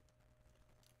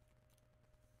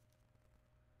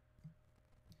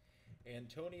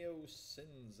 Antonio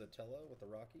Senzatella with the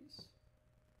Rockies.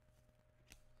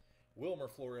 Wilmer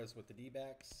Flores with the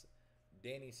D-backs.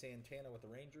 Danny Santana with the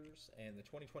Rangers. And the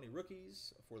 2020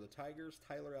 rookies for the Tigers,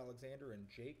 Tyler Alexander and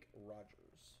Jake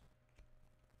Rogers.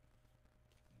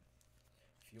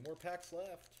 A few more packs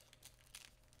left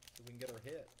so we can get our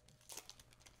hit.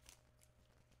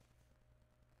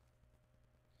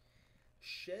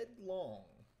 Shed Long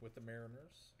with the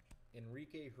Mariners.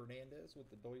 Enrique Hernandez with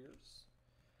the Doyers.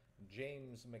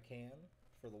 James McCann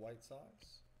for the White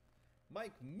Sox.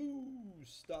 Mike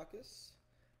Moustakas.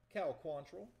 Cal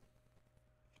Quantrill.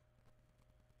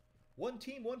 One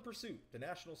team, one pursuit. The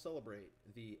Nationals celebrate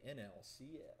the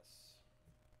NLCS.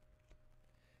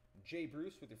 Jay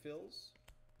Bruce with your Phils.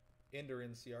 Ender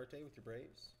Inciarte with your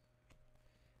Braves.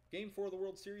 Game 4 of the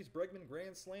World Series, Bregman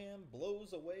Grand Slam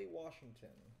blows away Washington.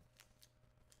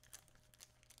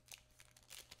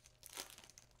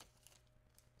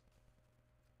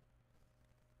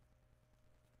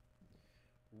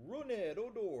 Roned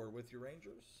Odor with your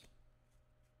Rangers.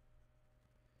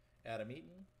 Adam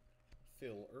Eaton.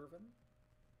 Phil Irvin.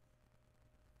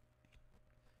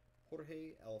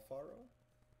 Jorge Alfaro.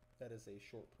 That is a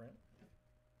short print.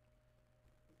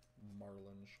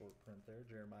 Marlin short print there.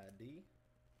 Jeremiah D.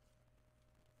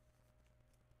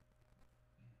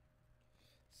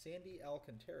 Sandy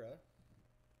Alcantara,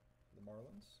 the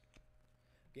Marlins.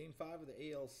 Game 5 of the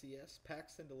ALCS.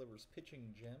 Paxton delivers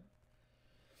pitching gem.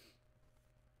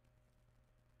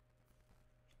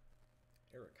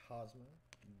 Eric Hosmer,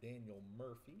 Daniel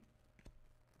Murphy.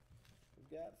 We've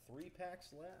got 3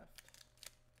 packs left.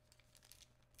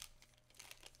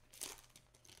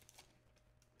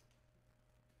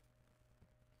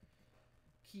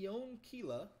 Keone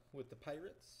Keela with the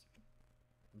Pirates.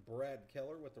 Brad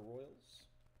Keller with the Royals.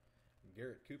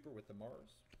 Garrett Cooper with the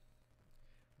Mars.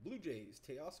 Blue Jays,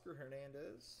 Teoscar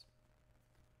Hernandez.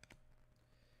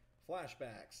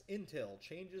 Flashbacks, Intel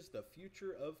changes the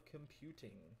future of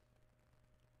computing.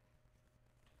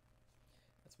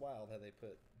 That's wild how they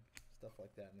put stuff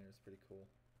like that in there. It's pretty cool.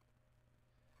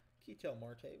 Ketel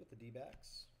Marte with the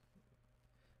D-backs.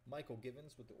 Michael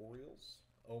Givens with the Orioles.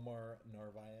 Omar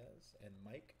Narvaez and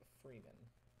Mike Freeman.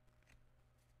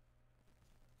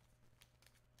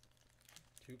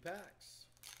 2 packs.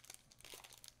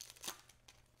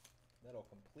 That'll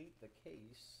complete the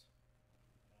case.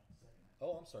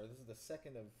 Oh, I'm sorry. This is the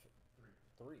second of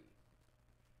 3.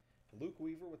 Luke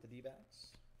Weaver with the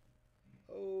D-backs.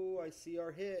 Oh, I see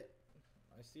our hit.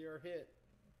 I see our hit.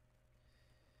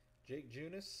 Jake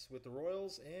Junis with the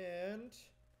Royals. And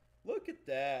look at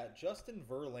that. Justin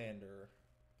Verlander.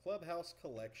 Clubhouse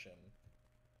Collection.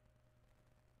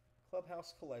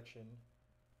 Clubhouse Collection.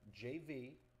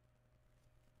 JV.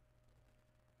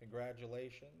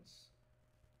 Congratulations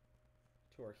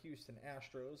to our Houston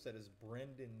Astros. That is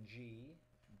Brendan G.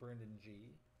 Brendan G.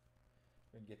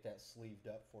 We're going to get that sleeved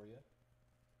up for you.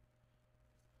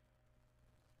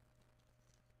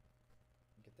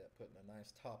 Get that put in a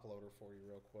nice top loader for you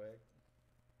real quick.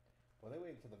 Well, they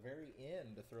waited to the very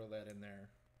end to throw that in there.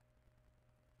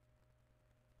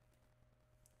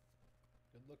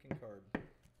 Good looking card.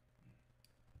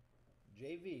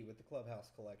 JV with the Clubhouse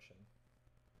Collection.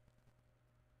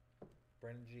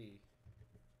 Brendan G.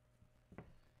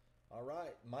 All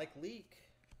right, Mike Leake.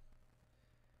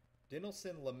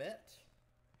 Dinelson Lamet.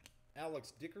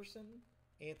 Alex Dickerson.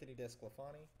 Anthony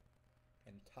Desclafani.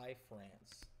 And Ty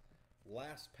France.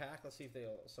 Last pack. Let's see if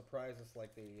they'll surprise us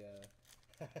like they...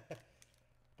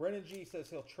 Brendan G says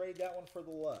he'll trade that one for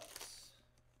the Lux.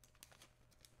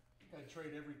 Gotta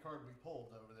trade every card we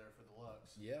pulled over there for the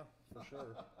Lux. Yeah, for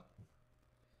sure.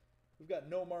 We've got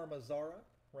Nomar Mazara,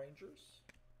 Rangers.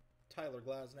 Tyler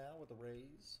Glasnow with the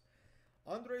Rays.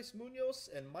 Andres Munoz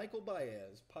and Michael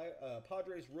Baez,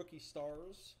 Padres rookie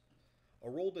stars.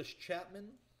 Aroldis Chapman,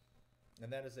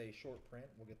 and that is a short print.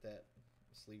 We'll get that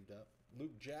sleeved up.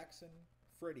 Luke Jackson,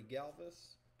 Freddie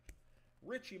Galvis,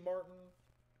 Richie Martin,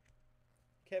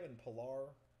 Kevin Pillar,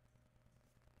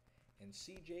 and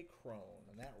CJ Crone.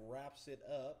 And that wraps it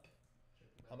up.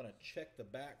 I'm going to check the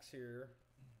backs here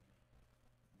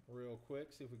real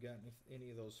quick, see if we got any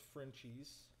of those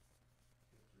Frenchies.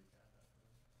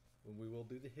 When we will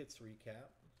do the hits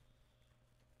recap.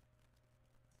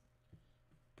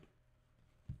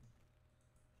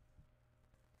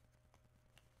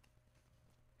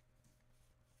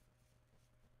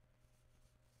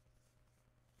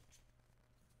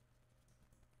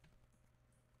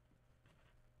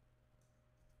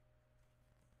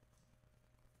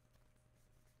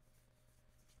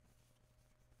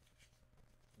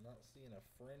 I'm not seeing a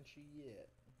Frenchie yet.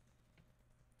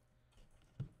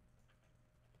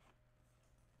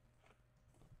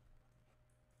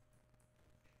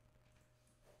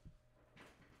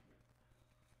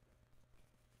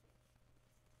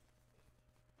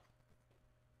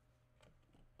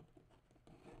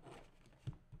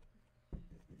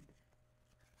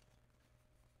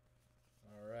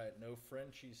 All right, no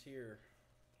Frenchies here.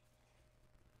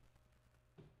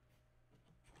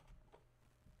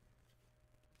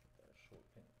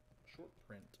 Short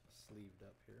print sleeved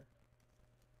up here.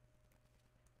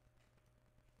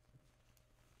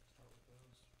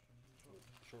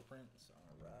 short prints.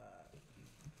 All right.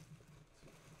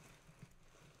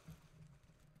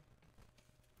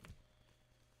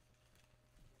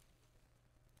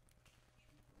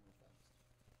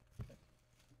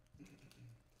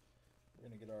 We're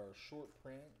gonna get our short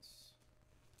prints.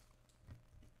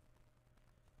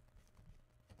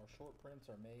 Our short prints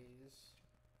are Maze.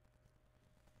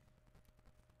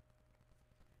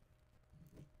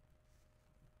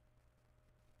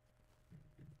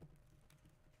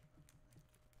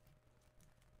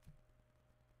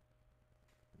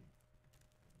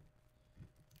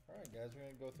 Alright guys, we're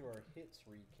going to go through our hits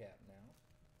recap now.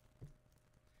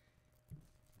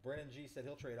 Brennan G said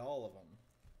he'll trade all of them.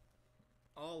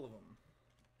 All of them.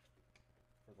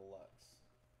 For the Lux.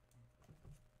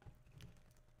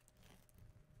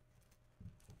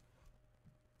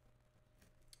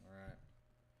 Alright.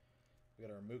 We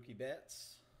got our Mookie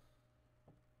Betts.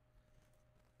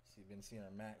 So you've been seeing our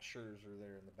Max Scherzer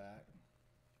there in the back.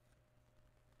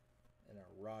 And our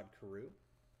Rod Carew.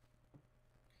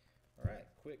 Alright,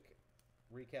 quick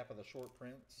recap of the short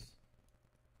prints.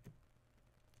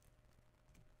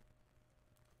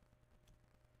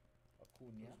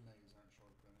 Acuna. Those Mays aren't short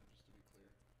printed, just to be clear.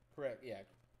 Correct, yeah.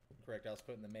 Correct. I was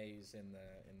putting the Mays in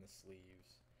the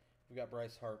sleeves. We got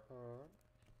Bryce Harper.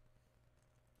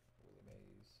 Willie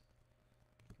Mays.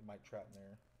 Mike Trout in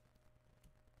there.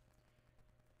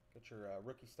 Got your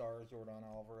rookie stars, Jordan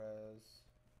Alvarez.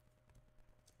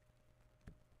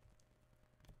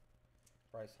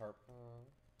 Bryce Harper.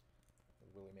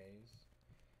 Willie Mays.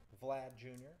 Vlad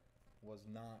Jr. was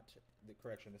not the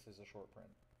correction. This is a short print.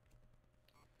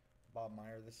 Bob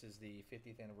Meyer. This is the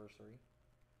 50th anniversary.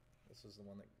 This is the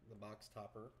one that the box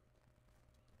topper.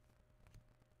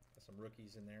 Got some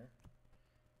rookies in there.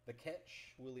 The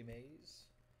Catch, Willie Mays.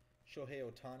 Shohei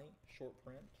Ohtani, short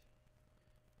print.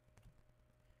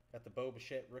 Got the Bo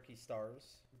Bichette rookie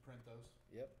stars. We print those.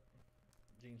 Yep.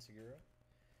 Gene Segura.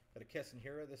 Got a Keston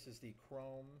Hiura. This is the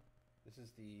chrome. This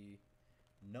is the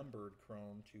numbered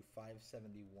chrome to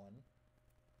 571.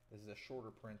 This is a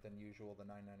shorter print than usual, the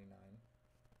 999.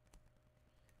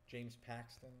 James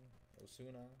Paxton,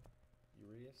 Osuna,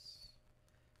 Urias.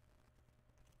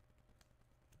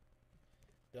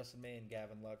 Dustin May and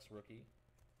Gavin Lux, rookie.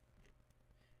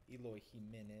 Eloy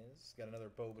Jimenez. Got another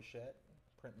Bo Bichette.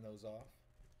 Printing those off.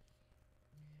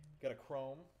 Got a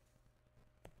chrome.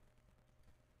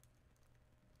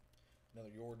 Another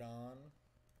Jordan.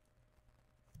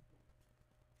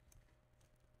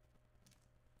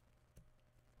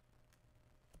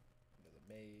 Another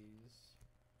Mays.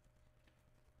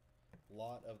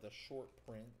 Lot of the short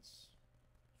prints.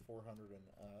 400 and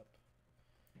up.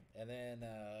 And then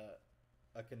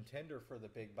a contender for the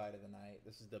big bite of the night.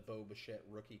 This is the Bo Bichette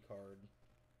rookie card.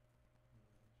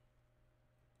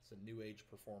 It's a New Age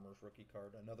Performers rookie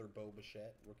card. Another Bo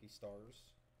Bichette rookie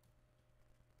stars.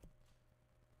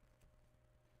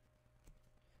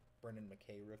 Brendan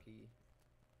McKay rookie.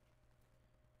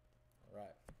 All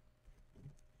right.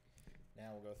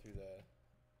 Now we'll go through the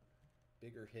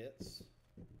bigger hits,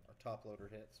 our top loader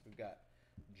hits. We've got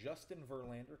Justin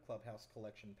Verlander Clubhouse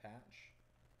Collection patch.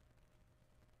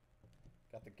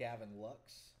 Got the Gavin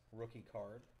Lux rookie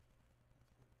card.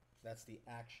 That's the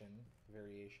action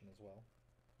variation as well.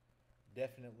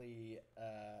 Definitely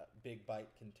a big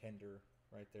bite contender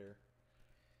right there.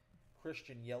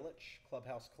 Christian Yelich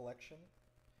Clubhouse Collection.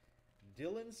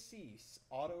 Dylan Cease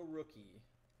auto rookie.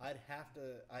 I'd have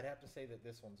to say that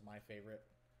this one's my favorite.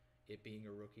 It being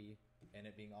a rookie and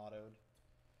it being autoed.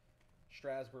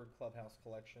 Strasburg Clubhouse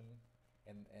Collection,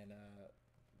 and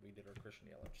we did our Christian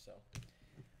Yelich. So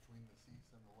Between the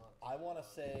Cease and the Lux. I want to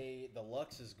say the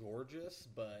Lux is gorgeous,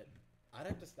 but I'd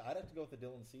have to go with the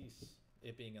Dylan Cease.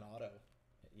 It being an auto,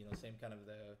 you know, same kind of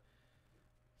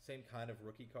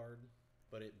rookie card,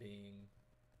 but it being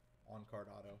on card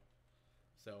auto.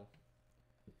 So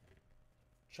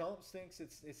Chomps thinks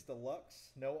it's the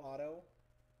Lux, no auto.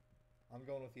 I'm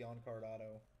going with the on card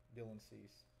auto, Dylan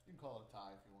Cease. You can call it a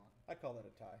tie if you want. I'd call that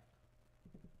a tie.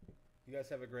 You guys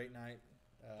have a great night.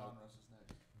 Don Russ is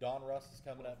next. Don Russ is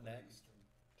coming up 12:30 next. Eastern.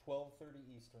 12:30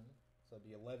 Eastern, so it'd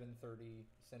be 11:30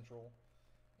 Central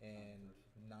and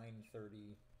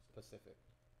 9:30 Pacific,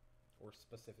 or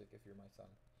specific if you're my son.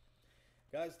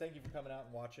 Guys, thank you for coming out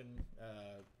and watching.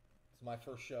 It's my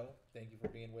first show. Thank you for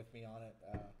being with me on it.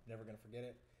 Never gonna forget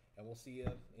it. And we'll see you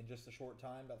in just a short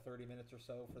time, about 30 minutes or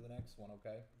so for the next one,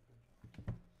 okay?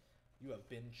 You have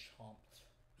been chomped.